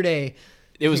yesterday."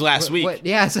 It was last week. What?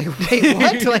 Yeah, it's like, wait,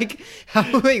 what? Like,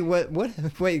 wait,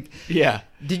 what? Wait. Yeah.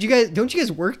 Don't you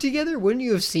guys work together? Wouldn't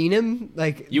you have seen him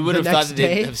like you would the have next thought that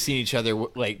day? they'd have seen each other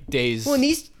like days. Well, and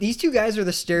these two guys are the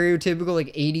stereotypical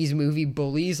like 80s movie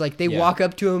bullies. Like they walk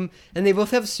up to him and they both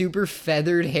have super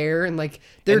feathered hair and like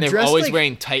they're dressed always like,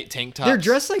 wearing tight tank tops. They're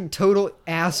dressed like total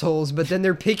assholes, but then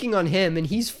they're picking on him and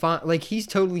he's fine. Like he's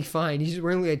totally fine. He's just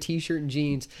wearing like a t-shirt and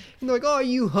jeans. And they're like, "Oh,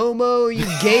 you homo, you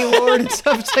gay lord," and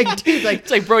stuff. It's like, dude, like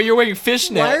it's like, bro, you're wearing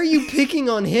fishnet. Why are you picking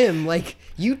on him? Like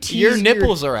your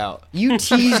nipples are out. You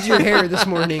teased your hair this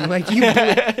morning. Like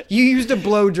you used a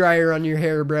blow dryer on your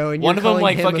hair, bro, and One you're of them calling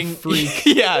like him fucking a freak.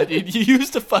 Yeah, dude, you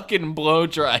used a fucking blow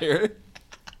dryer.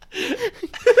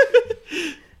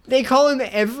 They call him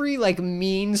every like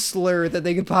mean slur that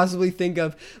they could possibly think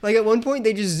of. Like at one point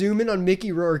they just zoom in on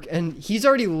Mickey Rourke and he's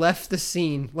already left the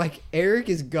scene. Like Eric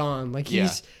is gone. Like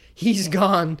he's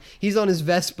gone. He's on his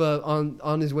Vespa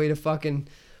on his way to fucking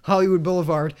Hollywood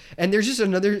Boulevard. And there's just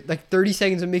another like 30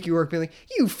 seconds of Mickey Rourke being like,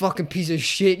 "You fucking piece of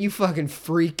shit, you fucking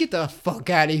freak, get the fuck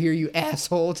out of here, you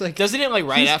asshole." It's like, doesn't it like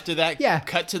right after that yeah.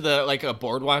 cut to the like a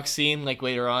boardwalk scene like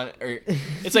later on, or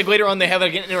it's like later on they have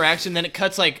like an interaction, then it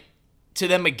cuts like to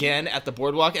them again at the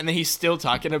boardwalk, and then he's still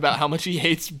talking about how much he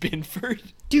hates Binford.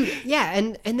 Dude, yeah,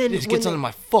 and then it gets under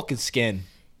my fucking skin.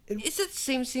 Is it the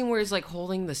same scene where he's like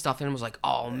holding the stuffed animal? Like,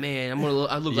 oh man,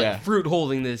 I look like fruit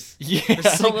holding this. Yeah, or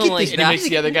something like and that. he makes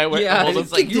the other guy hold it.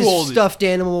 It's Like, get you this hold it. stuffed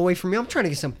animal away from me. I'm trying to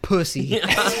get some pussy.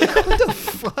 What the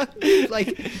fuck, dude?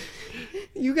 Like,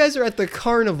 you guys are at the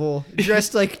carnival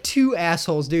dressed like two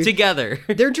assholes, dude. Together.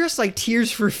 They're dressed like Tears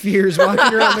for Fears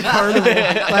walking around the carnival.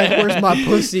 Like, where's my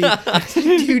pussy?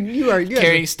 Dude, you guys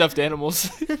carrying stuffed animals.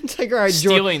 It's like, all right,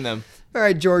 stealing them. All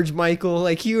right, George Michael,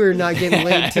 like you are not getting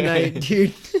laid tonight,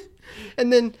 dude.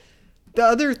 And then the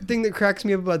other thing that cracks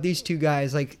me up about these two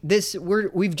guys, like this,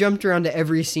 we've jumped around to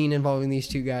every scene involving these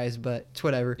two guys, but it's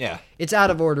whatever. Yeah. It's out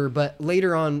of order, but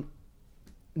later on,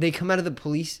 they come out of the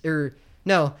police, or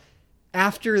no,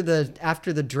 after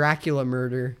the Dracula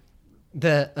murder,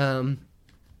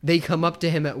 they come up to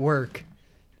him at work,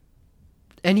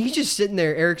 and he's just sitting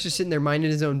there. Eric's just sitting there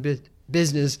minding his own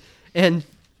business, and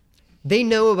they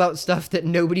know about stuff that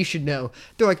nobody should know.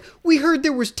 They're like, "We heard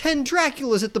there was 10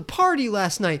 Draculas at the party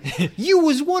last night. You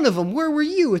was one of them. Where were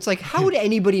you?" It's like, how would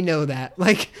anybody know that?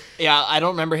 Like, yeah, I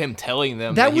don't remember him telling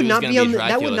them that he would was not gonna be on. Dracula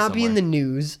That would not be in somewhere. the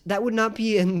news. That would not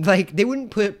be in, like, they wouldn't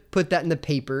put that in the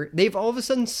paper. They've all of a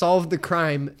sudden solved the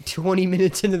crime 20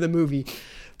 minutes into the movie.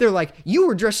 They're like, "You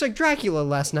were dressed like Dracula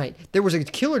last night. There was a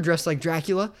killer dressed like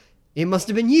Dracula. It must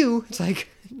have been you." It's like,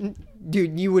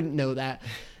 dude, you wouldn't know that.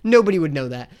 Nobody would know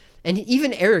that. And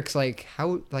even Eric's like,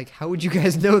 how would you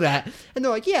guys know that? And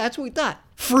they're like, "Yeah, that's what we thought.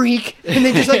 Freak." And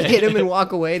they just like hit him and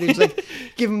walk away. They just like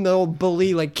give him the old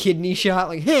bully like kidney shot,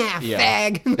 like,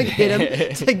 fag, and like hit him.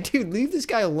 It's like, dude, leave this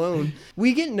guy alone.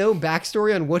 We get no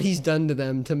backstory on what he's done to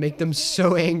them to make them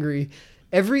so angry.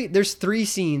 There's 3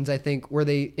 scenes, I think, where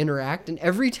they interact, and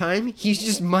every time he's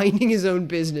just minding his own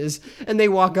business, and they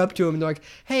walk up to him and they're like,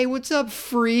 "Hey, what's up,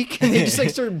 freak?" And they just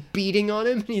like start beating on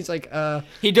him, and he's like,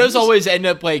 He does always end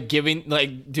up like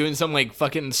doing some like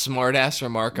fucking smart ass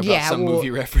remark about some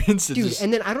movie reference. It's dude, just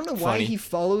and then I don't know why funny. he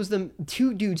follows them,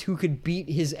 2 dudes who could beat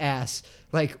his ass,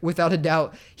 like, without a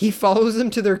doubt. He follows them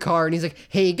to their car, and he's like,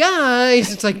 "Hey,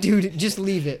 guys." It's like, dude, just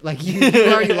leave it. Like, you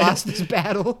already lost this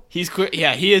battle. He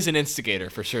is an instigator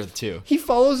for sure too. He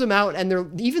follows them out, and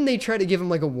they try to give him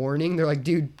like a warning. They're like,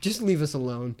 "Dude, just leave us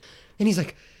alone." And he's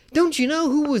like, "Don't you know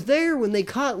who was there when they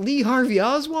caught Lee Harvey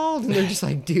Oswald?" And they're just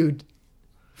like, "Dude,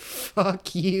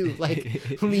 fuck you.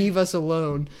 Like, leave us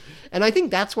alone." And I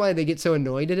think that's why they get so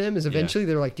annoyed at him, is eventually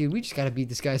they're like, "Dude, we just gotta beat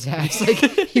this guy's ass. Like,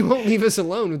 he won't leave us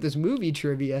alone with this movie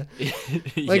trivia."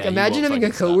 Like, imagine having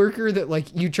a coworker that, like,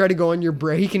 you try to go on your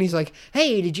break and he's like,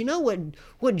 "Hey, did you know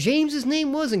what James's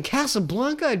name was in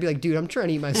Casablanca?" I'd be like, "Dude, I'm trying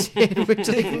to eat my sandwich.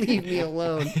 Like, leave me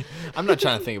alone." I'm not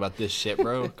trying to think about this shit,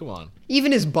 bro. Come on.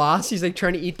 Even his boss, he's like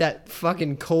trying to eat that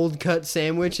fucking cold cut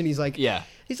sandwich, and he's like, Yeah.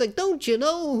 He's like, "Don't you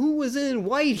know who was in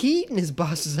White Heat?" And his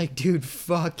boss is like, "Dude,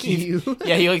 fuck you."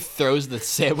 Yeah, he like throws the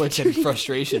sandwich in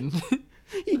frustration.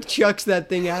 He chucks that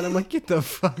thing at him like, "Get the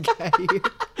fuck out of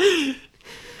here."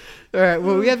 All right,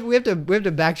 well, we have to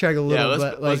backtrack a little. Yeah,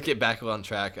 but let's get back on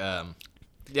track.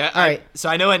 Yeah. All right. So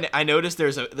I noticed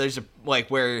there's a like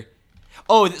where.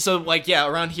 Oh, so like yeah,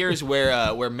 around here is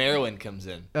where Marilyn comes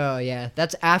in. Oh yeah,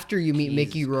 that's after you meet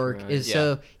Mickey Rourke.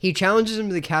 So he challenges him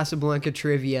to the Casablanca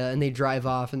trivia, and they drive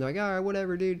off, and they're like, "All right,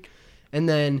 whatever, dude." And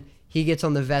then he gets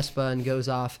on the Vespa and goes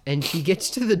off, and he gets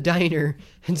to the diner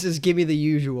and says, "Give me the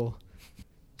usual."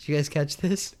 Did you guys catch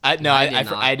this? I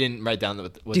didn't write down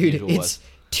what the Dude, usual it's was.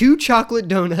 2 chocolate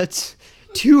donuts,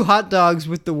 2 hot dogs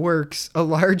with the works, a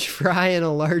large fry, and a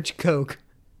large Coke.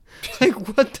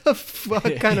 Like, what the fuck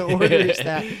kind of order is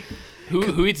that?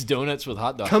 Who eats donuts with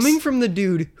hot dogs? Coming from the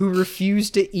dude who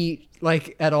refused to eat,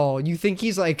 like, at all. You think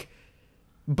he's, like,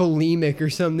 bulimic or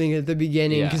something at the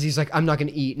beginning, because he's like, "I'm not going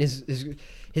to eat." And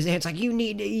his aunt's like, "You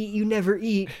need to eat. You never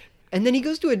eat." And then he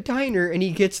goes to a diner, and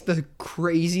he gets the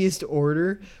craziest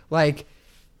order. Like,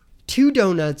 2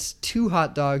 donuts, 2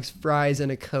 hot dogs, fries,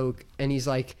 and a Coke. And he's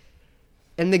like...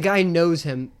 And the guy knows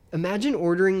him. Imagine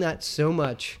ordering that so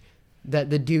much that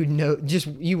the dude just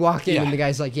you walk in Yeah. and the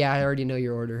guy's like, yeah, I already know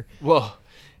your order. Well,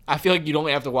 I feel like you'd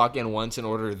only have to walk in once and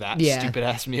order that Yeah. stupid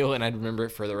ass meal, and I'd remember it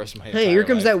for the rest of my Hey, entire here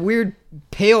comes life. that weird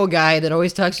pale guy that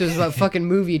always talks to us about fucking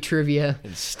movie trivia.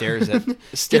 And stares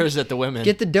at the women.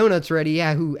 Get the donuts ready,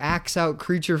 yeah, who acts out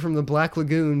Creature from the Black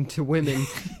Lagoon to women.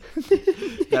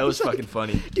 That was fucking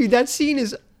funny. Dude, that scene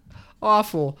is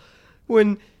awful.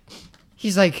 When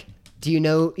he's like, do you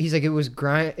know, he's like, it was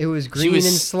green She was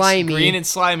and slimy. Green and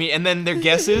slimy, and then their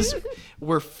guesses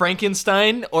were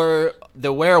Frankenstein or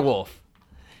the werewolf.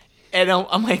 And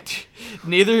I'm like,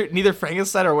 neither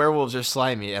Frankenstein or werewolves are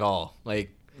slimy at all.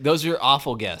 Like, those are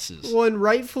awful guesses. Well, and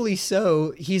rightfully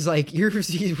so. He's like,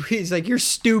 he's like, you're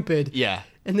stupid. Yeah.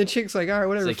 And the chick's like, all right,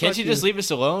 whatever. It's like, can't fuck you just leave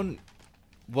us alone?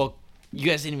 Well, you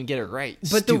guys didn't even get it right.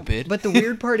 But Stupid. but the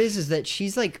weird part is that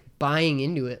she's like buying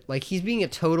into it. Like he's being a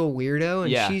total weirdo,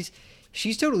 and Yeah.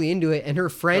 she's totally into it. And her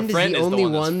friend, friend is is the the only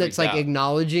one that's one that's like freaked out.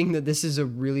 acknowledging that this is a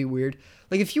really weird.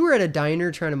 Like if you were at a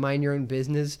diner trying to mind your own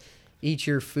business, eat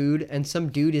your food, and some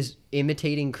dude is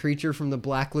imitating Creature from the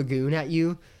Black Lagoon at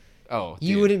you, Oh,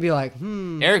 you dude. wouldn't be like,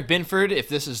 Eric Binford, if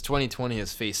this is 2020,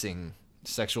 is facing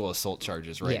sexual assault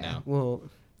charges right yeah, now. Well,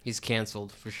 He's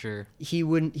canceled for sure. he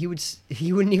wouldn't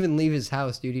even leave his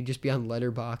house, dude. He'd just be on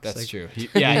Letterboxd. That's like, true.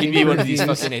 He'd be one of these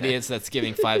reviews. fucking idiots that's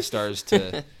giving 5 stars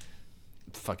to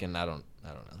fucking I don't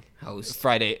know. Host.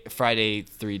 Friday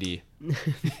 3D.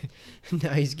 No,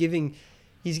 he's giving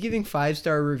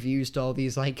 5-star reviews to all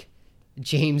these like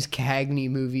James Cagney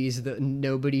movies that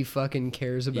nobody fucking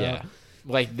cares about. Yeah.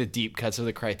 Like the deep cuts of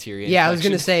the Criterion. Yeah, I was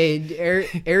gonna collection.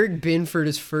 say Eric Binford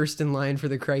is first in line for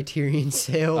the Criterion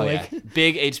sale. Oh, like, yeah.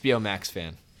 Big HBO Max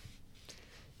fan.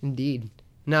 Indeed.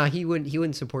 Nah, he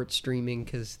wouldn't support streaming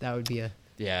because that would be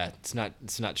Yeah, it's not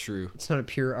true. it's not a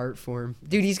pure art form.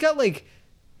 Dude, he's got like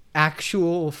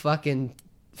actual fucking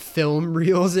film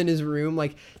reels in his room.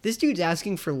 Like this dude's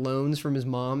asking for loans from his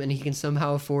mom, and he can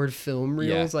somehow afford film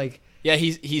reels. Yeah. Like, Yeah,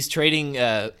 he's trading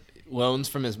loans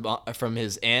from his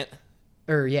aunt.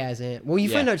 or yeah, his aunt. Well, you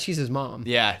Yeah. find out she's his mom.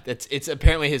 Yeah, it's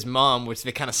apparently his mom, which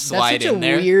they kind of That's slide such a in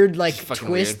there. weird like It's fucking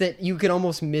twist weird. that you could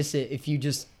almost miss it if you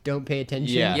just don't pay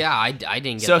attention. Yeah. Yeah, I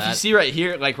didn't get So that. if you see right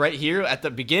here at the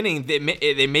beginning, they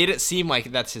made it seem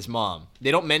like that's his mom.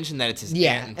 They don't mention that it's his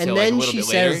Yeah, aunt and until then like a little she bit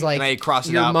says later, like, and I cross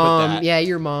it your out. Put mom, that. yeah,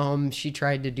 your mom. She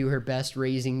tried to do her best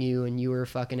raising you, and you were a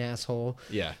fucking asshole.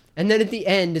 Yeah. And then at the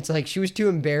end, it's like she was too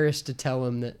embarrassed to tell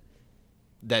him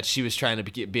That she was trying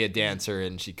to be a dancer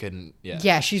and she couldn't. Yeah.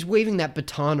 Yeah, she's waving that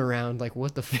baton around. Like,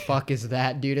 what the fuck is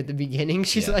that, dude? At the beginning,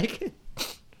 she's Yeah. like,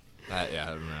 I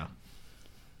don't know.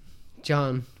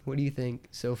 John, what do you think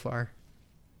so far?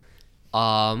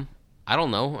 I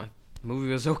don't know. The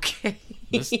movie was okay.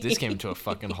 This came to a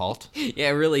fucking halt. Yeah,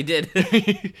 it really did.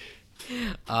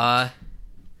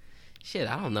 Shit,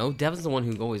 I don't know. Devin's the one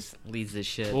who always leads this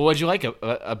shit. Well, what'd you like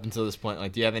up until this point?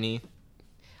 Like, do you have any?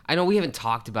 I know we haven't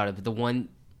talked about it, but the one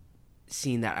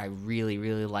scene that I really,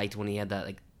 really liked when he had that,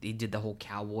 like, he did the whole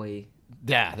cowboy.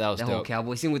 Yeah, that was the dope. whole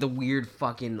cowboy scene with the weird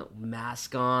fucking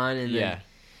mask on, and Yeah. then,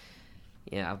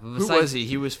 yeah. But Who besides, was he?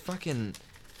 He was fucking.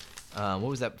 What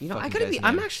was that? You know, fucking I gotta guy's be.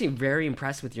 I'm name? actually very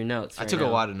impressed with your notes. I right took now.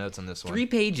 a lot of notes on this one. 3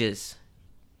 pages.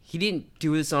 He didn't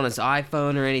do this on his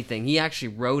iPhone or anything. He actually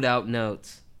wrote out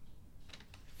notes.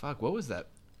 Fuck, what was that?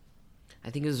 I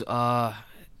think it was.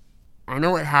 I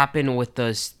know what happened with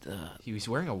those. He was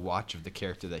wearing a watch of the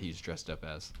character that he's dressed up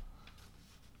as.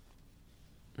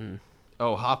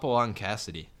 Oh, Hopalong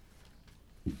Cassidy.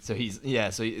 So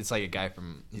it's like a guy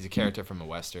he's a character from a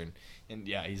Western, and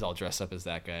yeah, he's all dressed up as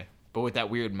that guy, but with that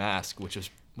weird mask, which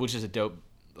is a dope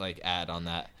like ad on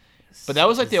that. But that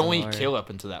was like the only Bizarre. kill up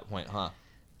until that point, huh?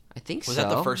 I think Was so.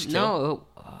 that the first kill?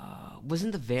 No,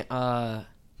 wasn't the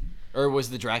Or was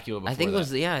the Dracula before I think it that?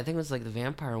 was. Yeah, I think it was like the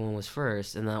vampire one was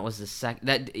first, and that was the second.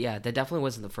 That definitely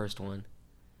wasn't the first one.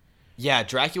 Yeah,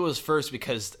 Dracula was first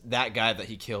because that guy that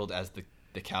he killed as the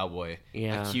cowboy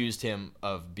Yeah. accused him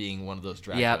of being one of those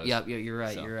Draculas. Yep. You're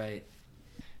right. So- You're right.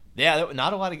 Yeah,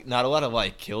 not a lot of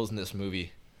like kills in this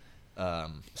movie.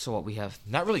 So what we have?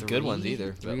 Not really good ones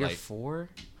either. 3 but or like 4.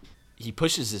 he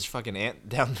pushes his fucking aunt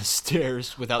down the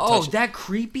stairs without Oh, touching. that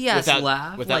creepy ass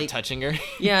laugh without like, touching her.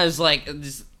 Yeah, it's like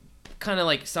just kind of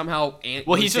like somehow.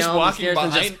 Well, he's just walking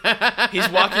behind. Just... He's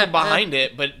walking behind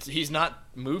it, but he's not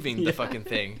moving the fucking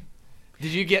thing.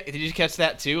 Did you catch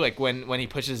that too? Like when he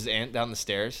pushes his aunt down the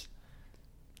stairs.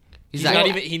 He's like- not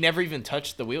even. He never even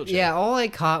touched the wheelchair. Yeah, all I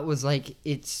caught was like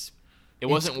it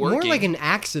wasn't More working. like an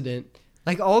accident.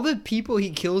 Like all the people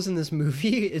he kills in this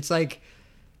movie, it's like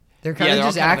they're kind of they're all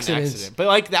just kind of an accidents. accident. But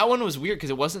like that one was weird because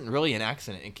it wasn't really an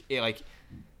accident. Like,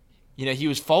 he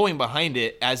was following behind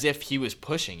it as if he was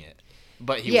pushing it.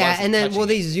 but he yeah, wasn't and then touching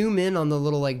they zoom in on the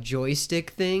little like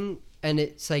joystick thing, and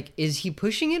it's like, is he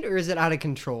pushing it or is it out of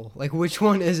control? Like, which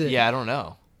one is it? Yeah, I don't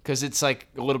know, because it's like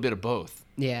a little bit of both.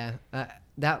 Yeah,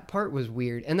 that part was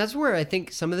weird, and that's where I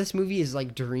think some of this movie is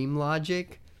like dream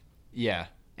logic. Yeah.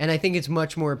 And I think it's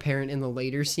much more apparent in the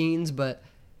later scenes, but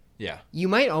Yeah. you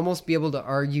might almost be able to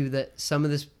argue that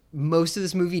most of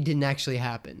this movie didn't actually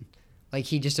happen. Like,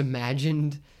 he just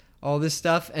imagined all this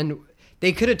stuff, and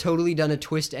they could have totally done a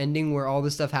twist ending where all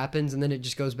this stuff happens and then it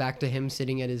just goes back to him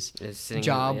sitting at his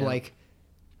job, yeah. like,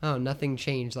 oh, nothing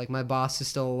changed. Like, my boss is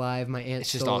still alive, my aunt's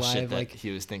It's just still all alive. shit that Like, he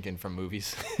was thinking from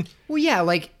movies. well, yeah,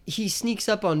 like, he sneaks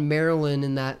up on Marilyn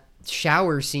in that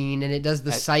shower scene, and it does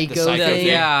the psycho thing.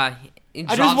 Yeah.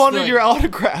 I just wanted your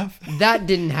autograph. That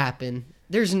didn't happen.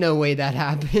 There's no way that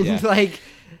happened. Yeah. Like,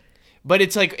 But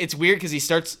it's like, it's weird because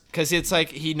it's like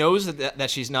he knows that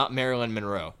she's not Marilyn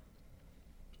Monroe.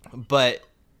 But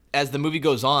as the movie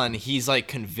goes on, he's like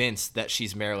convinced that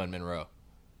she's Marilyn Monroe.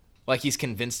 Like, he's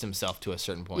convinced himself to a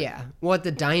certain point. yeah. Well, at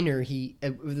the diner,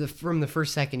 from the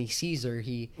first second he sees her,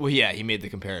 Well, yeah, he made the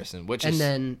comparison, and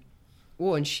then,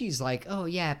 well, and she's like, oh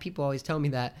yeah, people always tell me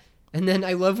that. And then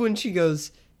I love when she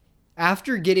goes,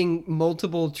 after getting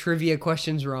multiple trivia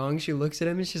questions wrong, she looks at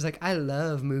him and she's like, I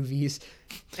love movies.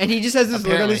 And he just has this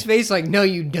look on his face like, no,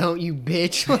 you don't, you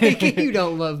bitch. Like, you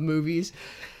don't love movies.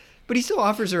 But he still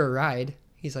offers her a ride.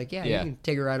 He's like, yeah, you can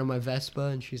take a ride on my Vespa.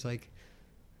 And she's like,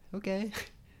 okay.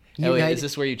 Elliot, is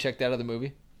this where you checked out of the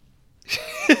movie?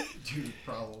 Dude,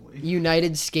 probably.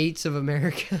 United Skates of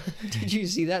America. Did you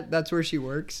see that? That's where she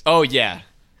works. Oh, yeah.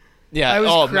 Yeah, I was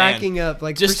oh, cracking man. up.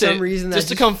 Like, for some reason, that just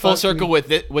to come full fucked circle me.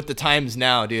 with the times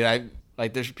now, dude.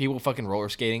 There's people fucking roller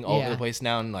skating all over the place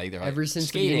now, and like they're like, ever since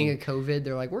skating. the beginning of COVID,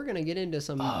 they're like, we're gonna get into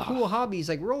some cool hobbies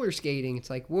like roller skating. It's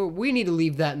like, well, we need to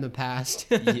leave that in the past.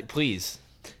 Yeah, please,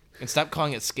 and stop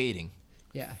calling it skating.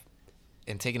 Yeah.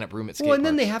 And taking up room at skate Well, and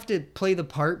then parks. they have to play the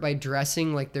part by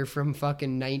dressing like they're from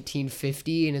fucking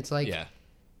 1950, and it's like, Yeah.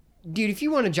 dude, if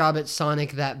you want a job at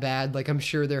Sonic that bad, like, I'm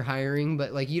sure they're hiring,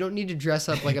 but like, you don't need to dress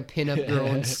up like a pinup girl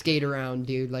and skate around,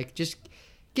 dude. Like, just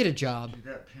get a job. Dude,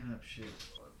 that pinup shit.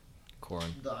 Corn.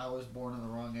 The I was born in the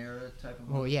wrong era type of.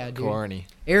 Well, yeah, dude. Corny.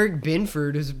 Eric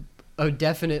Binford is a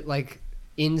definite like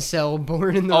incel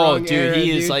born in the Oh, wrong dude, era.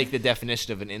 he is like the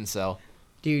definition of an incel.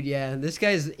 Dude, yeah, this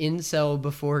guy's incel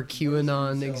before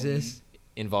QAnon exists.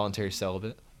 Involuntary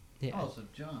celibate. Yeah. Oh, so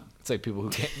John. It's like people who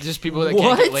can't, just people that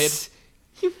can't get laid.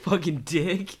 You fucking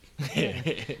dick.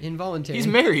 Involuntary. He's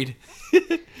married.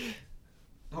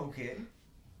 Okay.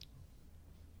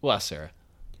 Well, ask Sarah.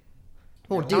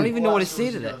 Oh, I dude. don't even know what to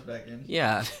say to that.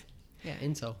 Yeah. Yeah,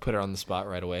 incel. Put her on the spot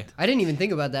right away. I didn't even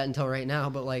think about that until right now,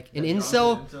 but like an Yeah,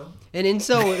 incel, John's an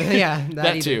incel, yeah,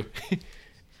 That either. too.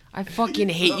 I fucking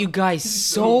hate you guys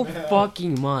so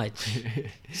fucking much.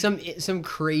 Some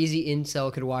crazy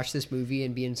incel could watch this movie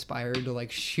and be inspired to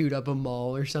like shoot up a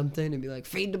mall or something and be like,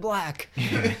 fade to black.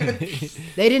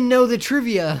 They didn't know the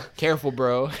trivia. Careful,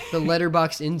 bro. The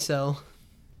letterbox incel.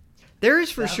 There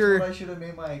is for That's sure. what I should have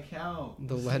made my account.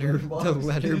 The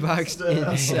letterbox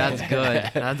incel. That's good.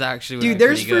 That's actually Dude,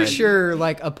 there's pretty for good. sure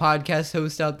like a podcast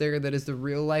host out there that is the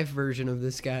real life version of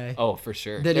this guy. Oh, for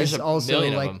sure. That There's is a also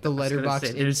million of like them. the letterbox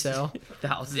say, there's incel.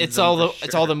 thousands It's of all them the for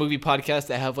it's all sure. the movie podcasts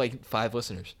that have like 5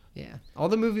 listeners. Yeah, all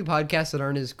the movie podcasts that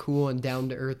aren't as cool and down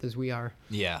to earth as we are.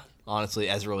 Yeah, honestly,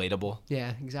 as relatable.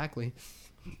 Yeah, exactly.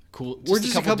 Cool. We're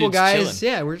just a couple dudes guys.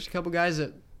 chilling. Yeah, we're just a couple guys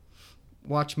that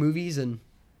watch movies and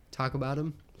talk about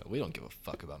them. We don't give a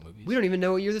fuck about movies. We don't even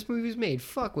know what year this movie was made.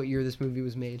 Fuck what year this movie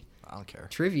was made. I don't care.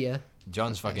 Trivia.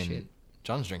 John's Fuck that fucking. shit.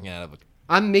 John's drinking out of a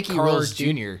I'm Mickey Carl's Rourke,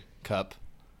 dude. Jr. cup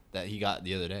that he got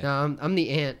the other day. No, I'm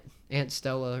the Aunt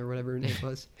Stella or whatever her name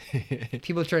was.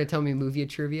 People try to tell me movie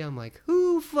trivia. I'm like,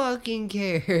 who fucking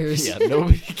cares? Yeah,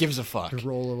 nobody gives a fuck.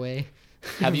 Roll away.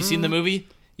 Have you seen the movie?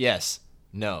 Yes.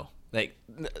 No. Like,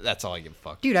 that's all I give a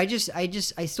fuck. Dude, I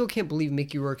still can't believe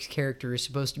Mickey Rourke's character is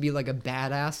supposed to be like a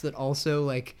badass that also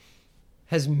like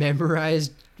has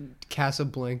memorized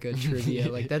Casablanca trivia.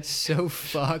 Like, that's so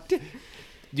fucked.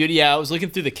 Dude, yeah, I was looking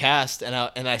through the cast and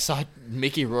I saw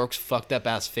Mickey Rourke's fucked up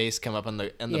ass face come up on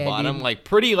the Yeah, bottom, dude. like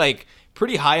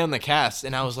pretty high on the cast,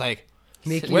 and I was like,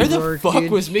 Mickey where the Rourke, fuck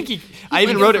dude. was Mickey? I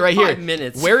even Like, wrote it for right here. 5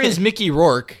 minutes. Where is Mickey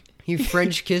Rourke? He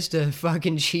French kissed a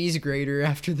fucking cheese grater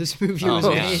after this movie Oh, was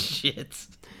yeah. made. Shit.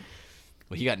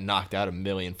 Well, he got knocked out a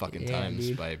million fucking Yeah, times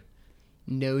dude. by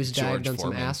Nose dived George on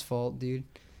some Foreman. asphalt, dude.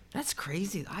 That's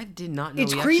crazy. I did not know.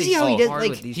 It's he crazy actually how he fought did, hard like-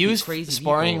 with these He was crazy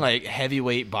sparring people. like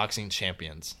heavyweight boxing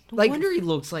champions. No like- wonder he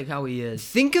looks like how he is.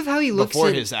 Think of how he looks Before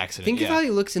in, his accident, Think of yeah. how he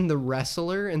looks in The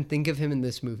Wrestler, and think of him in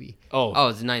this movie. Oh,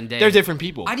 it's night and day. They're different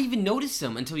people. I didn't even notice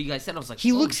him until you guys said. I was like,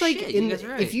 He oh, looks like shit, in. you guys are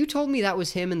right. If you told me that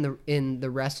was him in the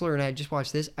Wrestler, and I just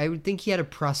watched this, I would think he had a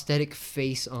prosthetic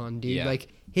face on, dude. Yeah. Like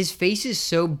his face is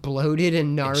so bloated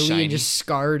and gnarly and, shiny. just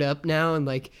scarred up now, and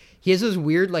like he has those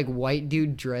weird like white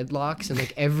dude dreadlocks in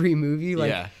like every movie. Like,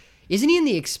 Yeah. isn't he in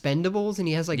the Expendables and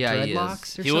he has like Yeah, he is.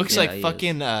 dreadlocks? Or He looks something? like he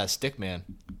fucking Stickman.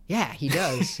 Yeah, he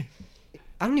does.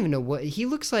 I don't even know what he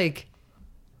looks like.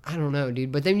 I don't know,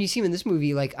 dude. But then you see him in this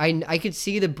movie, like I could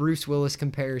see the Bruce Willis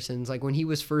comparisons, like when he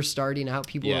was first starting out,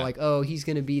 people were Yeah. like, "Oh, he's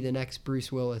gonna be the next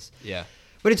Bruce Willis." Yeah.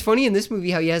 But it's funny in this movie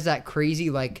how he has that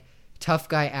crazy like tough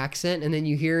guy accent, and then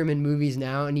you hear him in movies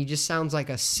now, and he just sounds like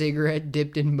a cigarette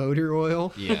dipped in motor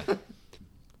oil. Yeah.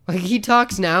 Like he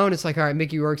talks now, and it's like, "All right,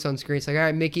 Mickey Rourke's on screen." It's like, "All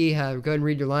right, Mickey, go ahead and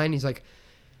read your line." He's like,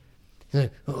 "Oh,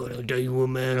 I'll tell you what,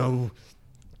 man,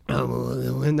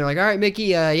 and they're like, all right, Mickey,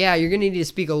 yeah, you're gonna need to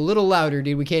speak a little louder,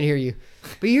 dude. We can't hear you.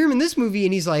 But you hear him in this movie,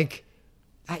 and he's like,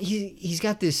 he's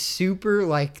got this super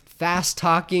like fast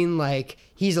talking, like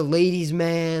he's a ladies'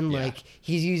 man, like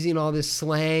he's using all this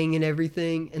slang and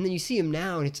everything. And then you see him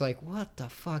now, and it's like, what the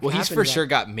fuck? Well, he's happened for to that? sure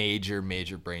got major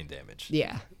brain damage.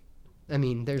 Yeah, I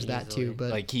mean, there's that too,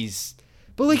 but Like he's.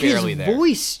 but like his barely there.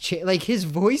 voice, like his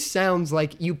voice sounds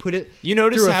like you put it. You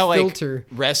notice through a how filter.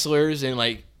 like wrestlers and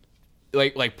like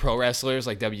pro wrestlers,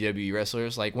 like WWE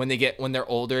wrestlers, like when they're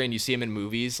older and you see them in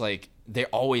movies, like they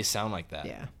always sound like that.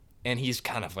 Yeah. And he's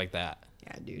kind of like that.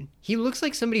 Yeah, dude. He looks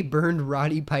like somebody burned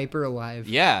Roddy Piper alive.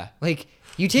 Yeah. Like,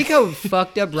 you take how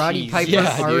fucked up Roddy Jeez. Piper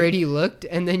Yeah, dude. already looked,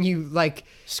 and then you, like...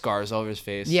 Scars all over his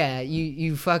face. Yeah,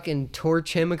 you fucking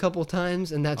torch him a couple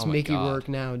times, and that's Oh my Mickey God. Rourke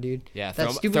now, dude. Yeah,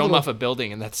 that throw him off a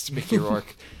building, and that's Mickey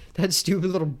Rourke. That stupid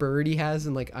little bird he has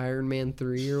in, like, Iron Man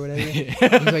 3 or whatever. He's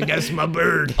like, that's my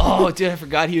bird. Oh, dude, I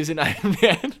forgot he was in Iron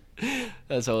Man.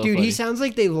 That's all Dude, funny. he sounds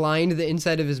like they lined the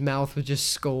inside of his mouth with just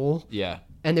skull. Yeah.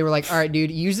 And they were like, all right, dude,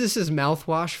 use this as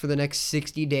mouthwash for the next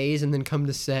 60 days and then come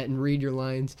to set and read your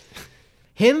lines.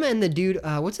 Him and the dude,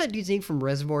 what's that dude's name from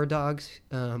Reservoir Dogs?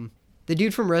 The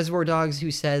dude from Reservoir Dogs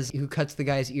who cuts the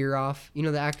guy's ear off. You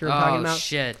know the actor I'm talking about? Oh,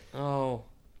 shit. Oh.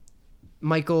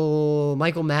 Michael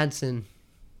Madsen,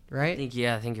 right?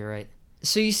 I think you're right.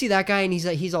 So you see that guy and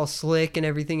he's all slick and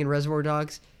everything in Reservoir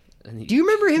Dogs. And Do you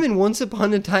remember him in Once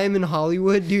Upon a Time in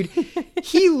Hollywood, dude?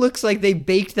 He looks like they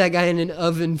baked that guy in an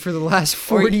oven for the last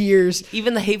 40 years.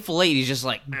 Even the Hateful Eight, he's just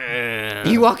like...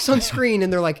 He walks on screen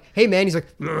and they're like, "Hey man," he's like,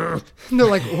 "Ugh." And they're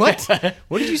like, "What?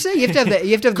 What did you say?" You have to have that.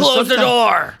 You have to have the Close the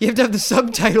door. You have to have the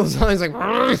subtitles on. He's like,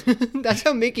 "Ugh." That's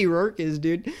how Mickey Rourke is,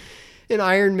 dude. In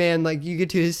Iron Man, like you get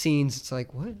to his scenes, it's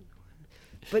like, what?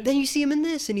 But then you see him in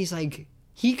this, and he's like,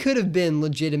 he could have been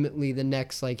legitimately the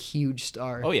next like huge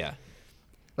star. Oh yeah.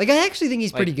 Like I actually think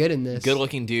he's pretty Like, good in this. Good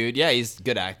looking dude. Yeah, he's a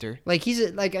good actor. Like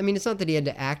I mean, it's not that he had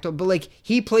to act, but like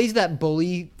he plays that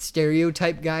bully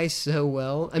stereotype guy so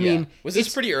well. I mean, was this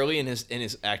it's- pretty early in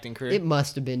his acting career? It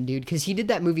must have been, dude, because he did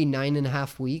that movie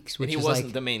 9.5 Weeks, and which he is wasn't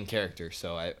like, the main character,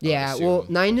 so I yeah. assume. Well,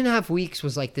 9.5 Weeks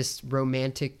was like this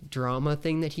romantic drama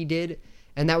thing that he did,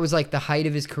 and that was like the height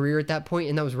of his career at that point,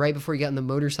 and that was right before he got in the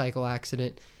motorcycle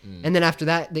accident. And then after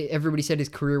that, everybody said his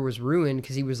career was ruined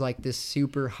because he was like this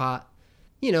super hot,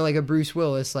 you know, like a Bruce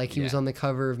Willis, like he was on the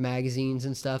cover of magazines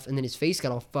and stuff, and then his face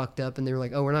got all fucked up, and they were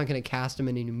like, "Oh, we're not going to cast him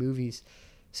in any movies,"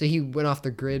 so he went off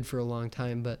the grid for a long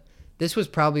time. But this was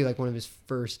probably like one of his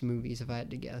first movies, if I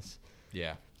had to guess.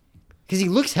 Yeah. Because he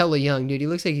looks hella young, dude. He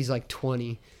looks like he's like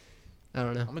 20. I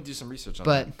don't know. I'm gonna do some research on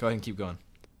But- that. Go ahead and keep going.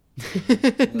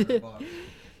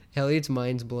 Elliot's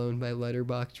mind's blown by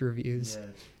Letterboxd reviews. Yeah,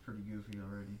 it's pretty goofy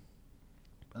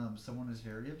already. Someone is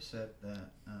very upset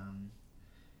that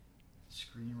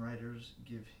screenwriters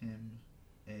give him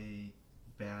a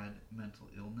bad mental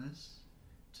illness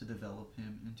to develop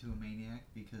him into a maniac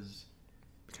because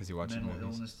he watches mental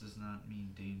movies. illness does not mean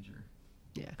danger.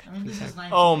 Yeah. I mean, this is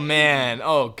 1980. Oh man!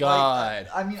 Oh god!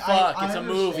 I mean, fuck! I It's a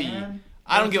movie. understand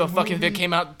I don't that give a it's fuck if it movie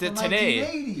came out from today.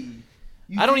 1980.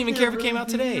 You I don't think even they're care if it came really out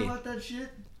thinking today. About that shit?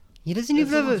 He doesn't That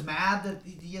even have someone's a. mad that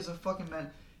he has a fucking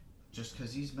just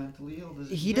because he's mentally ill.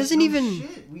 He doesn't even.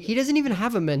 He doesn't even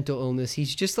have a mental illness.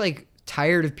 He's just like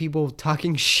tired of people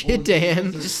talking shit to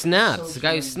him. He just snaps. The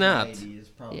guy who snapped.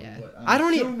 Yeah. I I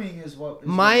don't assuming is what is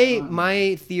My going on.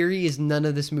 my theory is none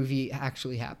of this movie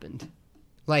actually happened.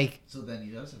 Like So then he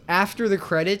does have after the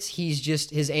credits, he's just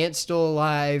his aunt's still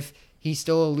alive. He's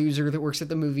still a loser that works at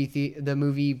the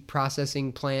movie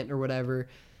processing plant or whatever.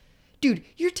 Dude,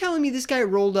 you're telling me this guy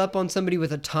rolled up on somebody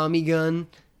with a Tommy gun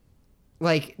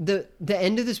Like the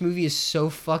end of this movie is so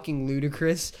fucking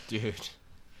ludicrous. Dude.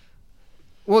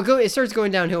 Well, it starts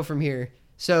going downhill from here.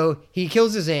 So he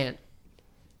kills his aunt.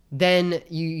 Then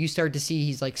you start to see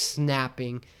he's like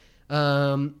snapping.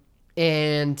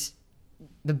 And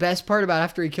the best part about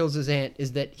after he kills his aunt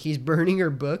is that he's burning her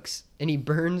books, and he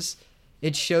burns.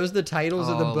 It shows the titles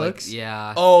of the books. Like,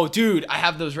 yeah. Oh, dude, I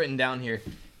have those written down here.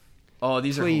 Oh,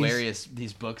 these Please. are hilarious.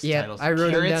 These books Yeah, titles. I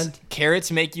wrote them down. Carrots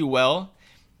make you well,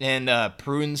 and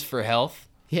prunes for health.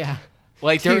 Yeah.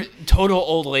 Like they're total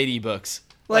old lady books.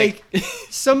 Like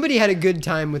somebody had a good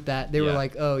time with that. They were Yeah.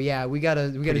 like, "Oh yeah, we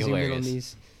gotta zoom in on hilarious.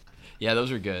 these." Yeah,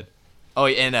 those were good. Oh,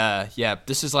 and yeah,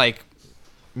 this is like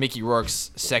Mickey Rourke's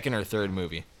second or third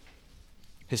movie.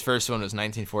 His first one was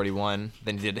 1941.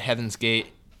 Then he did Heaven's Gate,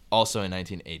 also in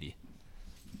 1980.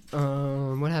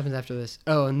 What happens after this?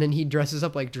 Oh, and then he dresses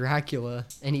up like Dracula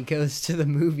and he goes to the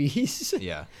movies.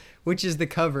 Yeah. Which is the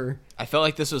cover. I felt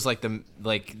like this was like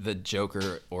the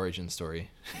Joker origin story.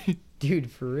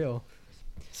 Dude, for real.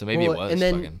 So maybe it was and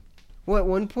then, fucking... Well, at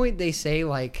one point they say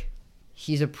like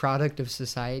he's a product of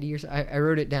society, or I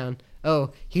wrote it down.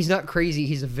 Oh, he's not crazy.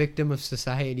 He's a victim of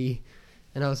society.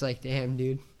 And I was like, damn,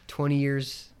 dude. 20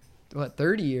 years,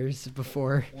 30 years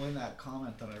before. Well, in that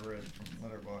comment that I read from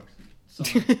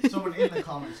Letterboxd, someone in the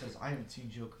comment says, I haven't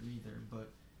seen Joker either, but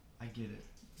I get it.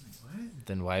 Like, what?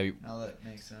 Then why... Now that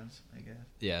makes sense, I guess.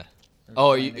 Yeah. They're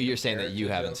Oh, trying to you're saying that compare it you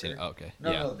to haven't Joker. seen it. Oh, okay.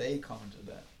 No, yeah. no, they commented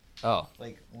that. Oh.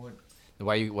 Like, what?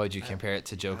 Why would you compare it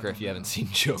to Joker if you haven't seen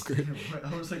Joker?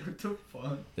 I was like, what the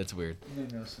fuck? That's weird. It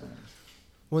made no sense.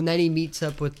 Well, and then he meets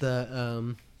up with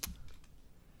the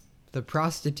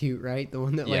prostitute, right? The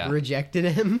one that Yeah. like rejected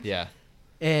him. Yeah.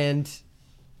 And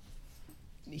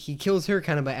he kills her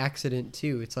kind of by accident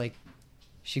too. It's like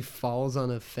she falls on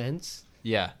a fence.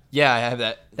 Yeah. Yeah, I have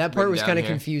that. That part written was down kind of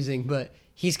here. confusing, but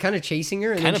he's kind of chasing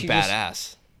her, and Kind then of she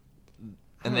badass.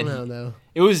 I don't know, though.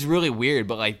 It was really weird,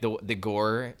 but like the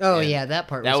gore. Oh, and yeah, that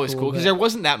part That was was cool, cool because but- there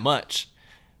wasn't that much,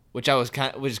 which is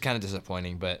kind of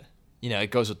disappointing. But you know,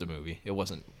 it goes with the movie. It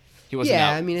wasn't. He wasn't. Yeah,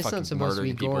 out I mean, it's fucking not supposed to be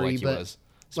murdering people gory, like he but was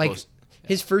like supposed-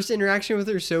 his first interaction with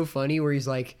her is so funny, where he's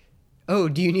like, "Oh,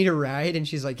 do you need a ride?" And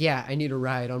she's like, "Yeah, I need a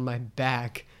ride on my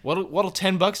back." What'll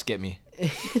 $10 get me?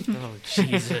 Oh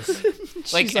Jesus!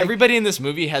 Like She's everybody in this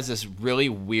movie has this really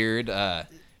weird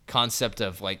concept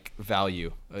of like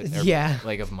value. Yeah.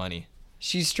 Like of money.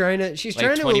 She's trying to. She's Like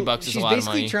trying to. $20 is a She's lot of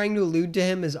basically money. trying to allude to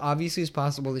him as obviously as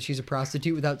possible that she's a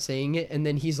prostitute without saying it, and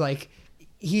then he's like,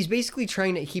 he's basically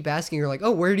trying to keep asking her like,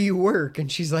 "Oh, where do you work?"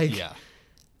 And she's like, Yeah.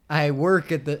 "I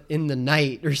work in the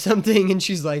night or something." And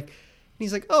she's like, and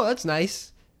he's like, "Oh, that's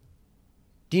nice.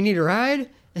 Do you need a ride?"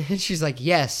 And she's like,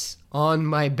 "Yes, on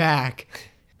my back."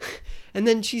 And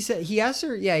then he asks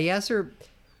her,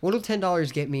 "What'll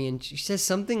 $10 get me?" And she says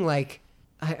something like,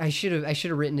 I should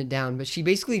have written it down, but she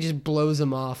basically just blows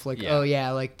him off like, Yeah. "Oh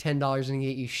yeah, like $10 and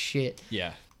get you shit."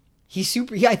 Yeah.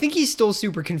 I think he's still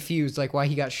super confused, like why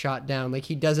he got shot down. Like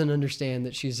he doesn't understand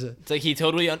that she's a. It's like he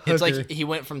totally. It's Hooker. like he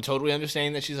went from totally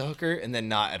understanding that she's a hooker and then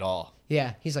not at all.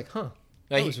 Yeah, he's like, "Huh."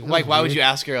 Like, that was why would weird." you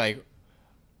ask her like,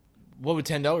 what would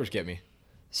 $10 get me?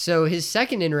 So his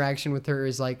second interaction with her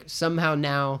is like somehow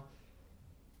now.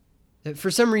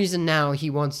 For some reason now he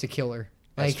wants to kill her.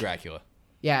 As Like, Dracula.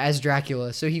 Yeah, as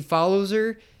Dracula. So he follows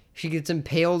her. She gets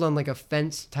impaled on like a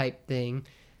fence type thing.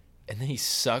 And then he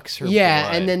sucks her Yeah,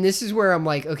 blood. and then this is where I'm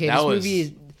like, okay, That this was- movie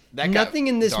is that got nothing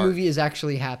in this dark. movie is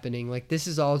actually happening. Like this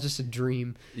is all just a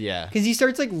dream. Yeah. Because he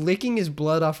starts like licking his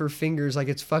blood off her fingers like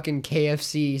it's fucking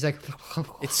KFC. He's like,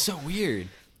 It's so weird.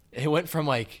 It went from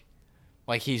like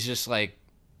he's just like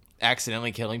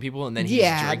accidentally killing people, and then he's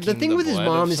yeah. drinking The thing with his blood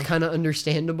of mom is some- kind of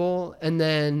understandable, and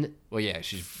then Well, yeah,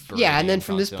 she's yeah, and then berating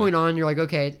from this constantly. point on, you're like,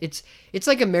 okay, it's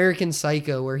like American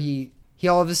Psycho, where he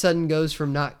all of a sudden goes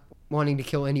from not wanting to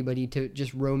kill anybody to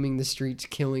just roaming the streets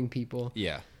killing people.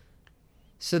 Yeah.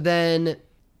 So then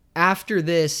after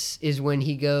this is when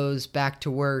he goes back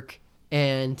to work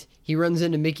and he runs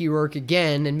into Mickey Rourke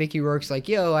again, and Mickey Rourke's like,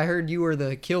 "Yo, I heard you were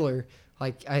the killer.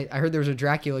 Like, I heard there was a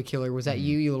Dracula killer. Was that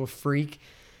you little freak?"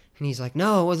 And he's like,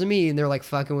 "No, it wasn't me." And they're like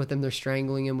fucking with him. They're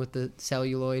strangling him with the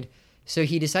celluloid. So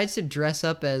he decides to dress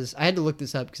up as... I had to look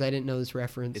this up because I didn't know this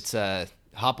reference. It's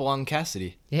Hopalong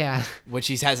Cassidy. Yeah. Which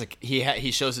he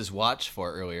shows his watch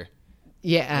for earlier.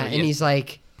 Yeah, and he's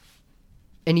like...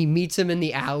 And he meets him in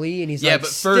the alley, and he's like, but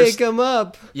 "Stick him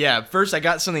up." Yeah, first I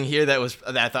got something here that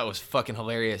I thought was fucking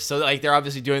hilarious. So like they're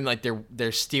obviously doing like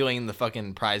they're stealing the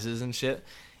fucking prizes and shit,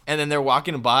 and then they're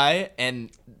walking by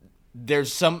and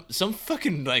there's some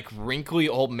fucking like wrinkly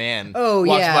old man. Oh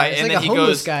walks yeah, by, it's and like then a he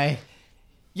homeless goes, guy.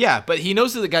 Yeah, but he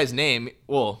knows the guy's name.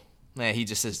 Well, he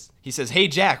says, "Hey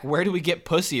Jack, where do we get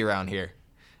pussy around here?"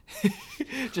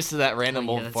 Just to that random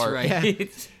old that's fart.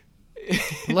 right.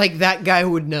 Like that guy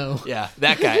would know. Yeah,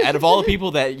 that guy. Out of all the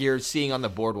people that you're seeing on the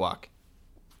boardwalk.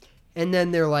 And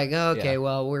then they're like, oh, okay, Yeah.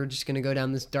 well, we're just gonna go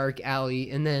down this dark alley,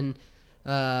 and then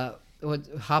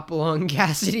Hopalong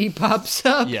Cassidy pops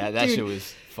up. Yeah, that Dude, shit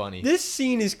was funny. This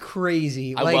scene is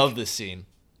crazy. I love this scene.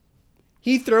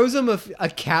 He throws him a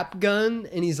cap gun,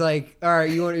 and he's like, all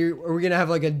right, are we gonna have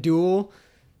like a duel?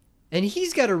 And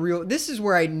he's got a real. This is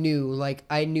where I knew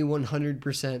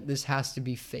 100% this has to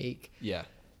be fake. Yeah.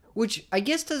 Which I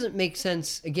guess doesn't make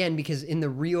sense again because in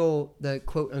the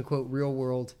quote unquote real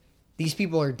world, these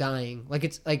people are dying. Like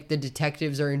it's like the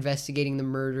detectives are investigating the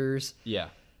murders. Yeah.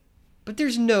 But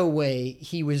there's no way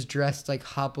he was dressed like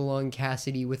Hopalong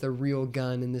Cassidy with a real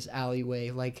gun in this alleyway.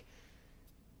 Like,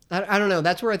 I don't know.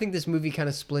 That's where I think this movie kind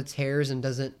of splits hairs and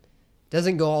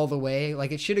doesn't go all the way.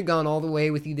 Like it should have gone all the way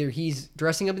with either he's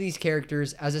dressing up these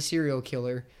characters as a serial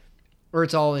killer, or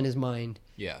it's all in his mind.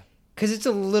 Yeah. Because it's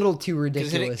a little too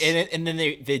ridiculous. And then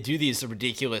they do these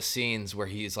ridiculous scenes where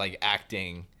he's like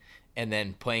acting and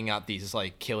then playing out these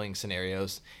like killing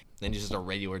scenarios. Then he's just a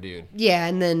regular dude. Yeah,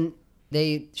 and then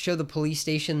they show the police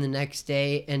station the next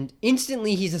day, and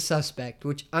instantly he's a suspect,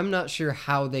 which I'm not sure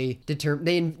how they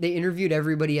determined. They interviewed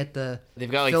everybody at the They've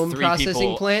got, like, film 3 processing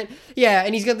people. plant. Yeah,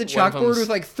 and he's got the One of chalkboard them's- with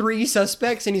like 3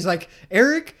 suspects, and he's like,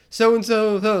 Eric,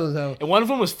 so-and-so, so-and-so. And one of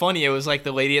them was funny. It was like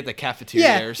the lady at the cafeteria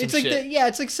Yeah, or some it's like shit.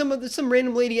 it's like some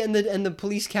random lady, and the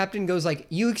police captain goes like,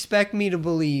 "You expect me to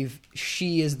believe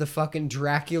she is the fucking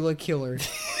Dracula killer?"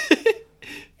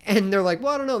 And they're like,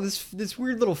 "Well, I don't know. This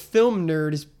weird little film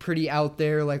nerd is pretty out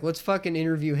there. Like, let's fucking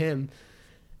interview him."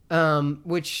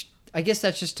 Which I guess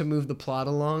that's just to move the plot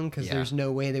along because Yeah. there's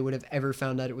no way they would have ever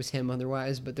found out it was him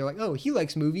otherwise. But they're like, "Oh, he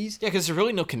likes movies." Yeah, because there's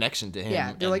really no connection to him.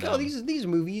 Yeah, they're like, "Oh, these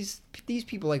movies, these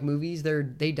people like movies.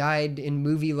 They died in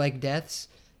movie-like deaths.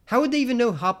 How would they even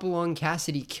know Hopalong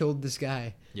Cassidy killed this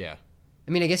guy?" Yeah.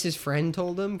 I mean, I guess his friend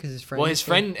told him because his friend. Well, his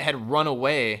friend had run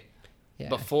away Yeah.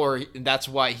 before. That's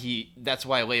why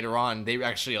later on they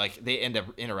actually they end up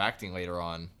interacting later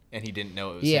on, and he didn't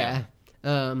know it was Yeah.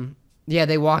 him. Yeah,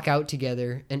 they walk out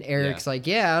together, and Eric's like,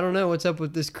 "Yeah, I don't know what's up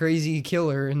with this crazy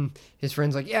killer," and his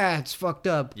friend's like, "Yeah, it's fucked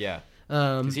up." Yeah.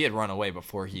 Because he had run away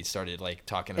before he started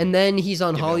talking. And then he's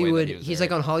on giving away that Hollywood. he was He's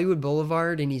Eric. like on Hollywood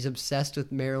Boulevard, and he's obsessed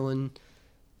with Marilyn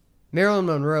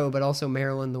Monroe, but also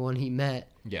Marilyn, the one he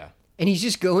met. Yeah. And he's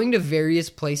just going to various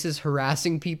places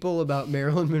harassing people about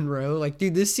Marilyn Monroe. Like,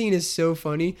 dude, this scene is so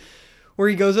funny. Where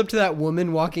he goes up to that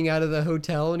woman walking out of the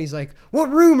hotel and he's like,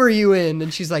 "What room are you in?"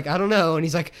 And she's like, "I don't know." And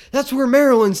he's like, "That's where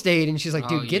Marilyn stayed." And she's like,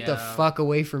 "Dude, get the fuck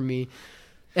away from me."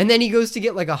 And then he goes to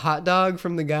get like a hot dog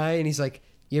from the guy and he's like,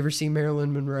 "You ever seen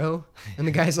Marilyn Monroe?" And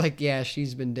the guy's like, "Yeah,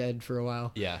 she's been dead for a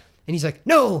while." Yeah. And he's like,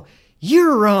 "No,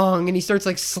 you're wrong." And he starts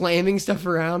like slamming stuff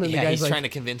around. And the Yeah, guy's he's like, trying to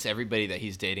convince everybody that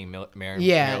he's dating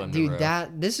Marilyn dude, Monroe.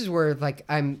 this is where like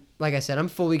I said, I'm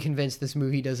fully convinced this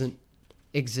movie doesn't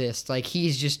exist. Like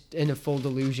he's just in a full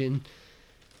delusion.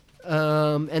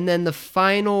 And then the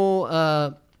final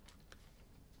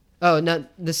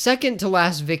the second to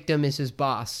last victim is his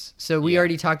boss. So we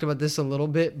already talked about this a little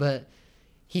bit, but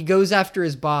he goes after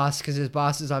his boss because his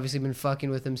boss has obviously been fucking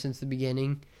with him since the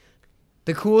beginning.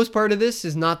 The coolest part of this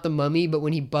is not the mummy, but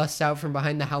when he busts out from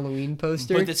behind the Halloween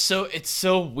poster. But it's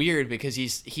so weird because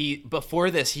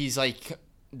before this he's like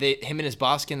him and his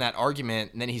boss get in that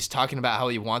argument, and then he's talking about how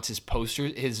he wants his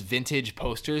vintage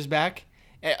posters back,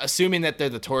 assuming that they're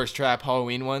the Tourist Trap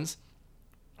Halloween ones.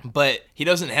 But he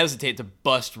doesn't hesitate to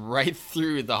bust right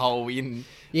through the Halloween,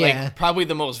 probably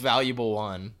the most valuable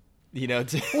one. Well,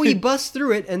 he busts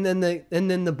through it, and then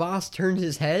the boss turns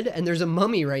his head, and there's a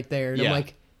mummy right there, and I'm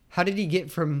like, how did he get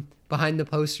from behind the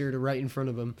poster to right in front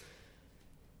of him?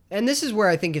 And this is where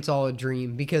I think it's all a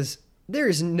dream because there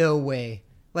is no way.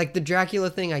 Like the Dracula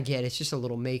thing, I get it's just a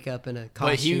little makeup and a costume.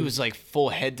 But he was like full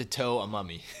head to toe a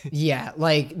mummy. Yeah,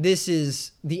 like this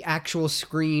is the actual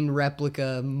screen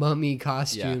replica mummy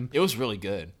costume. Yeah, it was really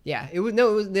good. Yeah,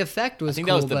 the effect was. I think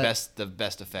cool, that was the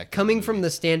best effect. Coming from the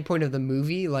standpoint of the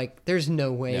movie, like there's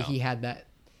no way No. he had that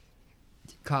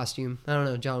costume. I don't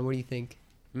know, John. What do you think?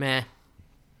 Meh.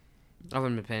 I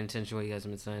haven't been paying attention to what you guys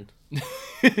have been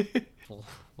saying.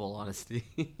 Full honesty.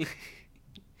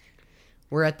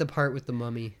 We're at the part with the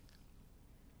mummy.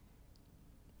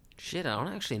 Shit, I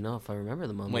don't actually know if I remember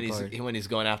the mummy part. When he's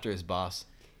going after his boss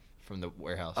from the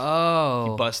warehouse.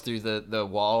 Oh. He busts through the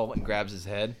wall and grabs his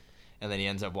head, and then he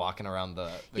ends up walking around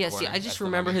the Yeah, corner. see, I just That's the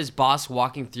remember mummy. his boss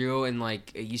walking through, and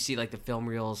like you see like the film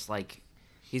reels, like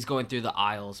he's going through the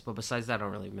aisles. But besides that, I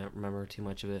don't really remember too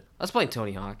much of it. I was playing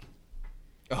Tony Hawk.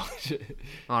 Oh shit.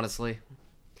 Honestly,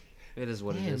 it is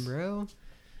what it is, bro.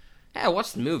 Yeah, I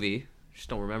watched the movie. Just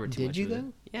don't remember too much. Did you of it.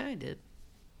 though? Yeah, I did.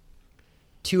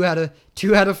 2 out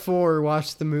of 4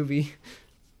 watched the movie.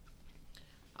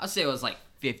 I'll say it was like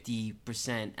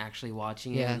 50% actually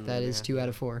watching it. Yeah, and that is 2 out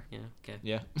of 4. Yeah. Okay.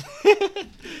 Yeah.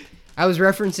 I was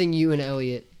referencing you and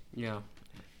Elliot. Yeah.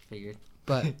 Figured.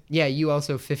 But yeah, you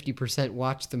also 50%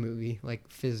 watched the movie, like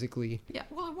physically. Yeah.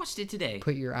 Well, I watched it today.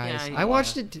 Put your eyes. Yeah, I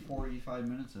watched it. 45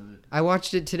 minutes of it. I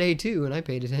watched it today too, and I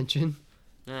paid attention.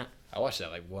 Yeah. I watched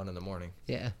that like 1 a.m.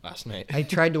 Yeah. last night. I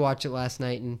tried to watch it last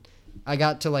night, and I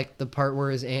got to like the part where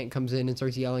his aunt comes in and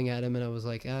starts yelling at him, and I was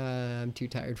like, I'm too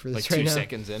tired for this like right 2 now.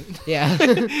 seconds in. Yeah.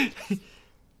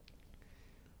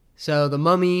 So the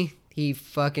mummy, he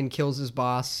fucking kills his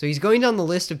boss. So he's going down the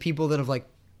list of people that have like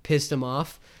pissed him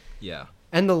off. Yeah.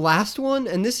 And the last one,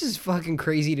 and this is fucking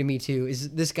crazy to me too, is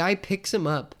this guy picks him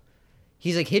up.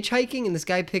 He's like hitchhiking, and this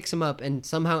guy picks him up, and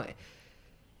somehow,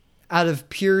 out of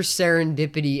pure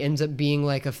serendipity, ends up being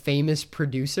like a famous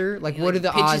producer. Like, He, what like, are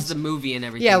the pitches odds? the movie and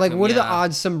everything. Yeah, like to him, what are the yeah.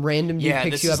 odds some random dude Yeah,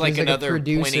 picks this you is up like as like another a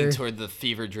producer? pointing toward the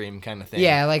fever dream kind of thing.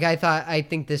 Yeah, like I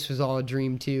think this was all a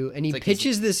dream too. And he like,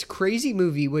 pitches this crazy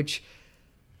movie, which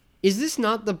is this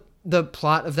not the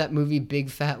plot of that movie Big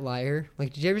Fat Liar?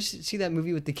 Like, did you ever see that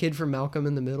movie with the kid from Malcolm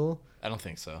in the Middle? I don't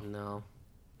think so. No.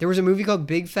 There was a movie called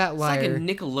Big Fat It's Liar. like a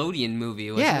Nickelodeon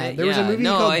movie, wasn't Yeah, it? there was a movie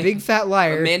called Big Fat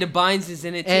Liar. Amanda Bynes is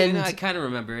in it too. And- I kind of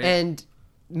remember it. And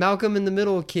Malcolm in the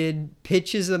Middle kid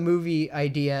pitches a movie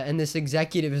idea, and this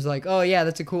executive is like, "Oh yeah,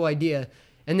 that's a cool idea."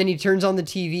 And then he turns on the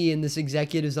TV, and this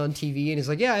executive's on TV, and he's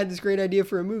like, "Yeah, I had this great idea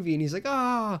for a movie." And he's like,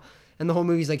 "Ah," and the whole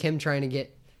movie's like him trying to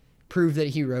prove that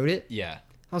he wrote it. Yeah.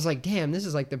 I was like, "Damn, this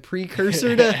is like the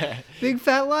precursor to Big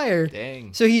Fat Liar."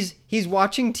 Dang. So he's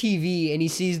watching TV, and he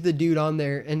sees the dude on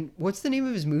there, and what's the name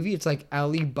of his movie? It's like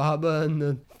Alibaba and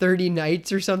the 30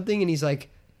 Nights or something, and he's like,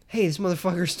 "Hey, this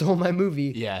motherfucker stole my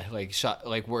movie." Yeah, like shot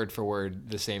like word for word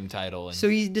the same title. And So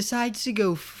he decides to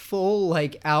go full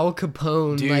like Al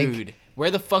Capone. dude, Like,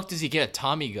 where the fuck does he get a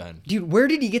Tommy gun? dude, where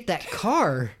did he get that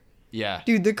car? Yeah.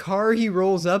 Dude, the car he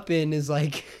rolls up in is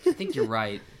like I think you're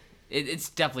right. It's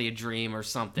definitely a dream or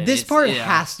something. this It's- part yeah.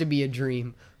 has to be a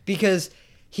dream because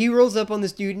he rolls up on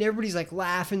this dude and everybody's like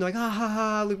laughing, like, "Ha ha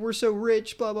ha, like we're so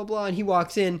rich, blah blah blah." And he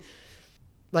walks in,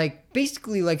 like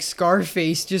basically like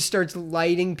Scarface, just starts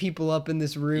lighting people up in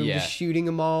this room, Yeah. just shooting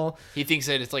them all. He thinks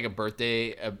that it's like a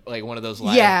birthday, like one of those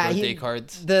live birthday he-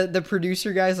 cards. The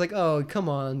producer guy's like, "Oh, come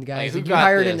on, guys! Like, who Like,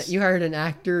 got you this?" hired an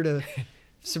actor to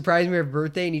surprise me for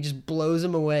birthday," and he just blows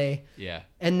him away. Yeah.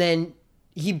 And then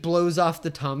he blows off the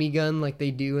Tommy gun like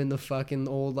they do in the fucking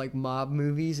old like mob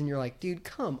movies, and you're like, dude,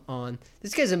 come on,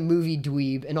 this guy's a movie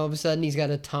dweeb, and all of a sudden he's got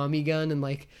a Tommy gun and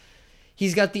like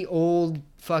he's got the old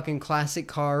fucking classic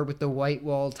car with the white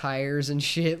wall tires and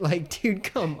shit. Like, dude,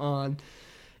 come on.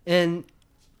 And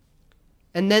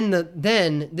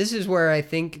then this is where I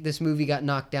think this movie got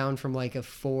knocked down from like a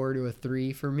 4 to a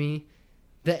 3 for me.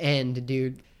 The end,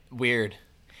 dude. Weird.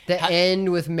 The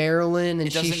end with Marilyn, and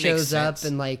It she doesn't make shows up sense.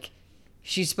 and like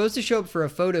she's supposed to show up for a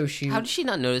photo shoot. How did she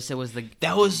not notice it was the?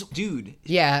 That was dude.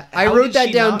 Yeah, I How wrote did that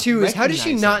she down not too. Is how did she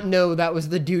recognize not him? know that was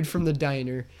the dude from the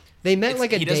diner? They met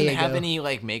like a he day doesn't ago. have any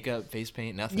like makeup, face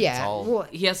paint, nothing. Yeah, It's all, well,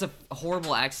 He has a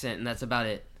horrible accent, and that's about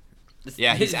it.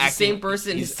 yeah, he's the acting same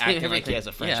person. He's same acting like he everything. has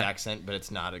a French Yeah. accent, but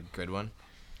it's not a good one.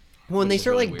 Well, and they which is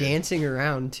start really like weird. dancing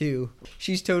around too.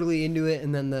 She's totally into it,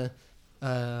 and then the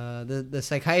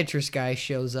psychiatrist guy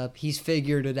shows up. He's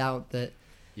figured it out that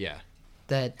Yeah.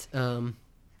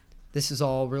 this is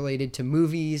all related to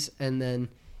movies, and then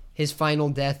his final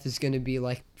death is going to be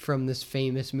like from this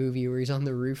famous movie where he's on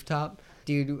the rooftop.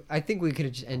 Dude, I think we could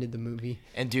have just ended the movie.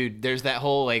 And dude, there's that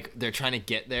whole like they're trying to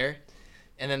get there,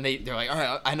 and then they're like, all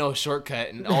right, I know a shortcut,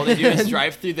 and all they do is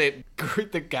drive through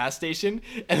the gas station,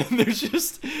 and then there's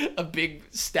just a big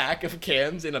stack of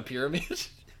cans in a pyramid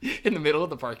in the middle of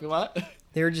the parking lot.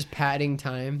 They were just padding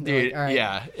time. They're Dude, like, all right,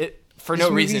 yeah, for This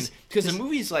no reason, movie's- because the this-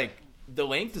 movie's like the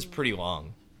length is pretty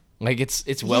long, like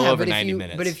it's well Yeah, over but if 90 you-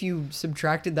 minutes. But if you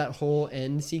subtracted that whole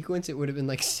end sequence, it would have been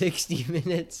like 60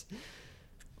 minutes.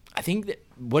 I think that,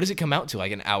 what does it come out to,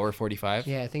 like an hour 45?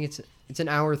 Yeah, I think it's an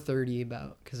hour 30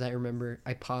 about, because I remember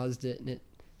I paused it and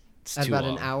It's at too about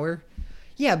long. an hour.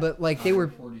 Yeah, but like they were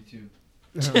 42.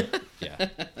 Yeah,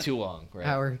 too long, right?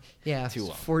 hour. Yeah, Too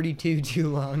long. 42 too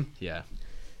long. Yeah.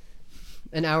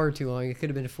 An hour too long. It could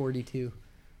have been 42.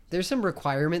 There's some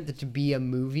requirement that to be a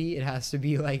movie, it has to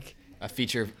be like A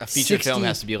feature 60 film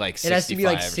has to be like 65. It has to be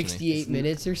like or something. 68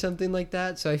 minutes or something like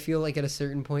that. So I feel like at a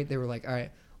certain point they were like, all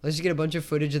right, let's just get a bunch of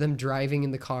footage of them driving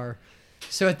in the car.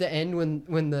 So at the end,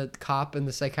 when the cop and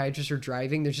the psychiatrist are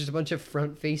driving, there's just a bunch of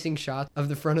front-facing shots of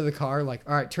the front of the car. Like,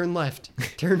 all right, turn left,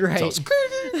 turn right.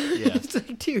 Yeah. It's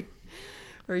like, dude,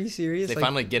 Are you serious? They Like-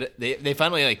 finally get it. They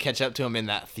finally like catch up to him in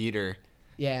that theater.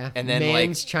 Yeah, and then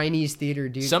Mann's like Chinese theater,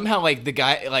 dude. somehow like the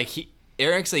guy like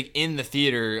Eric's like in the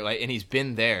theater like and he's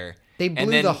been there. They and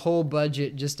blew then, the whole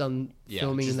budget just on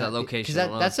filming just in that location because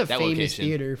alone. that's a That famous location.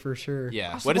 theater for sure.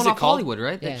 Yeah, That's what the is one it off called? Hollywood,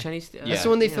 right? Yeah. The Chinese. That's the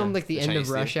one they filmed like the end Chinese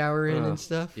of Rush theater. Hour in and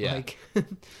stuff. Yeah. Like,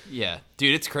 Yeah,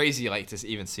 dude, it's crazy like to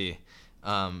even see.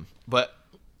 But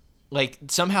like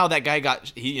somehow that guy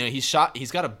got he's shot.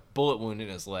 He's got a bullet wound in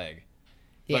his leg.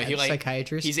 yeah, But he like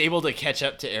psychiatrist. he's able to catch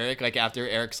up to Eric like after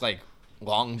Eric's like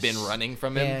long been running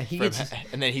from him. Yeah, he from- gets-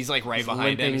 and then he's like right He's behind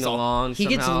him. limping He's all, along he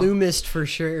gets somehow. Loomised for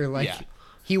sure. Like Yeah.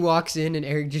 he walks in and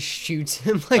Eric just shoots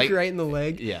him like right in the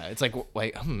leg. Yeah, it's like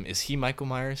is he Michael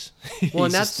Myers? Well,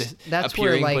 and He's that's just that's where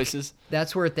appearing like places.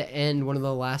 that's where at the end one of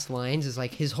the last lines is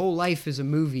like his whole life is a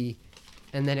movie,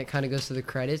 and then it kind of goes to the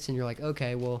credits and you're like,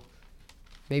 okay, well,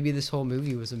 maybe this whole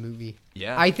movie was a movie.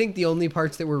 Yeah. I think the only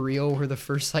parts that were real were the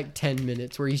first like 10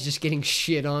 minutes where he's just getting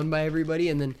shit on by everybody,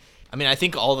 and then I mean, I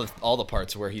think all the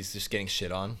parts where he's just getting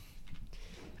shit on.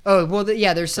 oh well,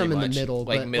 yeah, there's some pretty in much. the middle,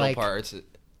 like but middle like parts.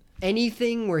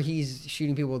 anything where he's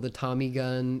shooting people with a Tommy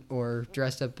gun or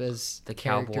dressed up as The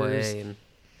characters. cowboy. And,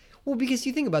 Well, because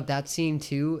you think about that scene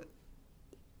too,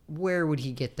 where would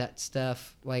he get that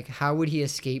stuff? Like, how would he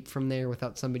escape from there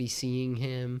without somebody seeing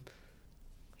him?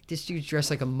 This dude's dressed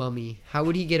like a mummy. How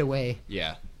would he get away?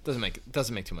 Yeah, doesn't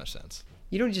make too much sense.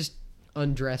 You don't just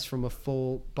undress from a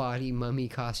full body mummy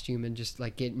costume and just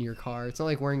like get in your car. It's not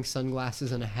like wearing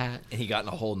sunglasses and a hat. And he got in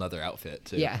a whole nother outfit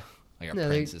too. Yeah. like a No,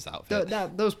 prince's outfit.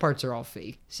 Those parts are all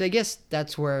fake. So I guess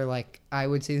that's where like I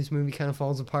would say this movie kind of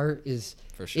falls apart. Is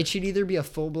For sure. it should either be a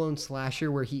full blown slasher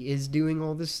where he is doing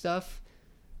all this stuff,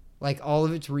 like all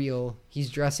of it's real. He's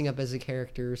dressing up as the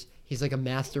characters. He's like a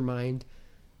mastermind,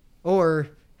 or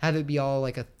have it be all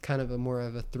like a kind of a more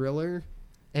of a thriller,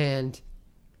 and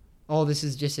all this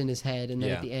is just in his head. And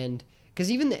then at Yeah. the end,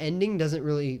 because even the ending doesn't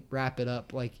really wrap it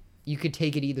up. Like you could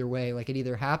take it either way. Like it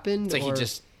either happened. It's like or... he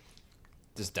just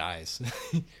dies.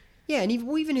 Yeah, and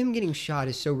even him getting shot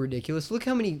is so ridiculous. Look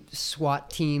how many SWAT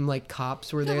team like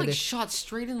cops were He got, there. like They- shot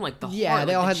straight in like the Yeah, heart,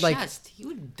 they all the had, like- chest. He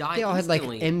would die. they all had like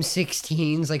instantly.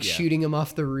 M16s like Yeah. shooting him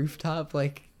off the rooftop.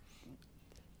 Like,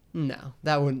 no,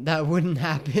 that wouldn't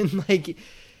happen. Like,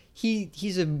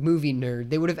 he's a movie nerd.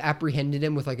 They would have apprehended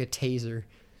him with like a taser.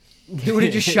 They would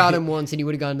have just shot him once, and he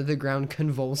would have gone to the ground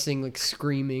convulsing, like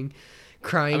screaming,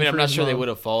 crying. I mean, I'm for not his sure they mom. would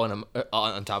have fallen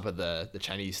on top of the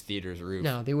Chinese theater's roof.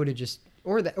 No, they would have just.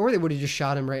 Or they would have just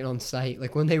shot him right on sight.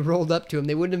 Like when they rolled up to him,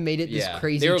 they wouldn't have made it this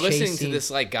crazy. They were chase listening scene. to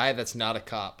this like guy that's not a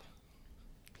cop.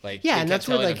 Like Yeah, they and kept that's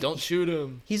where, telling him, like, don't shoot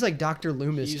him. He's like Dr.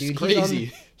 Loomis, He's dude.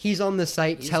 crazy. He's on the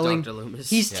site He's telling. Dr. Loomis.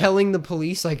 He's Yeah. telling the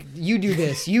police like, "You do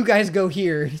this. You guys go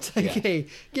here." It's like, Yeah. hey,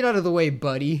 get out of the way,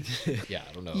 buddy. Yeah,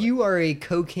 I don't know. You are a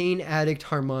cocaine addict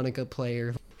harmonica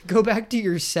player. Go back to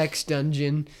your sex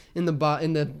dungeon in the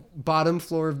bottom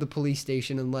floor of the police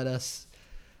station and let us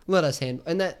handle.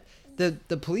 And that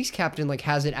the police captain like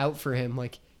has it out for him.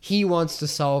 Like he wants to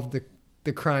solve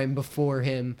the crime before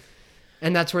him.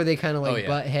 And that's where they kind of like Oh, yeah.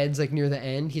 butt heads like near the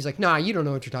end. He's like, "Nah, you don't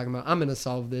know what you're talking about. I'm gonna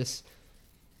solve this."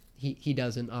 He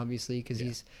doesn't, obviously, because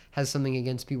he's has something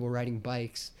against people riding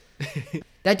bikes.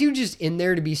 That dude just in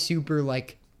there to be super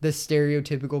like the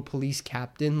stereotypical police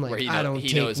captain. Like Where he I know- don't he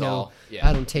take knows no, all. Yeah,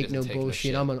 I don't he take doesn't no take no bullshit.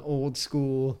 shit. I'm an old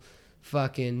school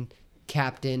fucking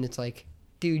captain. It's like,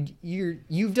 dude,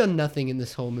 you've done nothing in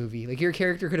this whole movie. Like your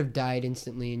character could have died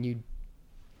instantly, and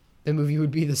the movie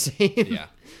would be the same. Yeah,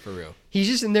 for real. He's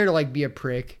just in there to like be a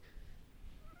prick.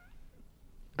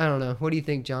 I don't know. What do you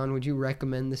think, John? Would you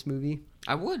recommend this movie?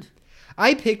 I would.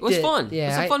 I picked It was it. fun. Yeah,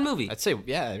 It's a fun movie. I'd say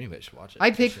anybody should watch it.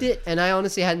 I picked it, and I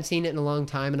honestly hadn't seen it in a long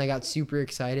time, and I got super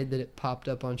excited that it popped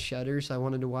up on Shudder. So I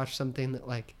wanted to watch something that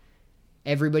like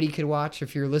everybody could watch.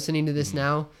 If you're listening to this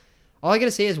now, all I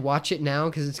gotta say is watch it now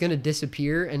because it's gonna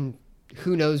disappear, and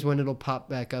who knows when it'll pop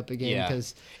back up again? Yeah,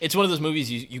 Because it's one of those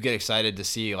movies you get excited to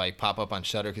see like pop up on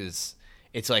Shudder because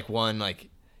it's like one like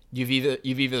you've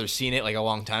either seen it like a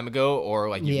long time ago or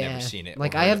like you've never seen it.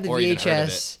 Like or I heard- have the or even heard of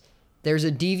it. VHS. There's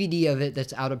a DVD of it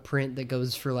that's out of print that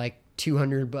goes for like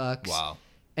 $200. Wow.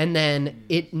 And then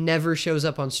it never shows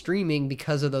up on streaming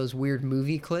because of those weird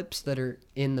movie clips that are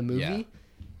in the movie.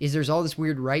 Yeah. There's all this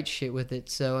weird right shit with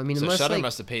it. So I mean, So unless Shudder like,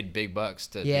 must have paid big bucks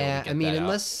to. yeah, be able to I get mean, that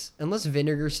out. unless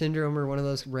Vinegar Syndrome or one of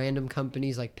those random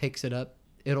companies like picks it up,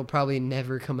 it'll probably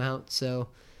never come out. So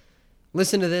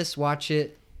listen to this, watch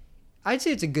it. I'd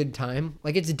say it's a good time.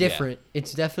 Like it's different.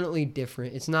 It's definitely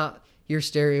different. It's not your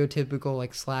stereotypical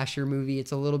like slasher movie.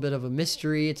 It's a little bit of a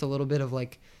mystery. It's a little bit of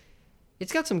like,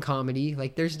 it's got some comedy.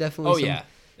 Like there's definitely Oh, yeah.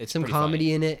 It's some pretty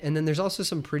comedy in it, and then there's also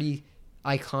some pretty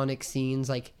iconic scenes.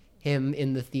 Like him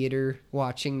in the theater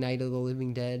watching Night of the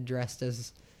Living Dead dressed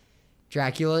as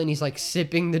Dracula, and he's like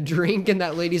sipping the drink, and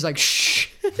that lady's like, shh.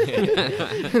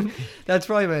 That's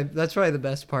probably the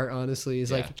best part, honestly,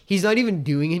 is like he's not even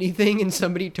doing anything and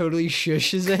somebody totally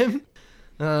shushes him.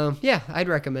 Yeah, I'd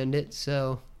recommend it,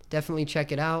 so definitely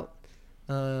check it out.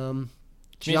 To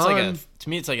John,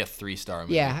 me, it's like a 3-star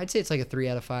movie. yeah, I'd say it's like a 3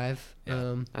 out of 5.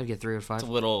 Yeah. I'd get 3 or 5. It's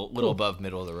a little above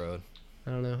middle of the road. I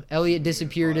don't know. Elliot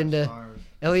disappeared into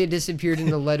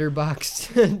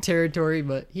Letterboxd territory,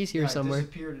 but he's here somewhere. I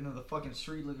disappeared into the fucking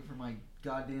street looking for my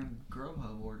goddamn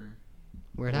Grubhub order.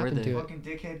 Where'd happened to it? Fucking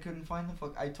dickhead couldn't find the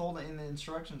fuck. I told it in the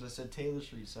instructions. I said Taylor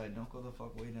Street side. Don't go the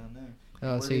fuck way down there.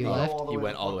 Oh, so you left? You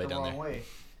went all the way down there. Way.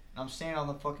 I'm standing on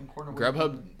the fucking corner.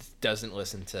 Grubhub doesn't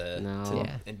listen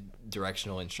to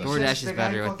directional instructions. DoorDash is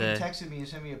better with the. Texted me and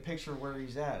sent me a picture of where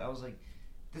he's at. I was like,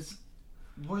 "This,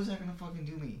 what is that gonna fucking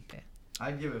do me?"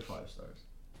 I'd give it 5 stars.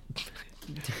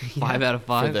 5 out of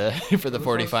 5 for the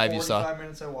 45 you saw. 45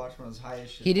 minutes I watched when it was high as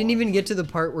shit. He didn't even get to the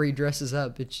part where he dresses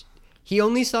up. He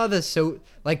only saw the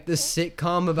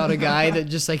sitcom about a guy that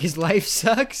just like his life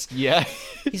sucks. Yeah.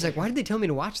 He's like, why did they tell me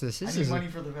to watch this? I need money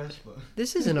for the Vespa.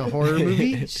 This isn't a horror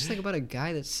movie. It's just like about a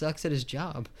guy that sucks at his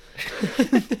job.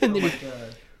 Felt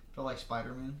like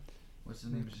Spider-Man. What's his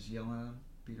name? Just yelling at him.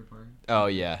 Peter Parker. Oh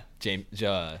yeah,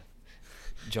 Jonah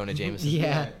Jameson.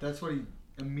 Yeah, that's what he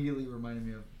immediately reminded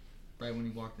me of. Right when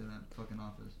he walked in that fucking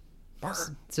office.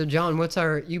 So John,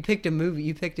 you picked a movie.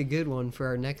 You picked a good one for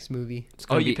our next movie.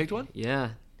 You picked one? Yeah.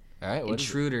 All right. What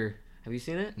Intruder. Have you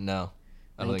seen it? No.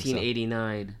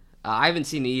 1989. I haven't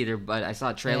seen it either, but I saw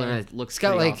a trailer and it looks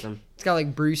pretty awesome. It's got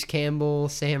like Bruce Campbell,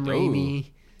 Sam Raimi.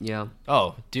 Yeah.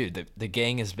 Oh, dude, the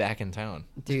gang is back in town.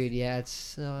 Dude, yeah,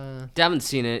 it's. Haven't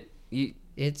seen it.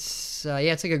 It's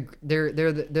it's like they're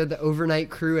the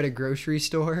overnight crew at a grocery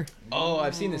store. Oh,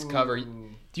 I've seen this cover.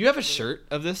 Do you have a shirt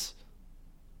of this?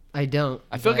 I don't.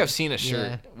 I feel like I've seen a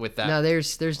shirt with that. No,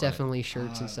 there's definitely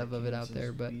shirts and stuff of it out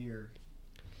there, but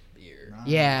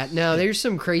yeah, no, there's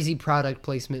some crazy product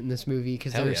placement in this movie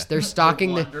because they're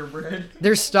stocking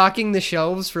the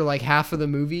shelves for like half of the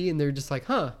movie, and they're just like,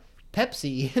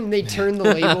 Pepsi, and they turn the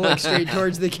label like straight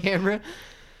towards the camera.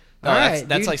 All right,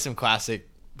 that's like some classic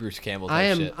Bruce Campbell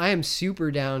type shit. I am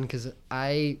super down because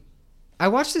I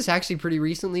watched this actually pretty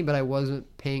recently, but I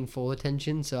wasn't paying full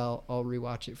attention, so I'll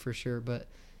rewatch it for sure. But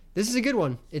this is a good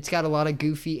one. It's got a lot of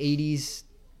goofy 80s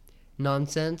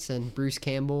nonsense and Bruce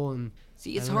Campbell. And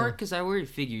see, it's hard because I already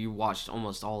figure you watched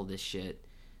almost all of this shit.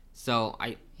 So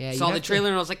I saw the trailer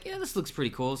and I was like, yeah, this looks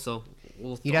pretty cool. So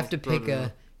you'd have to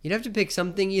pick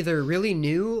something either really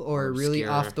new or really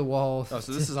off the wall. Oh,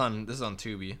 so this is on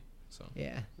Tubi. So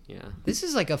yeah. This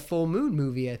is like a full moon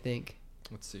movie, I think.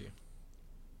 Let's see.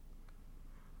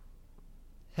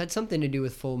 Had something to do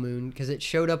with full moon because it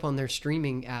showed up on their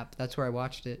streaming app. That's where I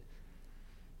watched it.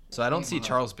 So I don't see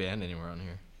Charles Band anywhere on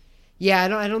here. Yeah,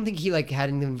 I don't think he had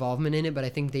any involvement in it, but I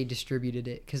think they distributed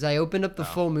it because I opened up the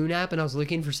Full Moon app and I was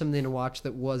looking for something to watch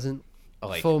that wasn't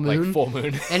Full Moon. Like Full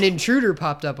Moon. And Intruder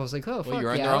popped up. I was like, oh fuck,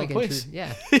 you're in the I wrong like place.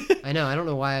 Intruder. Yeah, I know. I don't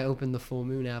know why I opened the Full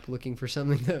Moon app looking for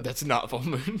something that's not Full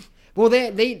Moon. Well,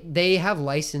 they have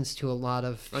license to a lot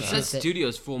of. It says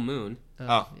Studios Full Moon.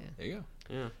 Yeah. There you go.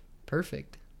 Yeah,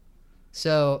 perfect.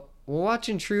 So we'll watch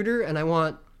Intruder, and I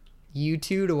want you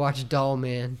two to watch Doll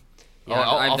Man. Yeah,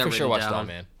 I'll for sure watch Doll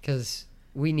Man because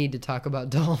we need to talk about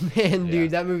Doll Man,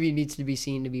 dude. That movie needs to be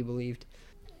seen to be believed.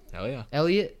 Hell yeah,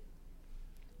 Elliot.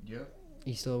 Yep.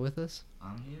 You still with us?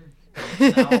 I'm here.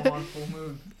 Now I'm on Full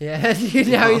Moon. Yeah, dude.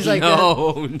 Now he's like,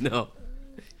 no.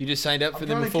 You just signed up for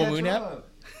the Full Moon app?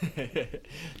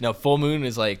 No, Full Moon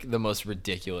is like the most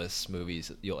ridiculous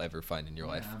movies you'll ever find in your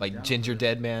life. Like Ginger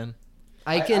Dead Man.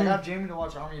 I got Jamie to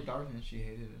watch Army of Darkness. She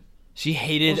hated it. She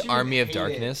hated Army of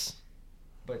Darkness?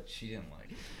 But she didn't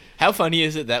like it. How funny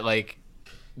is it that, like,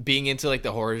 being into, like,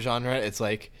 the horror genre, it's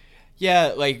like,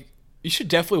 yeah, like, you should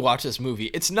definitely watch this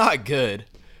movie. It's not good,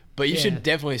 but you should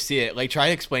definitely see it. Like, try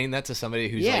explaining that to somebody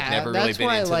who's, like, never really been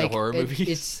into the horror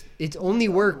movies. It only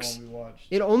works.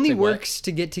 It only works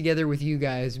to get together with you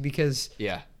guys because...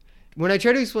 Yeah. When I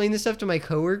try to explain this stuff to my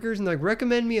coworkers and they're like,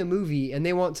 recommend me a movie, and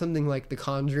they want something like The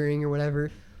Conjuring or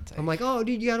whatever, I'm like, oh,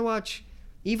 dude, you gotta watch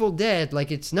Evil Dead.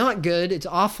 Like, it's not good, it's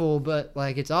awful, but,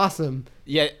 like, it's awesome.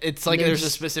 Yeah, it's like there's a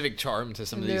specific charm to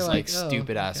some of these, like,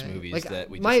 stupid-ass movies that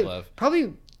we just love.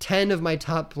 Probably 10 of my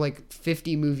top, like,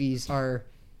 50 movies are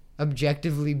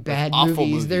objectively bad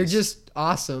movies. They're just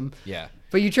awesome. Yeah.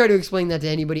 But you try to explain that to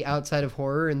anybody outside of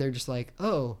horror, and they're just like,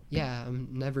 oh, yeah, I'm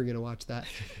never going to watch that.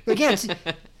 Like, yeah,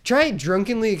 try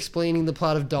drunkenly explaining the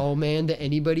plot of Doll Man to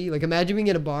anybody. Like, imagine being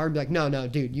at a bar and be like, no,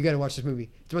 dude, you got to watch this movie.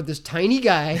 It's about this tiny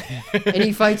guy, and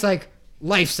he fights, like,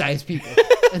 life-size people.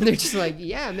 And they're just like,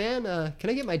 yeah, man, can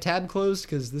I get my tab closed?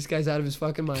 Because this guy's out of his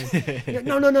fucking mind. Like,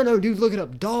 no, dude, look it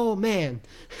up. Doll Man.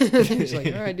 They're just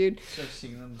like, all right, dude. Start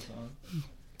singing them the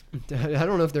song. I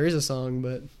don't know if there is a song,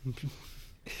 but...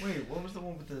 Wait, what was the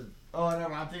one with the... Oh,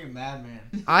 no, I'm thinking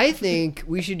Madman. I think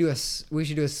we should do a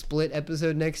split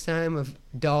episode next time of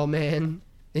Doll Man,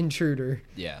 Intruder.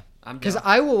 Yeah. Because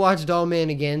I will watch Doll Man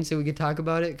again so we can talk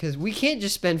about it. Because we can't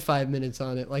just spend 5 minutes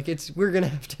on it. Like we're gonna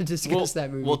have to discuss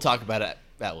that movie. We'll talk about it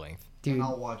at length, dude. And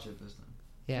I'll watch it this time.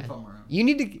 Yeah. If I'm around. You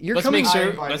need to. You're let's coming. Make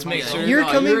sure. Let's make sure. You're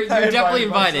coming. You're definitely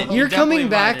invited. You're coming definitely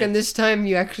back, invited. and this time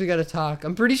you actually got to talk.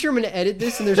 I'm pretty sure I'm gonna edit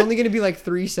this, and there's only gonna be like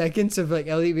 3 seconds of like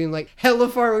Elliot being like hella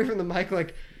far away from the mic,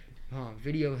 like. Oh,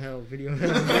 video hell.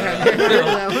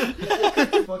 Yeah,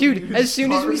 dude, as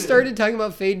soon as we started talking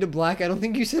about Fade to Black, I don't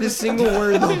think you said a single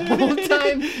word the whole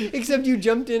time, except you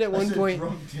jumped in at one point.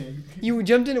 You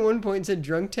jumped in at one point and said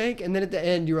drunk tank, and then at the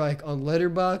end you were like, on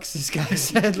Letterboxd, this guy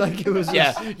said like it was...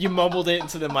 Yeah, you mumbled it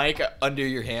into the mic under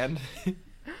your hand. Dude,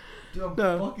 I'm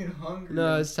fucking hungry.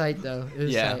 No, it's tight though.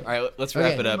 Yeah, tight. alright, let's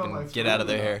wrap it up and get out of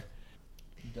their hair.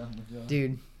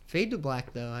 Dude, Fade to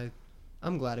Black though,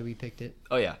 I'm glad we picked it.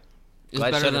 Oh yeah. It's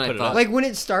better than I thought. Like when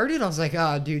it started, I was like,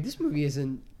 "Oh, dude, this movie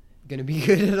isn't gonna be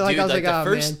good." Like I was like, "Oh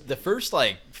man." The first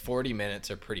like 40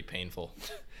 minutes are pretty painful.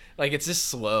 Like it's just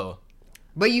slow.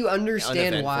 But you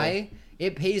understand Uneventful. why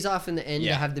it pays off in the end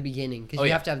Yeah. to have the beginning because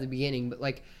you have to have the beginning. But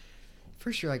like,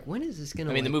 first you're like, "When is this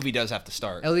gonna?" I mean, the movie does have to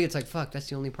start. Elliot's like, "Fuck, that's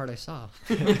the only part I saw."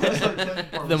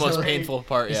 The most painful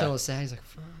part. He's Yeah. so sad. He's like,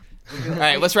 "Fuck." All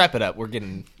right, let's wrap it up.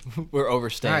 We're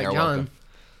overstaying All right, our John. welcome.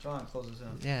 John, close this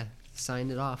out. Yeah,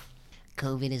 sign it off.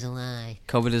 COVID is a lie.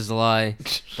 COVID is a lie.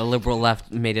 The liberal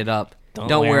left made it up.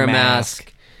 Don't wear a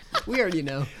mask. We already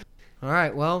know. All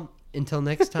right, well, until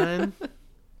next time.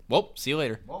 Well, see you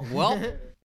later. Well.